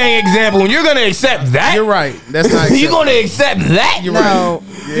gangbang example, and you're gonna accept that? You're right. That's not. You gonna accept that? You're No. right.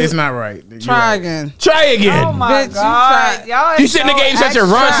 Yeah, it's not right. You're Try right. again. Try again. Oh my Bitch, you god, try- y'all. You shouldn't have gave such a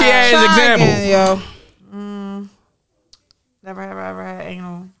raunchy ass Try example. again, yo. Never have I ever had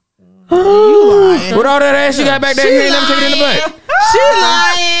anal. You lying. With all that ass you got back there, you ain't never taken it in the butt. She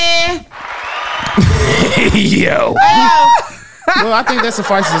lying. Yo. Well, I think that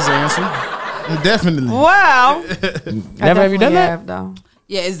suffices as an answer. Definitely. Wow. Never have you done that? Though.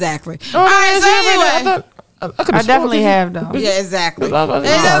 Yeah, exactly. Oh, All right, so anyway. I definitely have though. Yeah, exactly.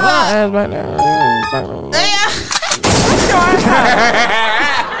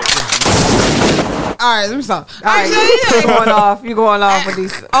 All right, let me stop. All right, you going off with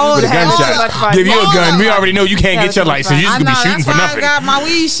these. Oh, the gunshot. Give you a gun. We already know you can't get your license. You just gonna be shooting for nothing. I got my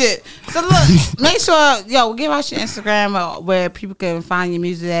weed shit. So look, make sure, give out your Instagram where people can find your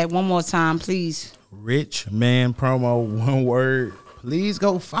music at. One more time, please. Rich Man Promo, one word. Please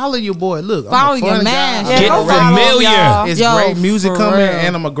go follow your boy. Look, follow I'm a your man. Get familiar. It's great music coming,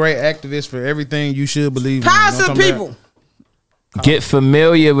 and I'm a great activist for everything you should believe in. Power to the people. Get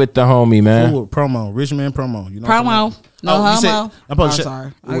familiar with the homie, man. Promo, Rich Man Promo. You know promo. No homo. I'm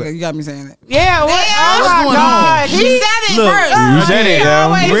sorry. You got me saying it. Yeah. What's going on? He said it first. You said it,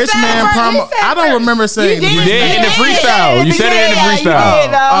 yo. Rich Man Promo. I don't remember saying it. You did in the freestyle. You said it in the freestyle.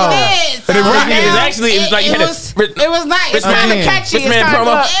 It was like you had it was nice. Rich Man catchy. Rich Man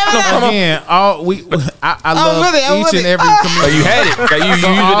Promo. Again, I love each and every community. You had it.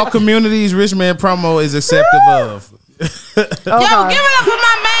 All communities, Rich Man Promo is acceptive of. Yo, give it up for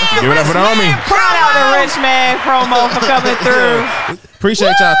my man. Give it up for the homie. Shout out to Rich Man Promo for coming through.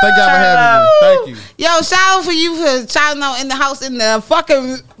 Appreciate y'all. Thank y'all for having me. Thank you. Yo, shout out for you for shouting out in the house in the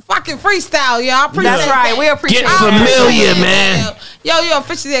fucking freestyle. Yo, I appreciate That's right. We appreciate Get familiar, man. Yo, you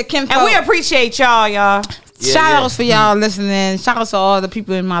officially at Kim. And we appreciate y'all. Shout outs for y'all listening. Shout outs to all the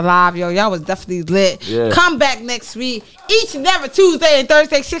people in my live. Yo, y'all was definitely lit. Yeah. Come back next week. Each and every Tuesday and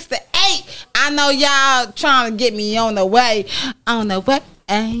Thursday, 6 to 8. I know y'all trying to get me on the way. On the way.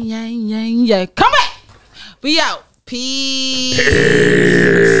 Come back. We out. Peace.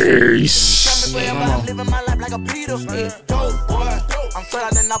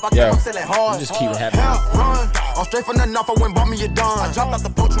 Yo, just keep it happening. I'm straight from the north, I went bought me a dime. I dropped out the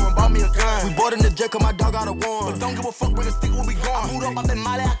poacher and bought me a gun. We bought in the jet cause my dog got a warrant. But don't give a fuck, bring a stick when we gone. I moved up out that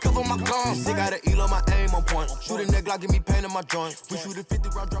molly, I cover my guns. Sick out of Elo, my aim on point. Shoot a nigga, give me pain in my joint. We shoot a 50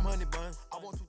 round drum, honey bun.